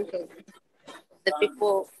 90% of the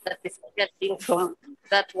people that disappeared being from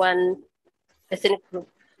that one ethnic group,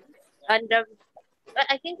 and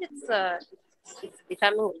I think it's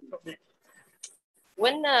becoming a problem.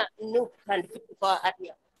 When Nook and people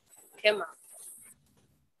earlier came up,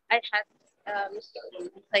 I had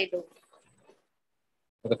inside of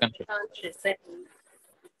the country saying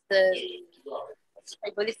the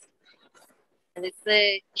tribalistic, and they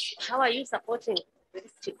say, how are you supporting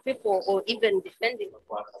tribalistic people or even defending the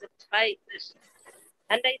tribe?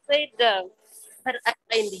 And I said, but I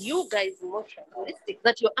find you guys more tribalistic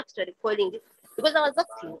that you're actually calling it, because I was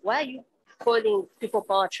asking, why are you calling people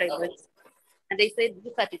power tribalistic? And they said,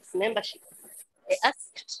 look at its membership. I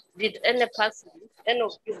asked, did any person, any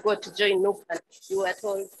of you go to join Nook? And you were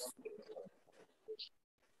told,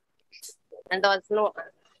 and there was no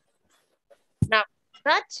answer. Now,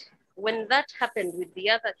 when that happened with the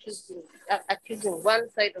other accusing one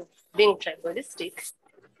side of being tribalistic,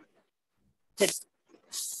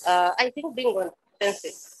 I think being on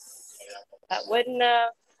defensive. When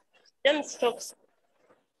James talks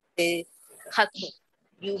hustle,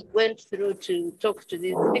 you went through to talk to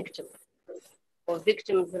these victims or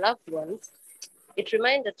victims' loved ones, it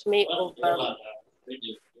reminded me of a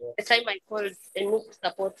time I called a Nook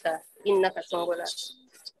supporter in Nakasongola.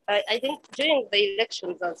 I think during the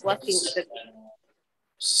elections, I was working with the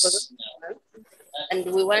and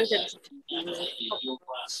we wanted to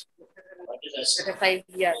 35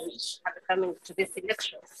 years after coming to this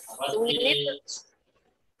election. So we needed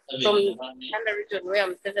from the region where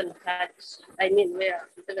Museveni had, where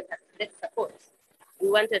Museveni had less support. We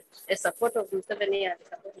wanted a support of Museveni and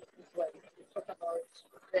support of Israel to talk about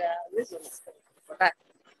their reasons for that.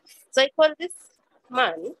 So I called this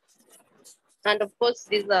man, and of course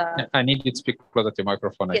these are... I need you to speak closer to the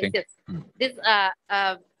microphone, yes, I think. Yes. These are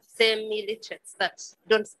semi-literates that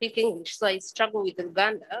don't speak English, so I struggle with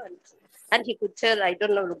Luganda, and he could tell I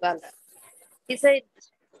don't know Luganda. He said,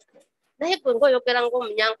 and and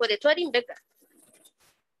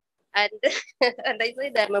I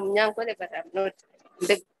said I'm a Munyankole, but I'm not.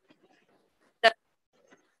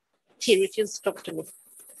 He refused to talk to me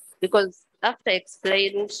because after I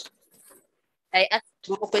explained, I asked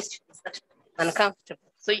more questions that were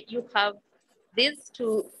uncomfortable. So you have these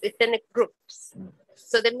two ethnic groups.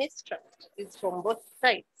 So the mistrust is from both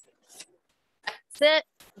sides. I said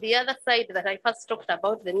the other side that I first talked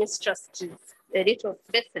about, the mistrust is a little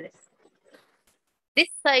baseless. This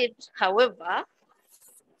side, however,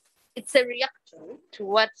 it's a reaction to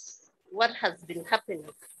what has been happening.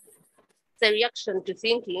 It's a reaction to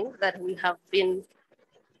thinking that we have been,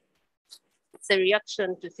 it's a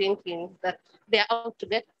reaction to thinking that they're out to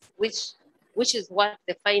get us, which is what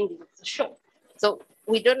the findings show. So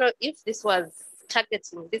we don't know if this was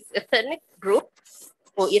targeting this ethnic group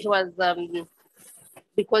or it was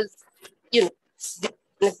because, the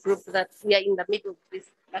ethnic group that we are in the middle of this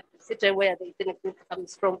city where the ethnic group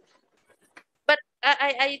comes from. But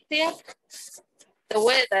I think the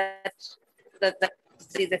way that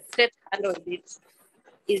the state handled it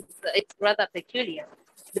it's rather peculiar.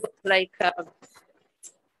 Because like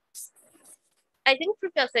I think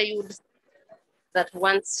previously you would that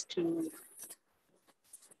wants to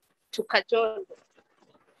cajole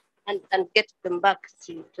and get them back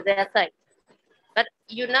to their side. But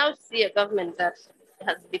you now see a government that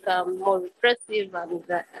has become more repressive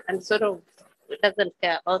and sort of doesn't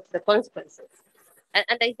care about the consequences. And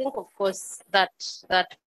I think, of course, that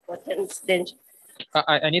portends danger.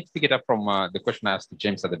 I need to pick it up from the question I asked to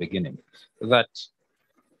James at the beginning, that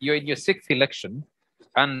you're in your sixth election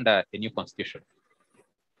under a new constitution,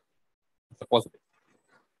 supposedly,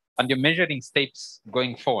 and you're measuring states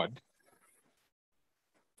going forward,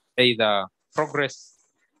 either progress,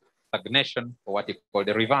 stagnation, or what you call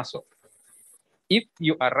the reversal. If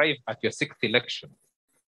you arrive at your sixth election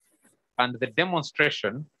and the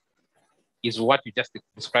demonstration is what you just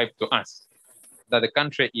described to us, that the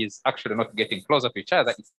country is actually not getting closer to each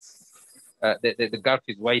other, the gulf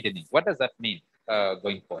is widening. What does that mean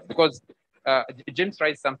going forward? Because James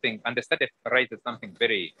writes something, and the study raises something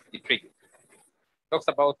very intriguing. Talks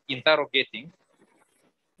about interrogating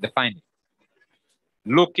the findings,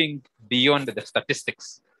 looking beyond the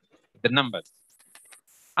statistics, the numbers.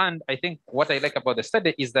 And I think what I like about the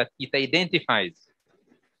study is that it identifies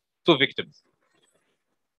two victims,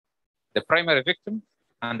 the primary victim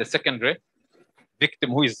and the secondary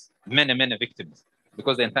victim, who is many, many victims,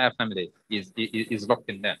 because the entire family is locked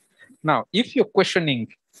in there. Now, if you're questioning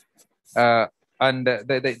and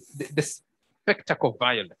the spectacle of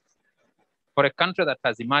violence for a country that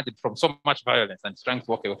has emerged from so much violence and is trying to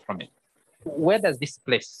walk away from it, where does this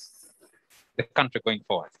place the country going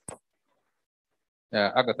forward?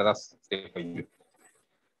 Agatha, that's still for you.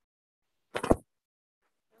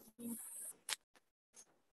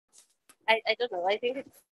 I don't know. I think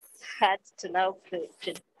it's hard to now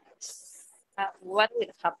predict what will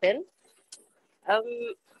happen.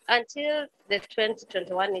 Until the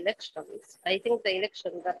 2021 elections, I think the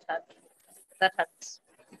election that had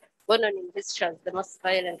gone on in history as the most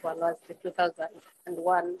violent one was the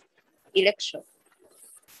 2001 election.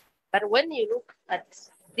 But when you look at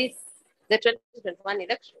the 2021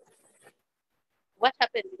 election, what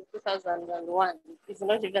happened in 2001 is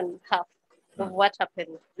not even half of what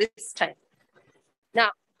happened this time.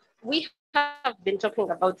 Now, we have been talking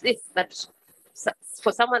about this, that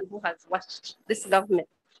for someone who has watched this government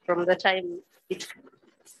from the time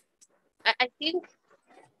I think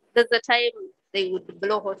there's a time they would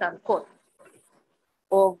blow hot and cold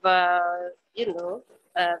of,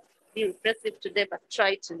 be repressive today, but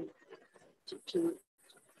try to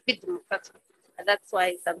be democratic. And that's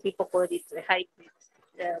why some people call it a hybrid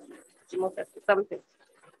democracy, something.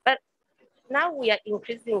 But now we are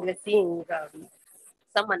increasingly seeing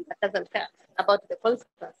someone that doesn't care about the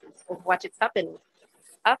consequences of what is happening.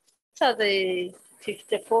 After the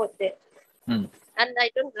 54 death, and I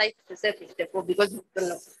don't like to say 54 because we don't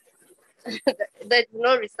know. There's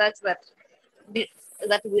no research that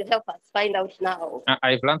will help us find out now.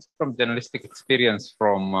 I've learned from journalistic experience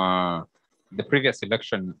from the previous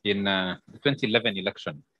election, in the 2011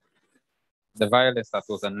 election, the violence that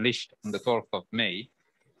was unleashed on the 12th of May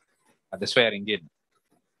at the swearing in,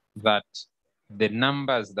 that the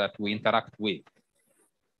numbers that we interact with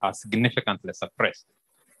are significantly suppressed.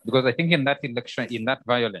 Because I think in that election, in that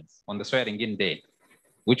violence on the swearing in day,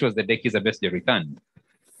 which was the day Kizza Besigye returned,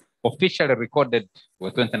 officially recorded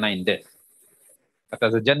were 29 deaths. But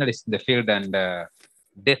as a journalist in the field and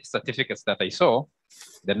death certificates that I saw,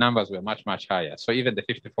 the numbers were much, much higher. So even the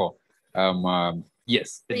 54,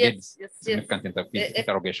 yes, it did significant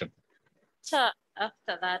interrogation.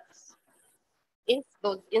 After that, in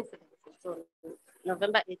those incidents, so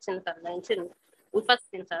November 18th and 19th, we first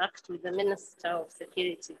interact with the Minister of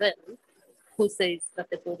Security then, who says that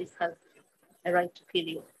the police has a right to kill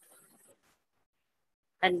you.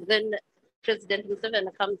 And then President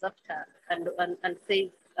Museveni comes after and says,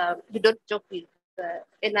 you don't joke with the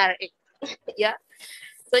NRA. Yeah.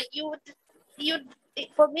 So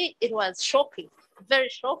for me, it was shocking, very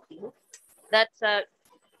shocking, that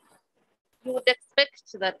you would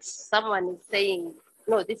expect that someone is saying,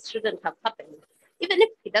 no, this shouldn't have happened. Even if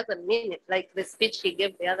he doesn't mean it, like the speech he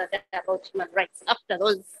gave the other day about human rights, after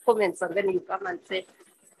those comments, and then you come and say,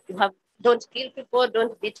 don't kill people,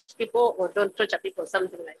 don't beat people, or don't torture people,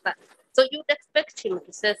 something like that. So you'd expect him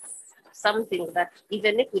to say something that,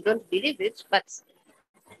 even if we don't believe it, but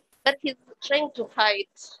he's trying to hide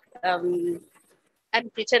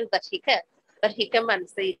and pretend that he cares. But he came and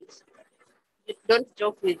said, don't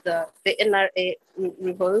joke with the NRA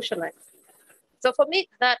revolutionaries. So for me,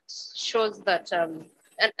 that shows that,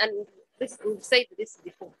 and this, we've said this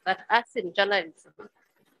before, that us in journalism,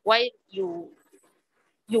 why you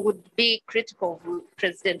would be critical of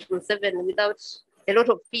President Museveni without a lot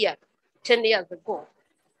of fear 10 years ago,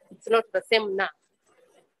 it's not the same now.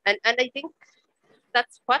 And I think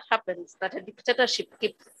that's what happens, that a dictatorship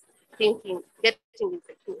keeps getting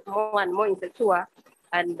insecure, more and more insecure,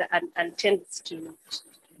 and tends to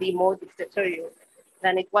be more dictatorial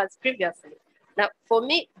than it was previously. Now, for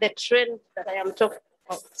me, the trend that I am talking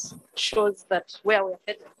about shows that where we're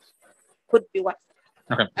headed could be worse.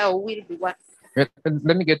 Okay. Or will be worse.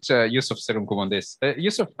 Let me get Yusuf Serunkum on this.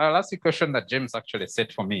 Yusuf, I'll ask you a question that James actually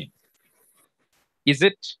said for me. Is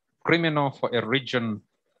it criminal for a region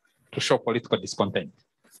to show political discontent?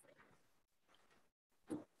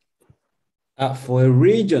 For a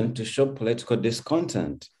region to show political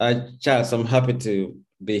discontent, Charles, I'm happy to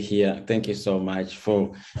be here. Thank you so much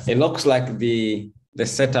for. It looks like the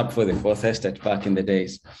setup for the fourth estate back in the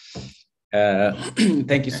days.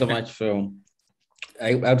 Thank you so much for.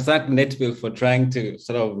 I thank Netfield for trying to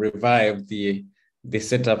sort of revive the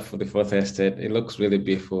setup for the fourth estate. It looks really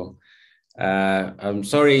beautiful. I'm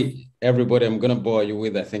sorry, everybody. I'm going to bore you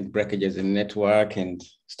with, I think, breakages in network and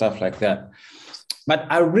stuff like that. But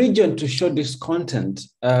a region to show discontent,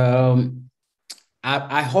 I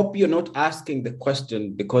hope you're not asking the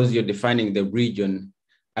question because you're defining the region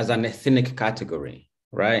as an ethnic category,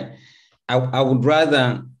 right? I would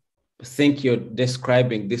rather think you're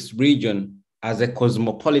describing this region as a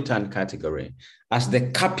cosmopolitan category, as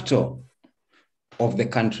the capital of the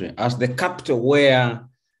country, as the capital where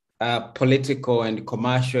political and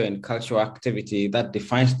commercial and cultural activity that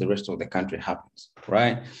defines the rest of the country happens,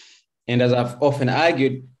 right? And as I've often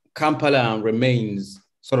argued, Kampala remains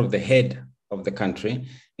sort of the head of the country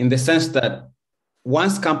in the sense that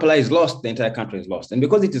once Kampala is lost, the entire country is lost. And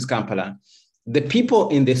because it is Kampala, the people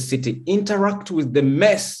in this city interact with the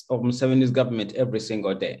mess of Museveni's government every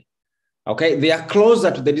single day. Okay, they are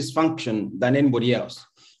closer to the dysfunction than anybody else.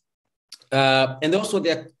 And also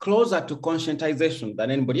they are closer to conscientization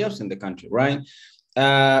than anybody else in the country, right?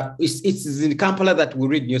 It's in Kampala that we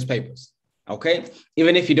read newspapers. Okay,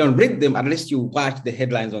 even if you don't read them, at least you watch the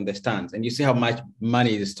headlines on the stands and you see how much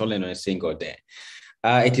money is stolen on a single day.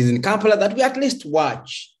 It is in Kampala that we at least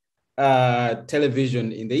watch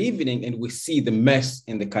television in the evening and we see the mess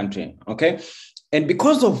in the country. Okay, and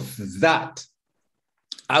because of that,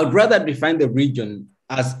 I would rather define the region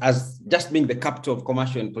as just being the capital of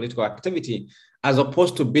commercial and political activity, as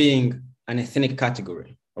opposed to being an ethnic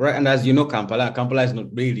category. All right, and as you know, Kampala is not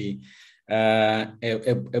really a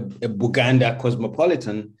Buganda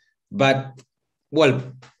cosmopolitan, but well,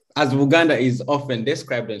 as Buganda is often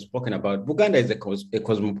described and spoken about, Buganda is a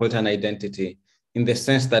cosmopolitan identity in the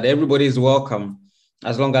sense that everybody is welcome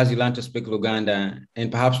as long as you learn to speak Luganda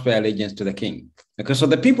and perhaps pay allegiance to the king. Okay, so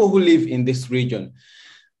the people who live in this region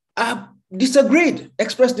disagreed,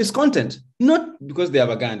 expressed discontent, not because they are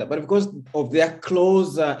Buganda, but because of their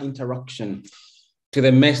closer interaction to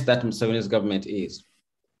the mess that Museveni's government is.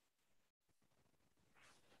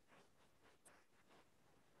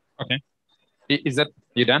 Okay, is that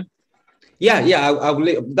you done? Yeah, I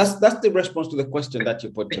will. That's the response to the question that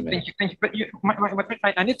you put to me. Thank you. But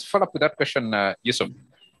I need to follow up with that question, Yusuf.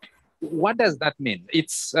 What does that mean?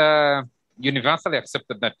 It's universally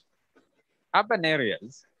accepted that urban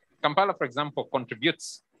areas, Kampala, for example,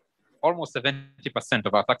 contributes almost 70%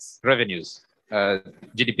 of our tax revenues,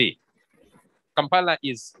 GDP. Kampala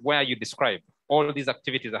is where you describe all these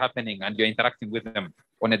activities are happening and you're interacting with them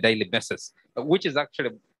on a daily basis, which is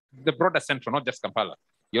actually the broader central, not just Kampala.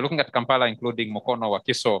 You're looking at Kampala, including Mukono,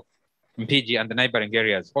 Wakiso, Mpigi, and the neighboring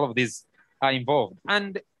areas. All of these are involved.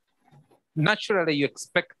 And naturally, you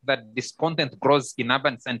expect that discontent grows in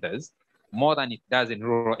urban centers more than it does in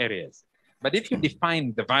rural areas. But if you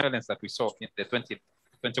define the violence that we saw in the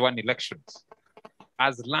 2021 elections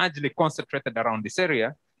as largely concentrated around this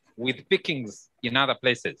area with pickings in other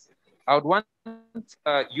places, I would want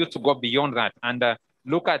you to go beyond that and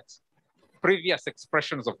look at previous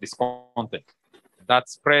expressions of discontent that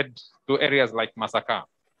spread to areas like Masaka,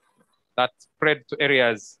 that spread to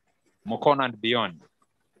areas Mukono and beyond,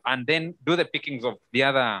 and then do the pickings of the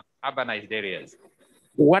other urbanized areas.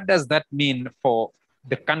 What does that mean for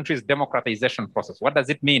the country's democratization process? What does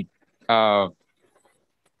it mean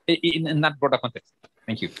in that broader context?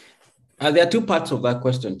 Thank you. There are two parts of that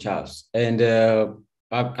question, Charles. And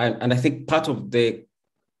I think part of the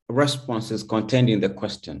response is contained in the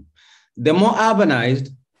question. The more urbanized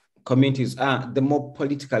communities are, the more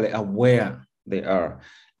politically aware they are.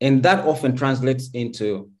 And that often translates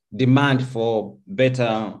into demand for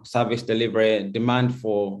better service delivery, demand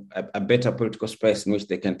for a better political space in which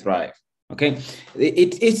they can thrive. Okay,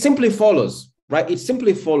 it simply follows, right? It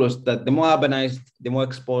simply follows that the more urbanized, the more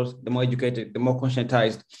exposed, the more educated, the more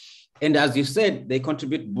conscientized. And as you said, they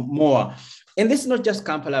contribute more. And this is not just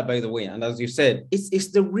Kampala, by the way. And as you said,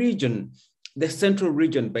 it's the region, the central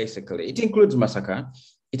region, basically. It includes Masaka,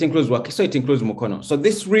 it includes Wakiso, it includes Mukono. So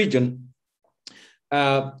this region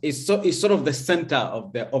is sort of the center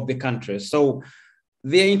of the country. So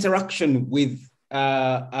their interaction with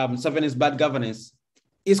Museveni's bad governance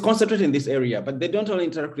is concentrated in this area, but they don't only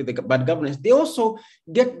interact with the bad governance, they also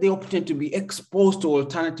get the opportunity to be exposed to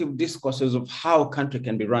alternative discourses of how a country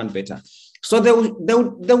can be run better. So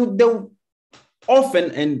they'll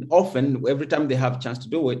often, every time they have a chance to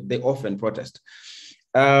do it, they often protest.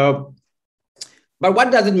 But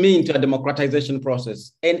what does it mean to a democratization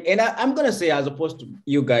process? And I'm going to say, as opposed to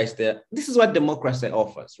you guys there, this is what democracy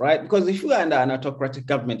offers, right? Because if you are under an autocratic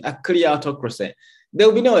government, a clear autocracy, there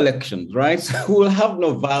will be no elections, right? So we'll have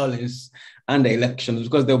no violence under elections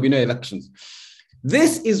because there will be no elections.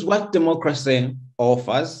 This is what democracy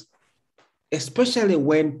offers, especially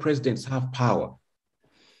when presidents have power.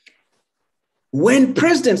 When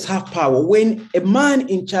presidents have power, when a man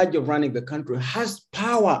in charge of running the country has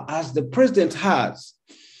power as the president has,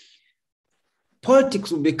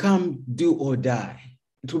 politics will become do or die.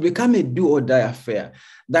 It will become a do or die affair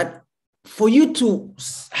that for you to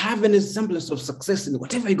have any semblance of success in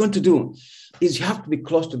whatever you're going to do is you have to be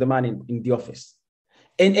close to the man in the office.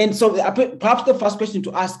 And so perhaps the first question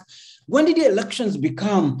to ask, when did the elections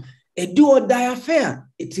become a do or die affair?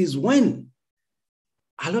 It is when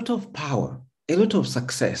a lot of power, a lot of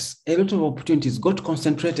success, a lot of opportunities got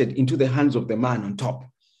concentrated into the hands of the man on top.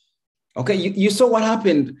 Okay, you saw what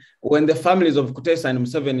happened when the families of Kutesa and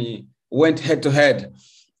Museveni went head to head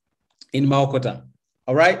in Maokota.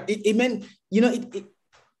 All right, it meant,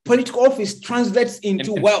 political office translates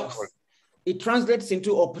into wealth. It translates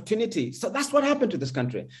into opportunity. So that's what happened to this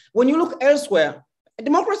country. When you look elsewhere,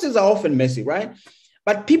 democracies are often messy, right?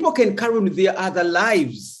 But people can carry on with their other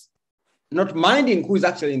lives, not minding who is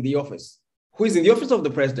actually in the office, who is in the office of the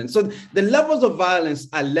president. So the levels of violence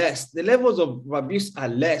are less, the levels of abuse are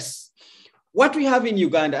less. What we have in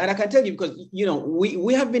Uganda, and I can tell you because,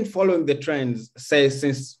 we have been following the trends, say,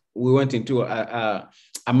 since we went into a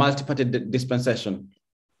multi-party dispensation.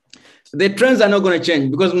 The trends are not going to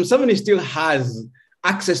change because Museveni still has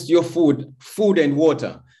access to your food and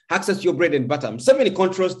water, access to your bread and butter. Museveni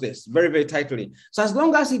controls this very, very tightly. So as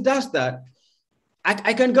long as he does that,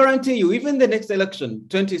 I can guarantee you, even the next election,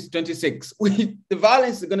 2026, the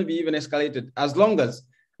violence is going to be even escalated as long as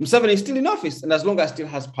Museveni is still in office and as long as he still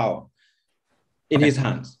has power in his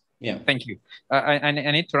hands. Yeah. Thank you. I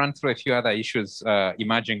need to run through a few other issues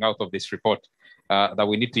emerging out of this report that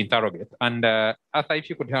we need to interrogate. And Arthur, if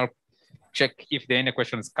you could help check if there are any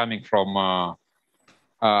questions coming from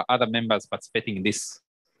other members participating in this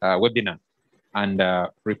webinar and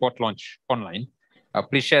report launch online.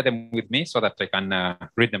 Please share them with me so that I can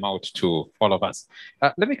read them out to all of us.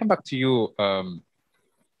 Let me come back to you,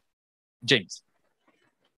 James.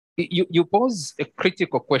 You pose a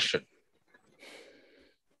critical question,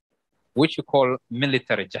 which you call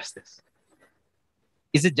military justice.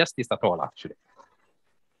 Is it justice at all, actually?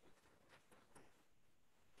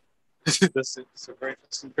 That's a very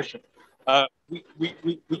interesting question.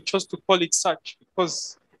 We chose to call it such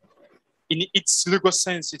because in its legal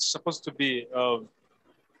sense, it's supposed to be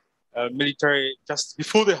military justice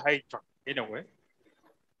before the Hydra, in a way.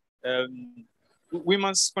 We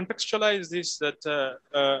must contextualize this that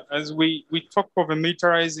as we talk of a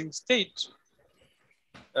militarizing state,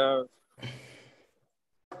 a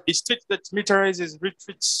state that militarizes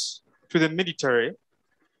retreats to the military,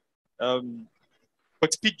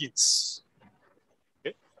 but begins.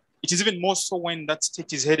 Okay? It is even more so when that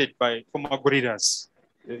state is headed by former guerrillas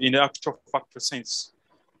in the actual factual sense,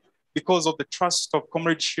 because of the trust of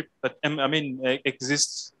comradeship that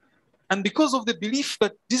exists, and because of the belief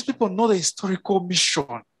that these people know the historical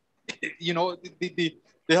mission. They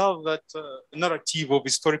have that narrative of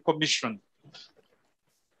historical mission.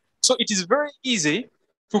 So it is very easy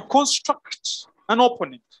to construct an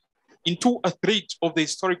opponent into a threat of the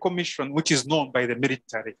historical mission, which is known by the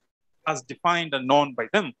military, as defined and known by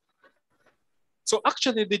them. So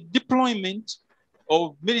actually the deployment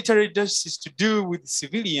of military justice to do with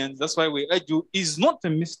civilians, that's why we argue, is not a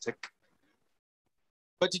mistake,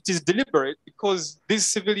 but it is deliberate because these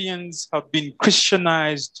civilians have been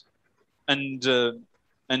Christianized and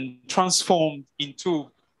transformed into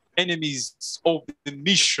enemies of the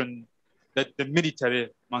mission that the military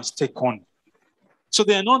must take on. So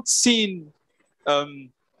they are not seen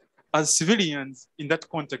as civilians in that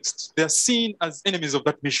context. They are seen as enemies of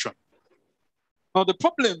that mission. Now, the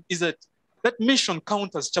problem is that that mission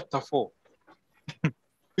counts as chapter 4.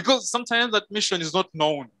 Because sometimes that mission is not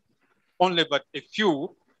known only but a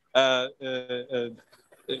few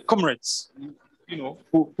comrades,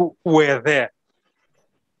 who were there.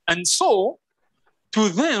 And so, to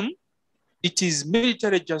them, it is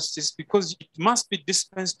military justice because it must be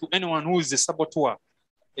dispensed to anyone who is a saboteur,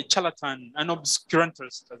 a charlatan, an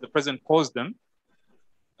obscurantist, as the president calls them.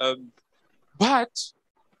 But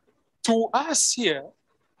to us here,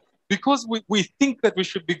 because we think that we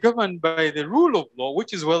should be governed by the rule of law,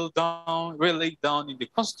 which is well laid down in the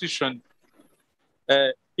Constitution,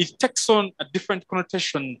 it takes on a different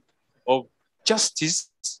connotation of justice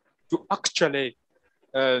to actually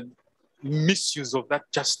misuse of that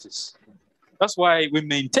justice. That's why we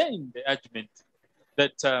maintain the argument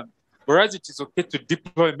that whereas it is okay to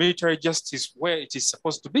deploy military justice where it is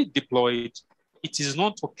supposed to be deployed, it is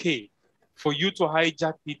not okay for you to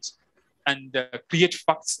hijack it and create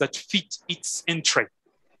facts that fit its entry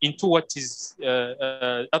into what is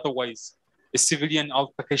otherwise a civilian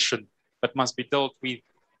altercation that must be dealt with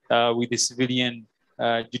the civilian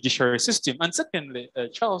judiciary system. And secondly,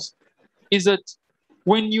 Charles, is that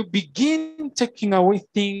when you begin taking away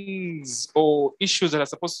things or issues that are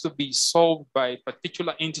supposed to be solved by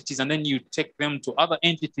particular entities, and then you take them to other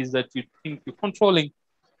entities that you think you're controlling,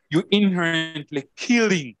 you're inherently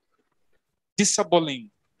killing, disabling,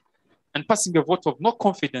 and passing a vote of no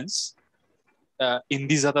confidence in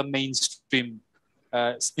these other mainstream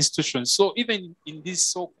institutions. So even in this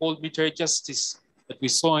so-called military justice that we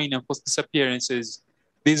saw in enforced disappearances,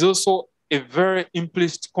 there's also a very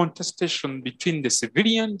implicit contestation between the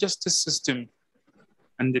civilian justice system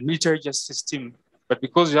and the military justice system. But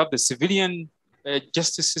because you have the civilian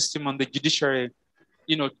justice system and the judiciary,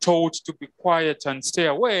 told to be quiet and stay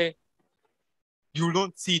away, you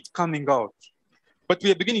don't see it coming out. But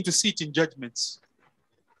we are beginning to see it in judgments.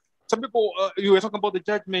 Some people, you were talking about the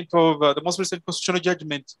judgment of the most recent constitutional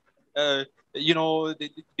judgment. The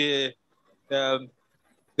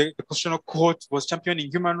Constitutional Court was championing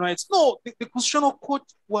human rights. No, the Constitutional Court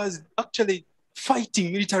was actually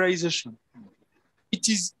fighting militarization. It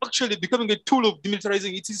is actually becoming a tool of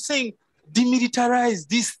demilitarizing. It is saying, demilitarize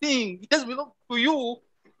this thing. It doesn't belong to you.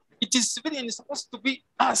 It is civilian. It's supposed to be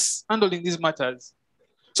us handling these matters.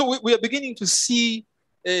 So we are beginning to see,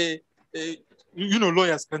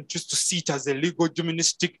 lawyers can choose to see it as a legal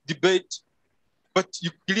humanistic debate, but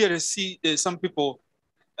you clearly see some people,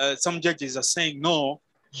 some judges are saying, no,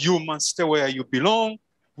 you must stay where you belong.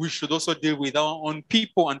 We should also deal with our own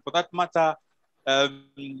people. And for that matter,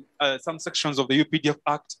 some sections of the UPDF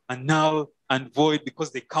Act are null and void because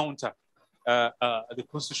they counter the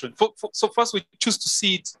Constitution. So first, we choose to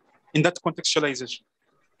see it in that contextualization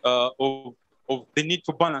of the need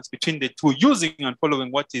to balance between the two, using and following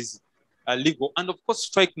what is legal, and of course,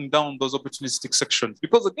 striking down those opportunistic sections.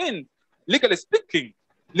 Because again, legally speaking,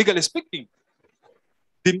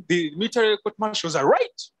 the military court martials are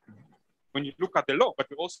right when you look at the law, but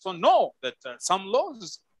we also know that some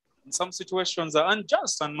laws in some situations are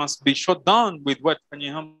unjust and must be shot down with what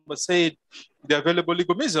Kanyehamba said, the available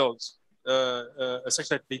legal measures, such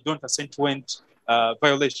that they don't accentuate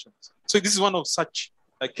violations. So this is one of such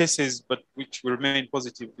cases, but which will remain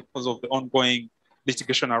positive because of the ongoing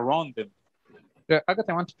litigation around them.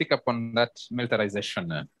 Agatha, I want to pick up on that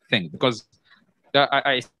militarization thing, because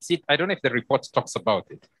I see, I don't know if the report talks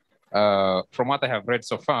about it. From what I have read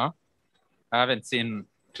so far, I haven't seen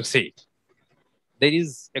to see it. There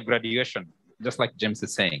is a graduation, just like James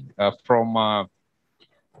is saying, from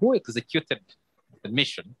who executed the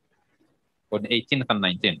mission on 18th and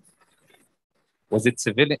 19th. Was it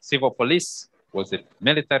civil police? Was it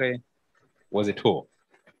military? Was it who?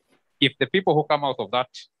 If the people who come out of that,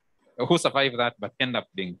 who survive that but end up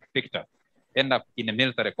being picked up, end up in a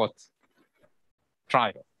military court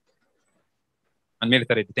trial and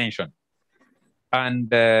military detention, and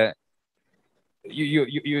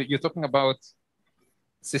you're talking about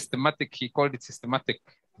systematic, he called it systematic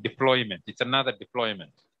deployment. It's another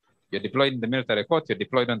deployment. You're deployed in the military court, you're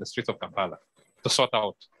deployed on the streets of Kampala to sort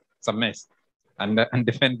out some mess and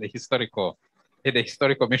defend the historical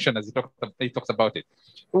mission, as he talks about it.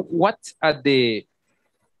 What are the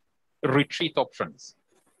retreat options?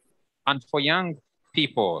 And for young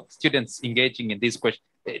people, students engaging in these questions,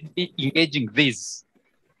 engaging these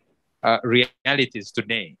realities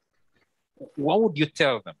today, what would you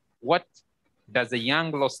tell them? What does a young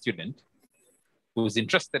law student who's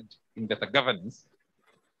interested in better governance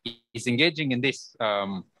is engaging in this,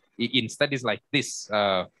 in studies like this,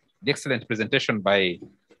 the excellent presentation by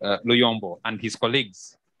Luyombo and his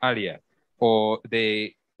colleagues earlier, or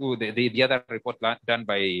the other report done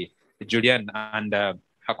by Julian and her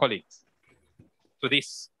colleagues, to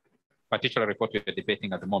this particular report we're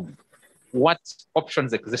debating at the moment? What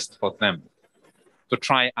options exist for them to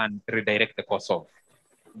try and redirect the course of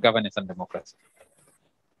governance and democracy?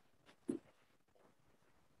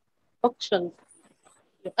 Options.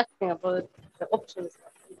 you're asking about the options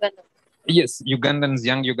of Uganda. Yes, Ugandans,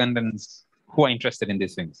 young Ugandans who are interested in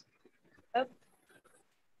these things.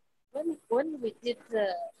 When we did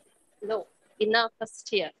law in our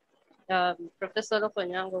first year, Professor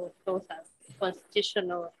Lokonyango taught us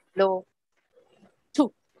constitutional law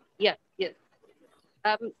 2. Yeah, yes.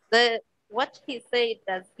 What he said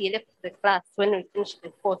as he left the class when we finished the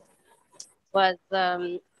course was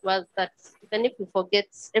that even if we forget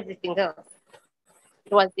everything else,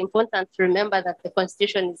 it was important to remember that the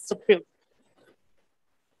Constitution is supreme.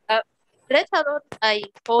 Later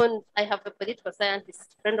on, I have a political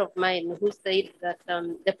scientist friend of mine who said that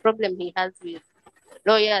the problem he has with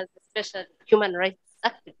lawyers, especially human rights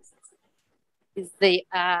activists, is they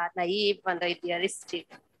are naive and idealistic.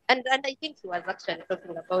 And I think he was actually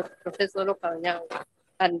talking about Professor Lokanyang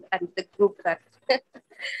and the group that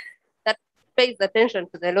that pays attention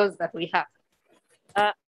to the laws that we have.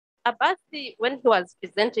 Abasi, when he was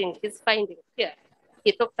presenting his findings here,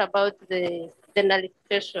 he talked about the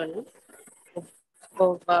nullification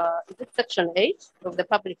of is it Section 8 of the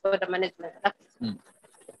Public Order Management Act. And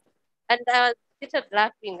I started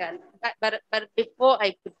laughing, and but before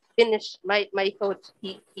I could finish my thought,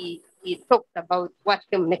 he talked about what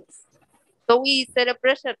came next. So we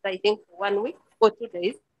celebrated, I think, 1 week or 2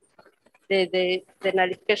 days, the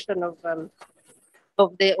nullification of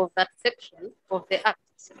that section of the act.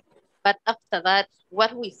 But after that,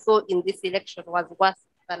 what we saw in this election was worse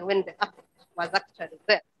than when the act was actually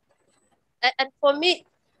there. And for me,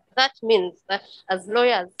 that means that as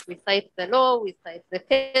lawyers, we cite the law, we cite the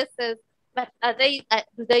cases, but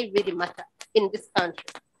do they really matter in this country?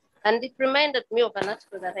 And it reminded me of an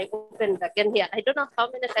article that I opened again here. I don't know how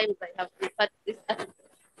many times I have referred to this article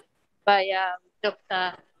by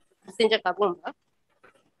Dr. Sinja Kabumba,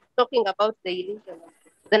 talking about the illusion of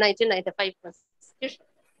the 1995 Constitution.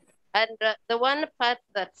 And the one part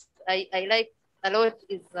that I like a lot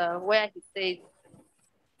is where he says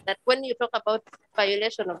that when you talk about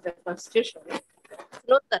violation of the Constitution, it's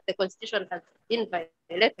not that the Constitution has been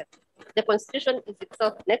violated. The Constitution is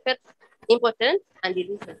itself naked, impotent, and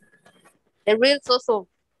illusory. The real source of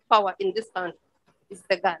power in this country is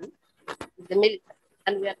the gun, is the military.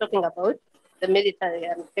 And we are talking about the military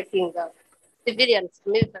and taking civilians to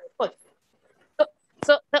military force.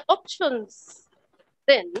 So the options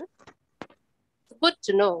then, it's good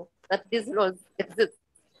to know that these laws exist,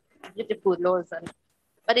 beautiful laws,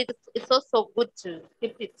 but it's also good to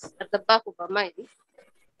keep it at the back of our mind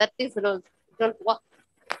that these laws don't work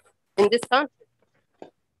in this country.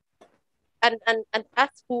 And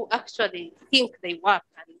us who actually think they work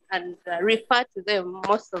and refer to them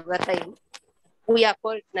most of the time, we are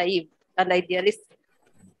called naive and idealistic.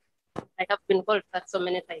 I have been called that so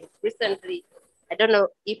many times. Recently, I don't know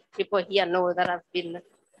if people here know that I've been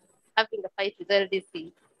having a fight with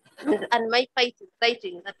LDC. And my fight is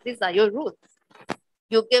citing that these are your rules.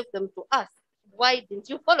 You gave them to us. Why didn't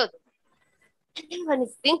you follow them? And everyone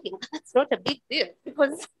is thinking that's not a big deal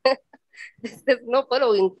because there's no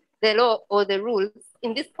following the law or the rules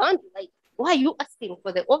in this country. Like, why are you asking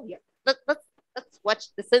for the obvious? That's what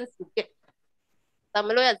the sense you get. Some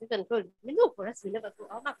lawyers even told me, no, for us, we never saw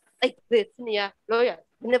our mark. Like the senior lawyers,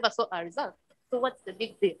 we never saw our results. So what's the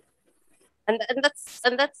big deal? And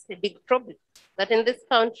that's the big problem. That in this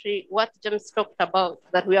country, what James talked about,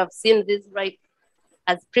 that we have seen these rights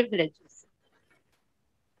as privileges,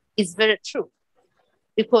 is very true.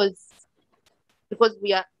 Because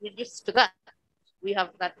we are reduced to that. We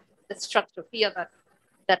have that the structure here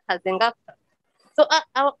that has engulfed us. So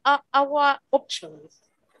our options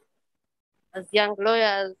as young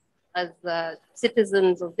lawyers, as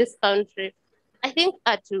citizens of this country, I think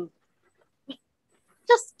are to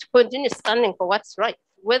just continue standing for what's right,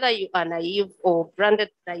 whether you are naive or branded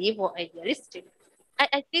naive or idealistic.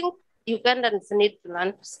 I think Ugandans need to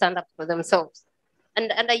learn to stand up for themselves.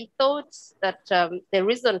 And I thought that the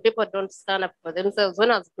reason people don't stand up for themselves when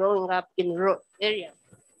I was growing up in rural areas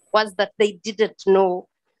was that they didn't know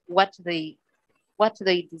what they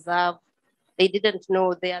deserve. They didn't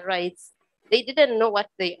know their rights. They didn't know what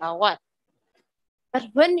they are worth. But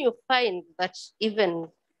when you find that even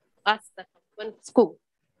us that went to school,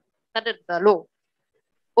 studied the law,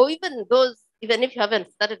 or even if you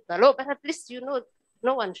haven't studied the law, but at least you know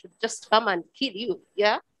no one should just come and kill you,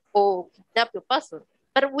 yeah, or kidnap your person.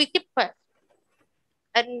 But we keep quiet.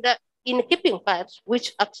 And in keeping quiet,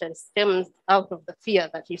 which actually stems out of the fear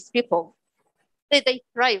that you speak of, they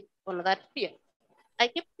thrive on that fear. I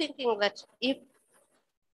keep thinking that if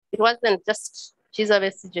it wasn't just Chiza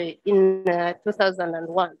Besigye in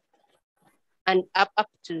 2001 and up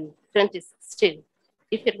to 2016,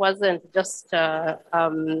 if it wasn't just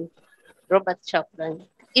Robert Chaplin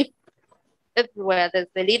everywhere there's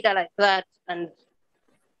a leader like that and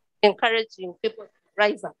encouraging people to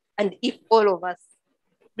rise up. And if all of us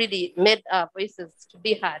really made our voices to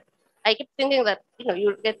be heard, I keep thinking that,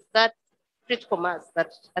 you'll get that critical mass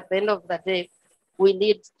that at the end of the day, we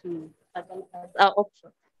need to as our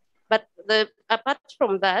option. But apart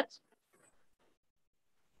from that,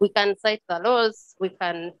 we can cite the laws,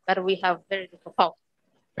 but we have very little power.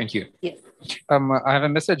 Thank you. Yes. I have a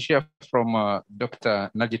message here from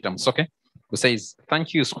Dr. Najita Msoke, who says,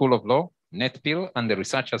 thank you, School of Law, NetPil, and the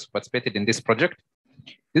researchers who participated in this project.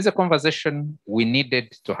 This is a conversation we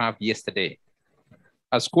needed to have yesterday.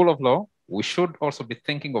 As School of Law, we should also be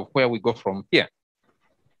thinking of where we go from here.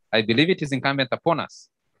 I believe it is incumbent upon us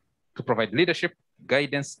to provide leadership,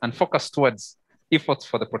 guidance, and focus towards efforts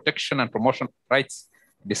for the protection and promotion of rights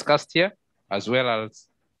discussed here, as well as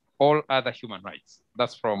all other human rights.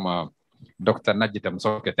 That's from Dr. Najita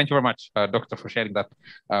Msoke. Thank you very much, Doctor, for sharing that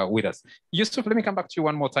with us. Yusuf, let me come back to you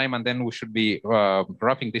one more time, and then we should be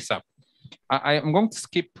wrapping this up. I am going to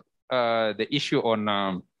skip the issue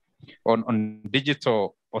on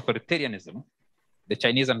digital authoritarianism, the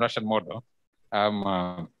Chinese and Russian model.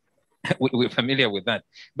 We're familiar with that.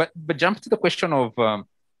 But jump to the question of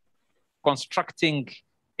constructing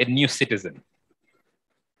a new citizen.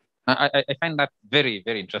 I find that very,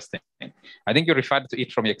 very interesting. I think you referred to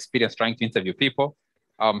it from your experience trying to interview people.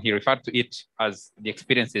 He referred to it as the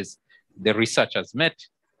experiences the research has met,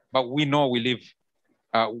 but we know we live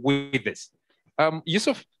with this.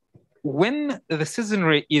 Yusuf, when the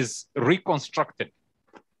citizenry is reconstructed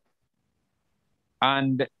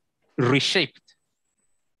and reshaped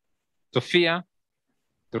to fear,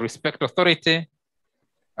 to respect authority,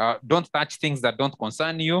 don't touch things that don't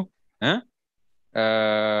concern you,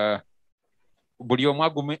 that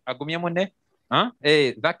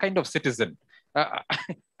kind of citizen.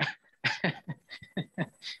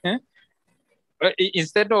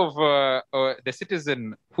 Instead of the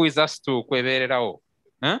citizen who is asked to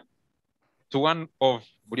one of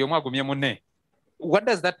what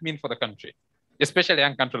does that mean for the country, especially a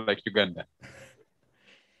young country like Uganda?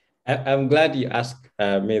 I'm glad you asked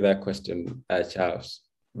me that question, Charles,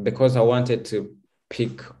 because I wanted to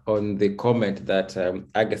pick on the comment that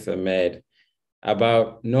Agatha made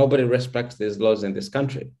about nobody respects these laws in this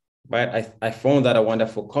country, right? I found that a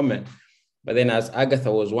wonderful comment. But then as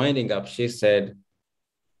Agatha was winding up, she said,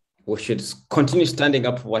 we should continue standing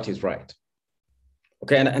up for what is right.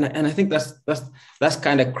 Okay, and I think that's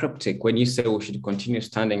kind of cryptic when you say we should continue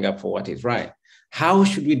standing up for what is right. How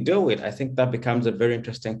should we do it? I think that becomes a very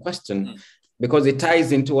interesting question because it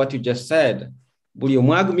ties into what you just said.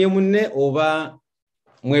 Over,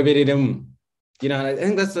 I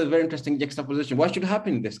think that's a very interesting juxtaposition. What should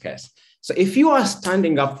happen in this case? So if you are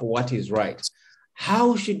standing up for what is right,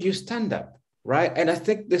 how should you stand up, right? And I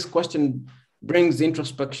think this question brings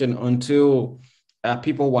introspection onto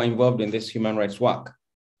people who are involved in this human rights work.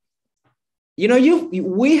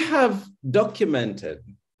 We have documented,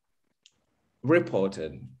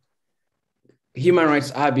 reported human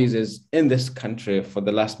rights abuses in this country for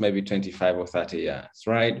the last maybe 25 or 30 years,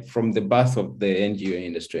 right? From the birth of the NGO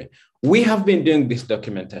industry. We have been doing this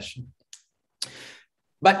documentation.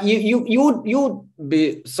 But you would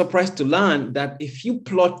be surprised to learn that if you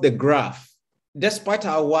plot the graph, despite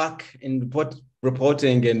our work in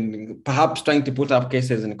reporting and perhaps trying to put up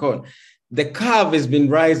cases in court, the curve has been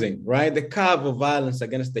rising, right? The curve of violence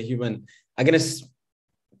against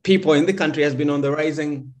people in the country has been on the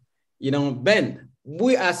rising, bend.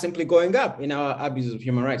 We are simply going up in our abuses of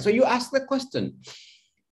human rights. So you ask the question,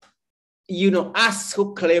 us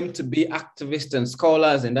who claim to be activists and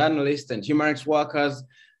scholars and analysts and human rights workers,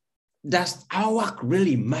 does our work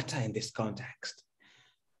really matter in this context?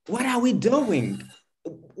 What are we doing?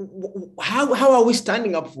 How are we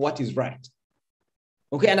standing up for what is right?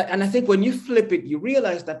 Okay, and I think when you flip it, you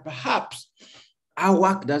realize that perhaps our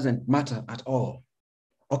work doesn't matter at all.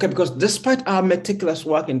 Okay, because despite our meticulous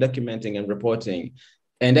work in documenting and reporting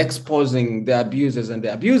and exposing the abusers and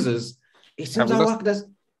the abusers, it seems our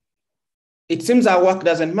work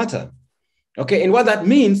doesn't matter. Okay, and what that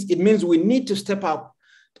means, it means we need to step up,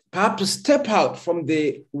 perhaps step out from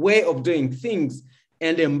the way of doing things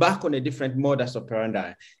and embark on a different modus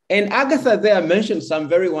operandi. And Agatha there mentioned some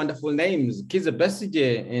very wonderful names, Kizza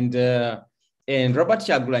Besigye and Robert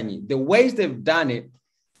Kyagulanyi. The ways they've done it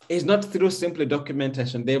is not through simply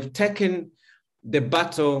documentation. They've taken the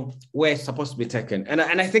battle where it's supposed to be taken. And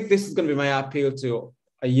I think this is going to be my appeal to,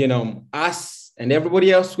 us and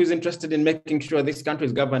everybody else who's interested in making sure this country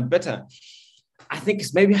is governed better. I think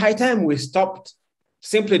it's maybe high time we stopped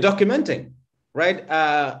simply documenting, right?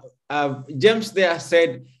 James there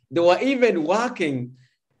said they were even working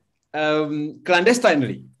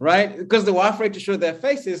clandestinely, right? Because they were afraid to show their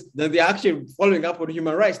faces, that they're actually following up on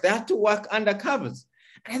human rights. They had to work under covers.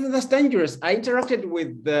 And I think that's dangerous. I interacted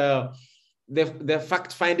with the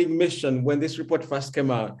fact-finding mission when this report first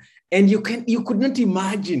came out. And you could not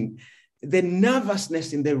imagine the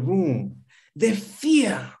nervousness in the room, the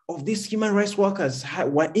fear of these human rights workers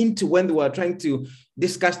were into when they were trying to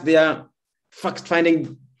discuss their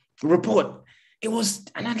fact-finding report. It was,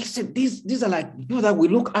 and I said, these are like people that we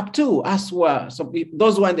look up to, us who are,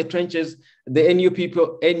 those who are in the trenches, the NUP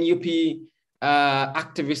people, NUP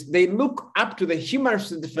activists, they look up to the human rights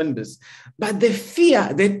defenders. But the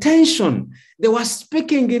fear, the tension, they were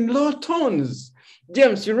speaking in low tones.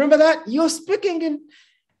 James, you remember that? You're speaking in,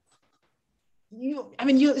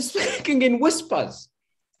 you're speaking in whispers.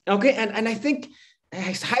 Okay, and I think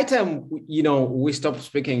it's high time, we stop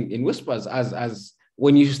speaking in whispers as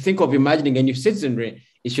when you think of imagining a new citizenry,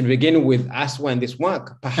 it should begin with us when this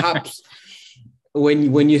work. Perhaps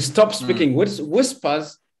when you stop speaking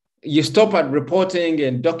whispers, you stop at reporting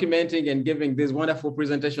and documenting and giving these wonderful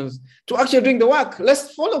presentations to actually doing the work.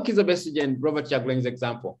 Let's follow Kizza Besigye and Robert Chagulang's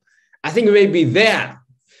example. I think maybe there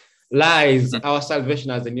lies our salvation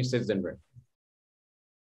as a new citizenry.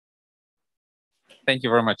 Thank you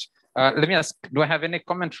very much. Let me ask, do I have any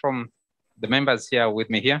comment from the members here with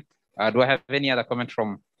me here? Do I have any other comment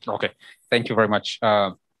from, okay, thank you very much.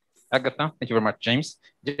 Agatha, thank you very much, James.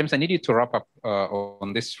 James, I need you to wrap up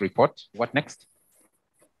on this report. What next?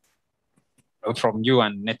 From you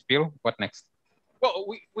and Netbill, what next? Well,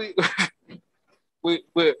 we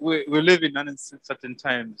live in uncertain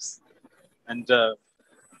times, and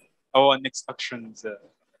our next actions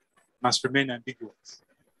must remain ambiguous.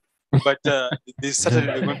 But there's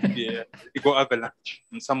certainly going to be a legal avalanche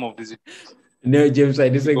in some of these. No, James, I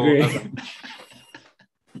disagree.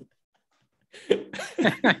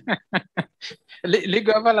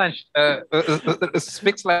 Legal avalanche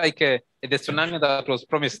speaks like the tsunami that was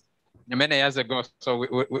promised many years ago, so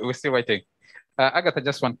we're still waiting. Agatha,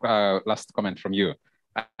 just one last comment from you,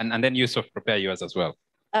 and then Yusuf, prepare yours as well.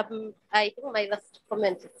 I think my last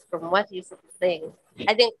comment is from what Yusuf was saying.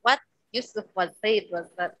 I think what Yusuf was saying was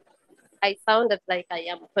that I sounded like I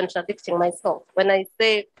am contradicting myself when I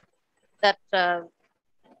say that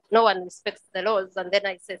no one respects the laws, and then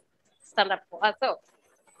I say stand up for ourselves.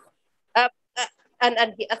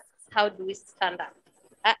 And he asks, how do we stand up?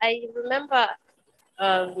 I remember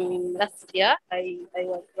last year I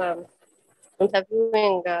was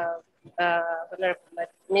interviewing Honorable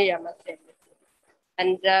Miriam,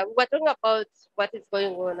 and we were talking about what is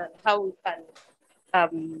going on and how we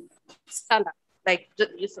can stand up, like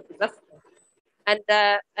Yusuf is asking.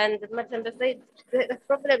 And Matembe said, the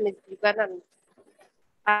problem is Ugandans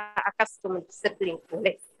are accustomed to settling for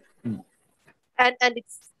less. And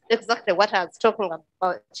it's exactly what I was talking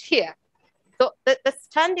about here. So the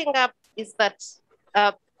standing up is that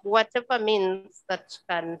whatever means that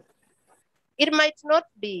can, it might not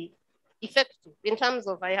be effective in terms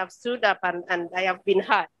of I have stood up and I have been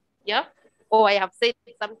heard, yeah? Or I have said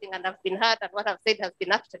something and I've been heard and what I've said has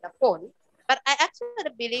been acted upon. But I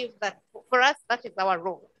actually believe that for us, that is our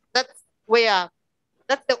role. That's the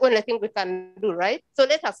only thing we can do, right? So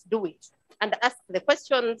let us do it and ask the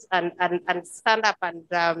questions and stand up and,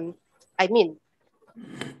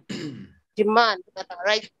 demand that our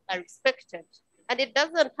rights are respected. And it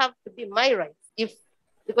doesn't have to be my rights,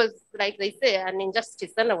 because like they say, an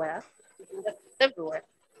injustice anywhere, injustice everywhere.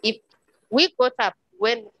 If we got up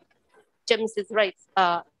when James's rights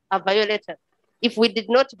are violated, if we did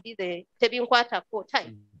not be the Tebin Quarter 4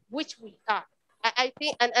 type, which we are, I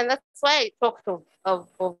think, and that's why I talked of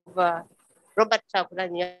Robert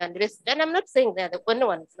Chagulanyi and the rest. And I'm not saying they're the only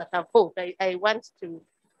ones that have fought. I want to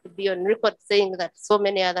be on record saying that so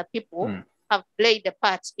many other people have played a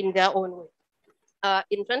part in their own way.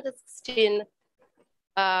 In 2016,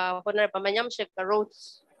 Honorable Manyamsheka wrote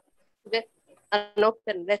an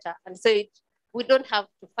open letter and said, we don't have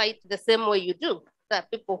to fight the same way you do. There are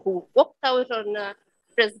people who walked out on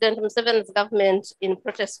President Museveni's government in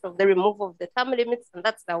protest of the removal of the term limits, and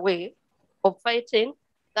that's the way of fighting.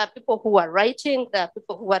 There are people who are writing, there are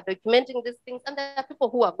people who are documenting these things, and there are people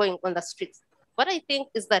who are going on the streets. What I think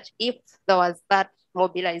is that if there was that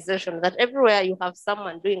mobilization, that everywhere you have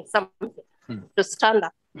someone doing something to stand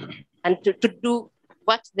up and to do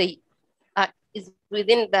what they is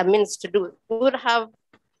within their means to do, we would have,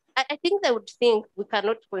 I think they would think we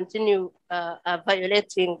cannot continue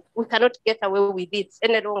violating, we cannot get away with it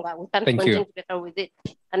any longer. We can't continue to get away with it.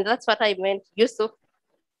 And that's what I meant, Yusuf.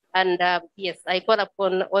 And yes, I call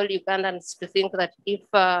upon all Ugandans to think that if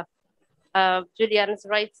Julian's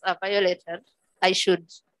rights are violated, I should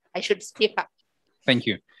speak up. Thank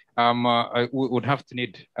you. We would have to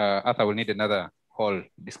need, Arthur will need another whole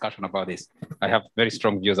discussion about this. I have very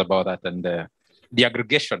strong views about that and the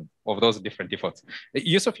aggregation of those different efforts.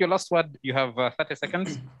 Yusuf, your last word, you have 30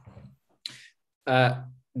 seconds.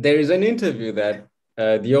 There is an interview that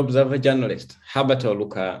the Observer journalist, Herbert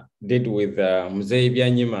Oluka, did with Mzee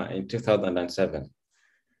Byanyima in 2007.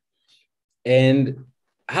 And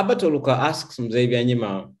Herbert Oluka asks Mzee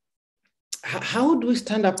Byanyima, how do we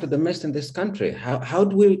stand up to the mess in this country? How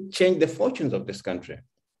do we change the fortunes of this country?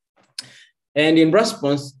 And in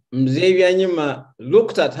response, Mzee Byanyima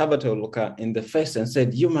looked at Herbert Oluka in the face and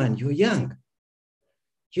said, "You man, you're young.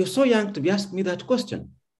 You're so young to be asking me that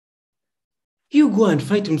question. You go and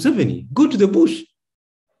fight Museveni, go to the bush."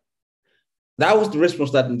 That was the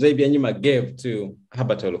response that Mzee Byanyima gave to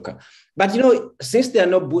Herbert Oluka. But you know, since there are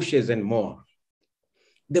no bushes anymore,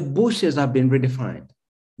 the bushes have been redefined.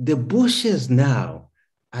 The bushes now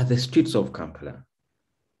are the streets of Kampala,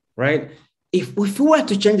 right? If we were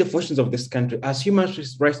to change the fortunes of this country as human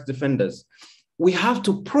rights defenders, we have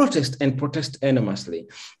to protest and protest enormously.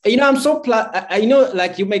 You know, I'm so, I know,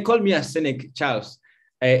 like you may call me a cynic, Charles,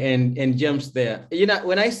 and James there. You know,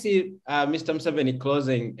 when I see Mr. Museveni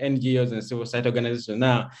closing NGOs and civil society organizations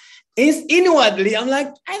now, inwardly, I'm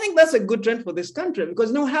like, I think that's a good trend for this country, because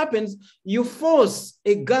you know what happens? You force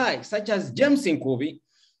a guy such as James Nkubi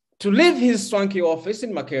to leave his swanky office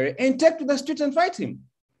in Makerere and take to the streets and fight him.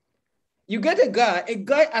 You get a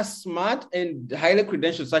guy as smart and highly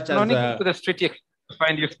credentialed such as... to the street, you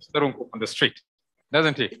find you on the street,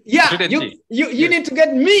 doesn't he? Yeah, you need to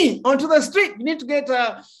get me onto the street. You need to get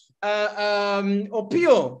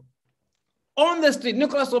Opio on the street,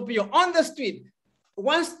 Nicholas Opio on the street.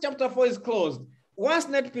 Once chapter 4 is closed, once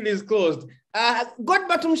Netpil is closed, God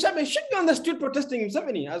Batum Shabe should be on the street protesting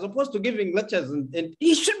Museveni as opposed to giving lectures, and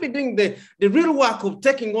he should be doing the real work of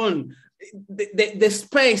taking on the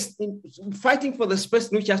space, fighting for the space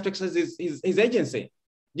in which he has to exercise his agency.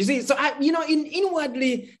 You see, so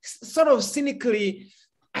inwardly, sort of cynically,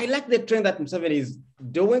 I like the trend that Museveni is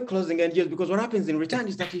doing, closing NGOs, because what happens in return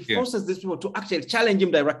is that he forces these people to actually challenge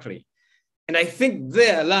him directly. And I think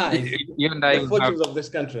there lies the fortunes of this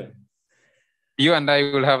country. You and I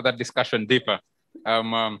will have that discussion deeper.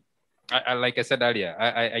 Like I said earlier,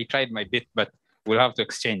 I tried my bit, but we'll have to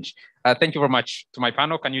exchange. Thank you very much to my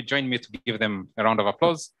panel. Can you join me to give them a round of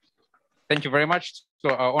applause? Thank you very much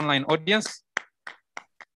to our online audience.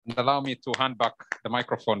 And allow me to hand back the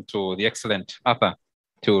microphone to the excellent Arthur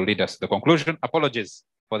to lead us to the conclusion. Apologies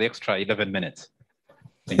for the extra 11 minutes.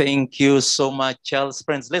 Thank you so much, Charles.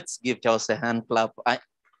 Friends, let's give Charles a hand clap.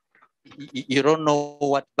 You don't know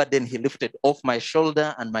what burden he lifted off my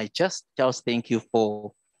shoulder and my chest. Charles, thank you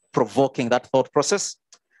for provoking that thought process.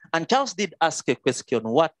 And Charles did ask a question,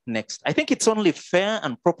 what next? I think it's only fair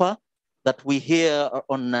and proper that we hear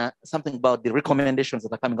on something about the recommendations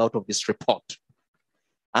that are coming out of this report.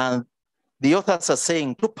 And the authors are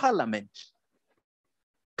saying to Parliament,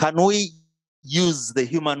 can we use the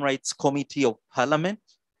Human Rights Committee of Parliament,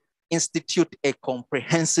 institute a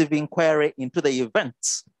comprehensive inquiry into the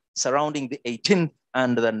events surrounding the 18th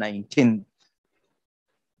and the 19th.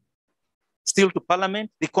 Still to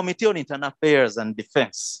Parliament, the Committee on Internal Affairs and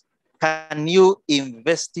Defense. Can you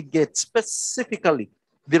investigate specifically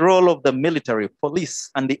the role of the military, police,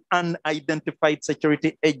 and the unidentified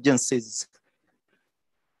security agencies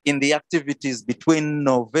in the activities between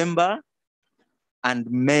November and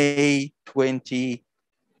May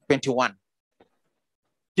 2021?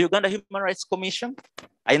 The Uganda Human Rights Commission,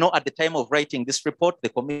 I know at the time of writing this report, the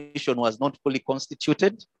commission was not fully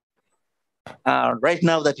constituted. Right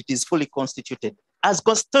now that it is fully constituted, as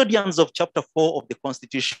custodians of Chapter 4 of the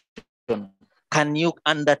Constitution, can you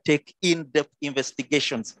undertake in-depth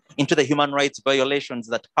investigations into the human rights violations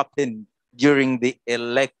that happened during the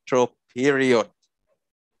electoral period?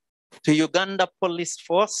 To Uganda Police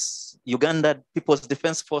Force, Uganda People's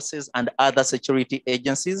Defense Forces, and other security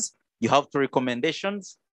agencies, you have 2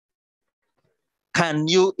 recommendations. Can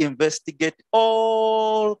you investigate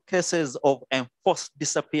all cases of enforced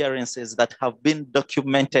disappearances that have been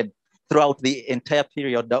documented throughout the entire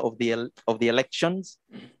period of the elections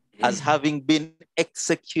as having been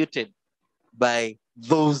executed by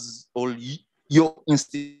those or your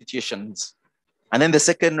institutions? And then the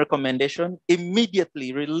second recommendation,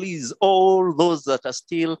 immediately release all those that are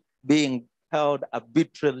still being held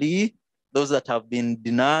arbitrarily, those that have been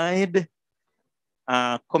denied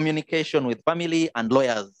communication with family and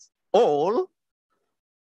lawyers. All,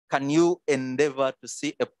 can you endeavor to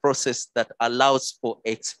see a process that allows for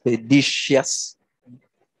expeditious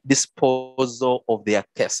disposal of their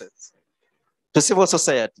cases? To civil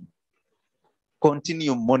society,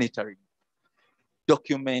 continue monitoring.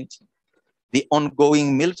 document the ongoing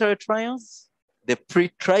military trials, the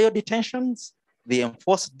pre-trial detentions, the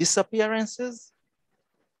enforced disappearances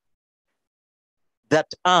that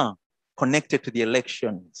are connected to the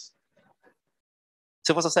elections.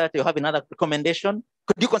 Civil society, you have another recommendation.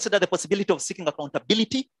 Could you consider the possibility of seeking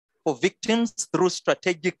accountability for victims through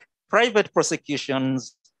strategic private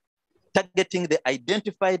prosecutions, targeting the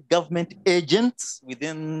identified government agents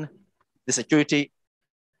within the security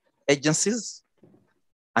agencies?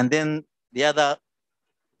 And then the other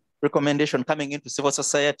recommendation coming into civil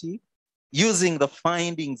society, using the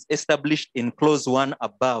findings established in clause 1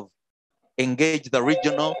 above, engage the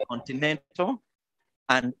regional, continental,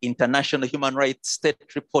 and international human rights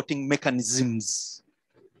state reporting mechanisms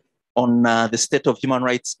on the state of human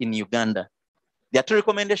rights in Uganda. There are two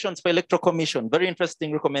recommendations for Electoral Commission, very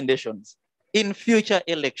interesting recommendations. In future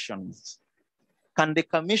elections, can the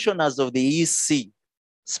commissioners of the EC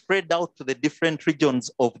spread out to the different regions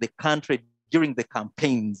of the country during the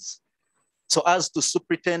campaigns so as to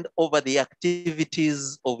superintend over the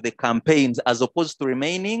activities of the campaigns as opposed to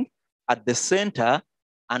remaining at the center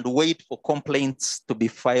and wait for complaints to be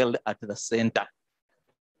filed at the center?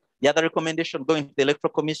 The other recommendation going to the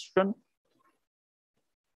Electoral Commission,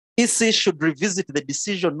 EC should revisit the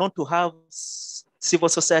decision not to have civil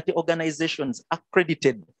society organizations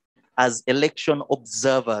accredited as election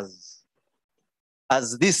observers,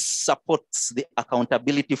 as this supports the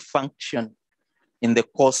accountability function in the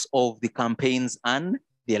course of the campaigns and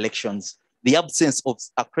the elections. The absence of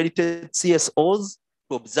accredited CSOs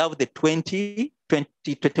to observe the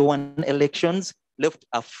 2021 elections left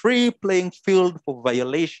a free playing field for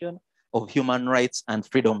violation of human rights and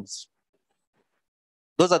freedoms.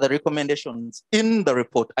 Those are the recommendations in the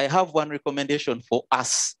report. I have one recommendation for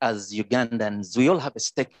us as Ugandans. We all have a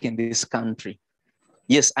stake in this country.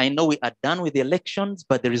 Yes, I know we are done with the elections,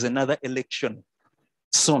 but there is another election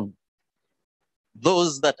soon.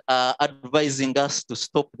 Those that are advising us to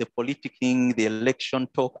stop the politicking, the election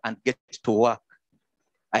talk, and get to work,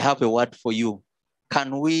 I have a word for you.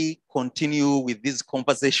 Can we continue with these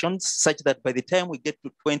conversations such that by the time we get to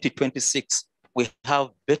 2026, we have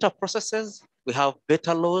better processes, we have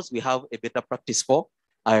better laws, we have a better practice for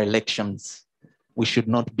our elections? We should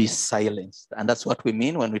not be silenced. And that's what we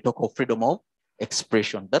mean when we talk of freedom of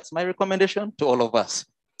expression. That's my recommendation to all of us.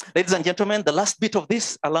 Ladies and gentlemen, the last bit of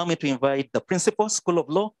this, allow me to invite the principal, School of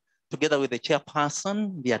Law, together with the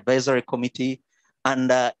chairperson, the advisory committee, and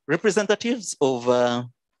representatives of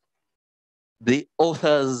the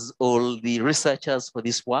authors or the researchers for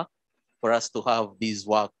this work, for us to have these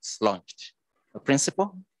works launched. The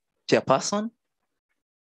principal, chairperson,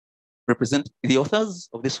 represent the authors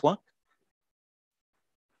of this work.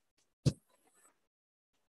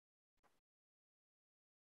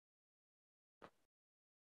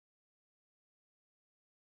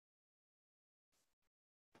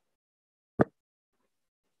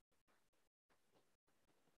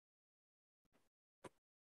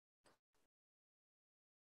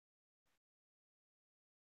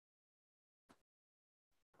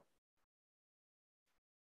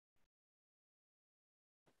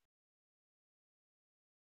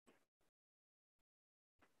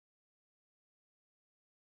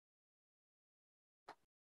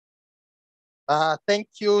 Thank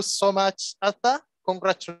you so much, Arthur.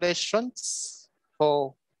 Congratulations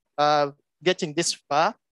for getting this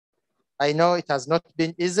far. I know it has not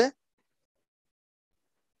been easy.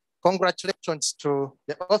 Congratulations to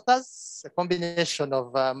the authors, a combination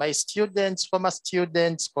of my students, former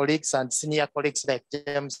students, colleagues, and senior colleagues like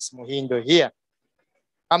James Muhindo here.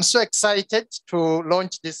 I'm so excited to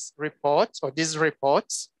launch this report or these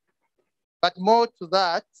reports, but more to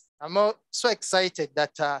that, I'm so excited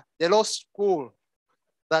that the law school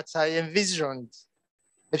that I envisioned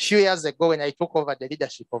a few years ago when I took over the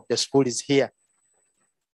leadership of the school is here.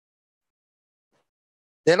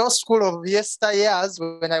 The law school of yesteryears,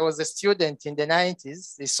 when I was a student in the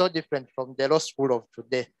 90s, is so different from the law school of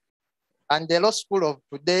today. And the law school of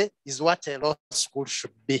today is what a law school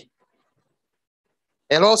should be.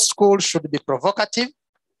 A law school should be provocative.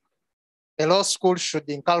 A law school should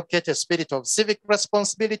inculcate a spirit of civic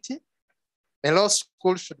responsibility. A law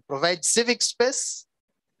school should provide civic space.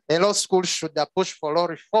 A law school should push for law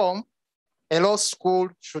reform. A law school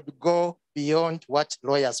should go beyond what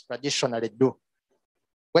lawyers traditionally do.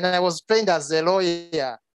 When I was trained as a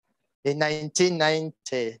lawyer in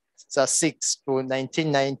 1996 to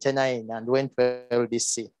 1999 and went to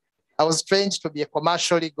LDC, I was trained to be a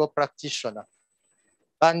commercial legal practitioner.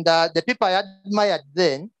 And the people I admired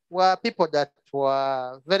then were people that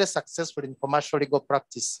were very successful in commercial legal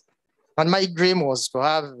practice. And my dream was to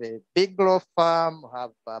have a big law firm,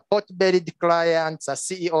 have pot-bellied clients,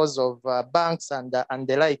 CEOs of banks and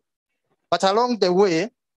the like. But along the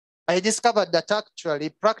way, I discovered that actually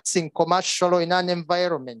practicing commercial law in an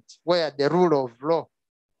environment where the rule of law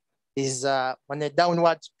is on a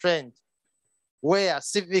downward trend, where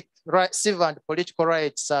civil and political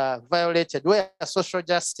rights are violated, where social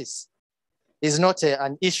justice is not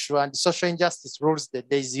an issue and social injustice rules the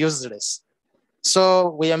day is useless.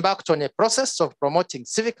 So we embarked on a process of promoting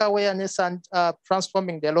civic awareness and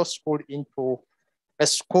transforming the law school into a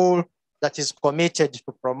school that is committed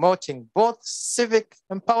to promoting both civic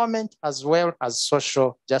empowerment as well as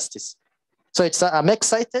social justice. So I'm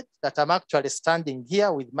excited that I'm actually standing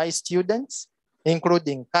here with my students,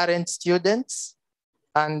 including current students,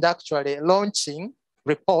 and actually launching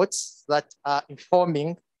reports that are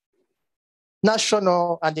informing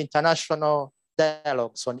national and international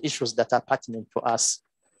dialogues on issues that are pertinent to us.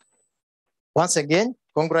 Once again,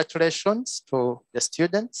 congratulations to the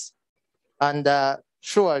students. And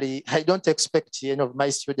surely I don't expect any of my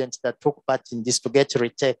students that took part in this to get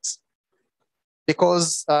retakes,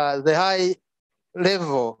 because the high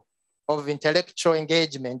level of intellectual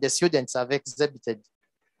engagement the students have exhibited.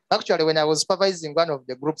 Actually, when I was supervising one of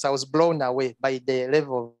the groups, I was blown away by the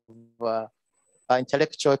level of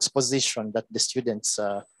intellectual exposition that the students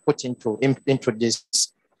put into this.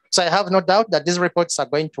 So I have no doubt that these reports are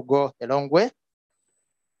going to go a long way.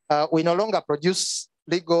 We no longer produce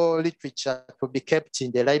legal literature to be kept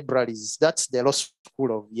in the libraries. That's the law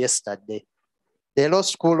school of yesterday. The law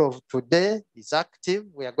school of today is active.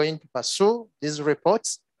 We are going to pursue these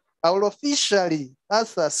reports. I will officially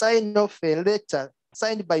sign off a letter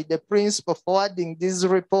signed by the principal forwarding these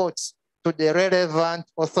reports to the relevant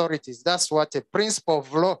authorities. That's what a principal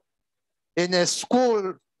of law in a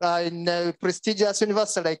school, in a prestigious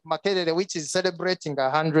university like Makerere, which is celebrating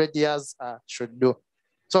 100 years, should do.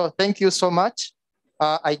 So thank you so much.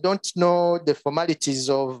 I don't know the formalities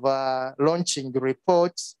of launching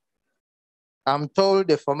reports. I'm told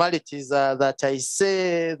the formalities are that I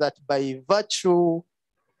say that by virtue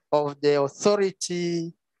of the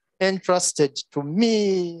authority entrusted to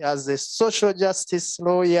me as a social justice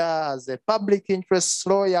lawyer, as a public interest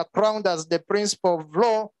lawyer, crowned as the principal of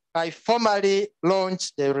law, I formally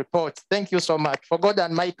launched the report. Thank you so much for God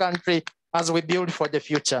and my country as we build for the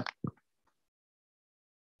future.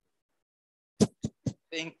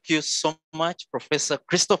 Thank you so much, Professor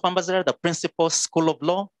Christopher Ambassador, the Principal School of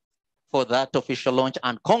Law, for that official launch.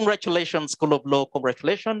 And congratulations, School of Law,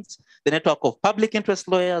 congratulations. The network of public interest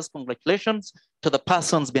lawyers, congratulations to the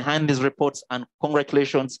persons behind these reports, and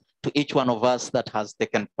congratulations to each one of us that has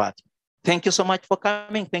taken part. Thank you so much for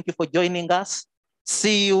coming. Thank you for joining us.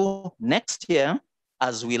 See you next year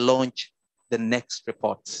as we launch the next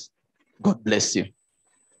reports. God bless you.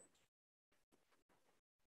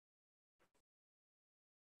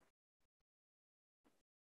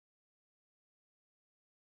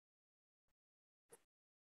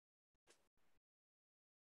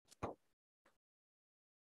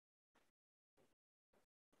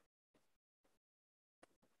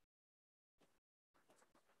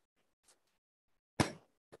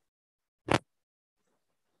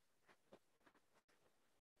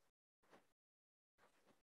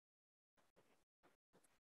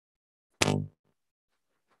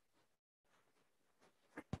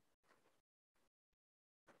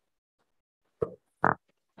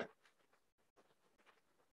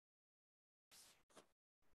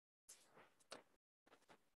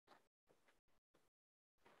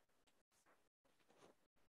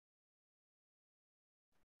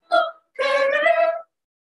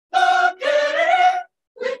 Makerere,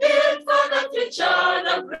 we build for the future,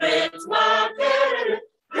 the great Makerere.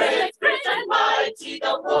 Great, great and mighty,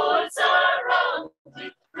 the walls around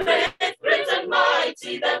thee. Great, great and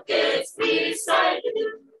mighty, the gates beside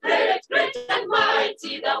thee. Great, great and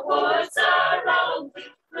mighty, the walls around thee.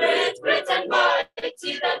 Great, great and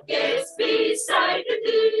mighty, the gates beside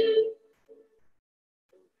thee.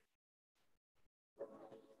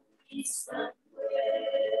 East and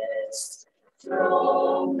west,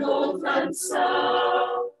 from north and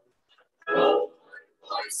south, from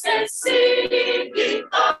voices singing,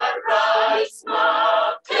 arise,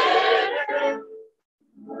 Makerere.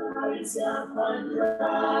 Rise up and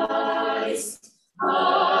rise,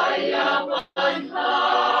 higher and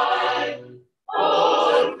high.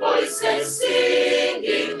 All voices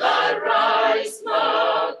singing, arise,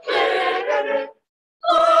 Makerere.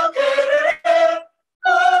 Makerere,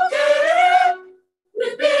 Makerere. We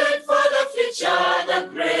build for the future, the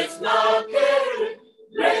great Makerere.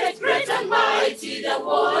 Great, great and mighty, the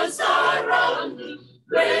walls around me.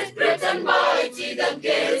 Great, great and mighty, the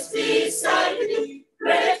gates beside.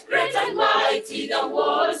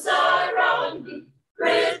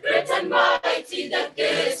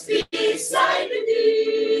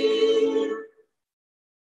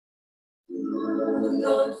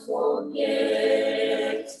 don't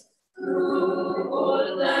forget through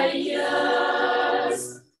all the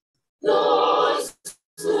years those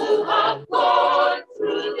who have gone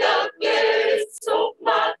through the gates of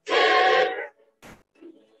Makerere.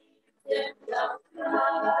 Give them the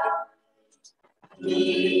pride,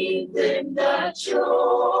 give them the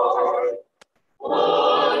joy,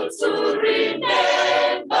 all to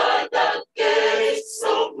remember the gates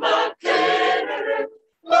of Makerere.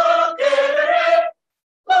 Makerere,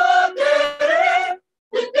 Makerere,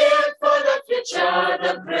 we build for the future,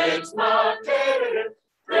 the great Makerere.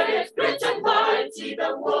 Great, great and mighty,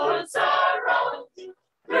 the walls around you.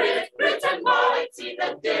 Great, great and mighty,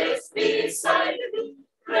 the gates beside you.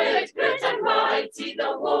 Great, great and mighty,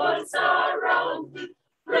 the walls around you.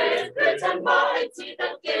 Great, great and mighty, the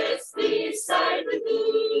gates beside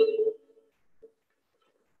you.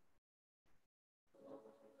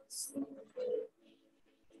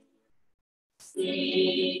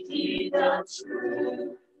 Seek ye the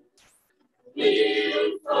truth,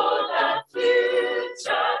 build for the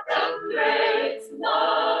future, the great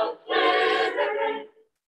Makerere.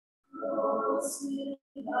 Close you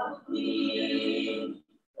will be,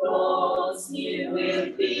 close you will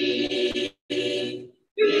be.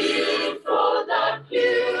 Build for the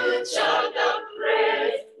future, the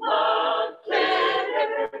great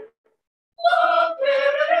Makerere.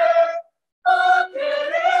 Makerere,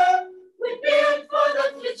 Makerere, we build for the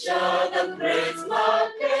future, the great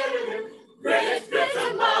Makerere. Great, great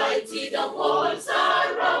and mighty, the walls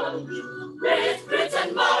around you. Great, great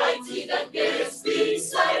and mighty, the gates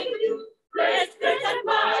beside you. Great, great and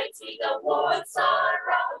mighty, the walls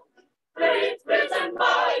around you. Great, great and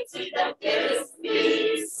mighty, the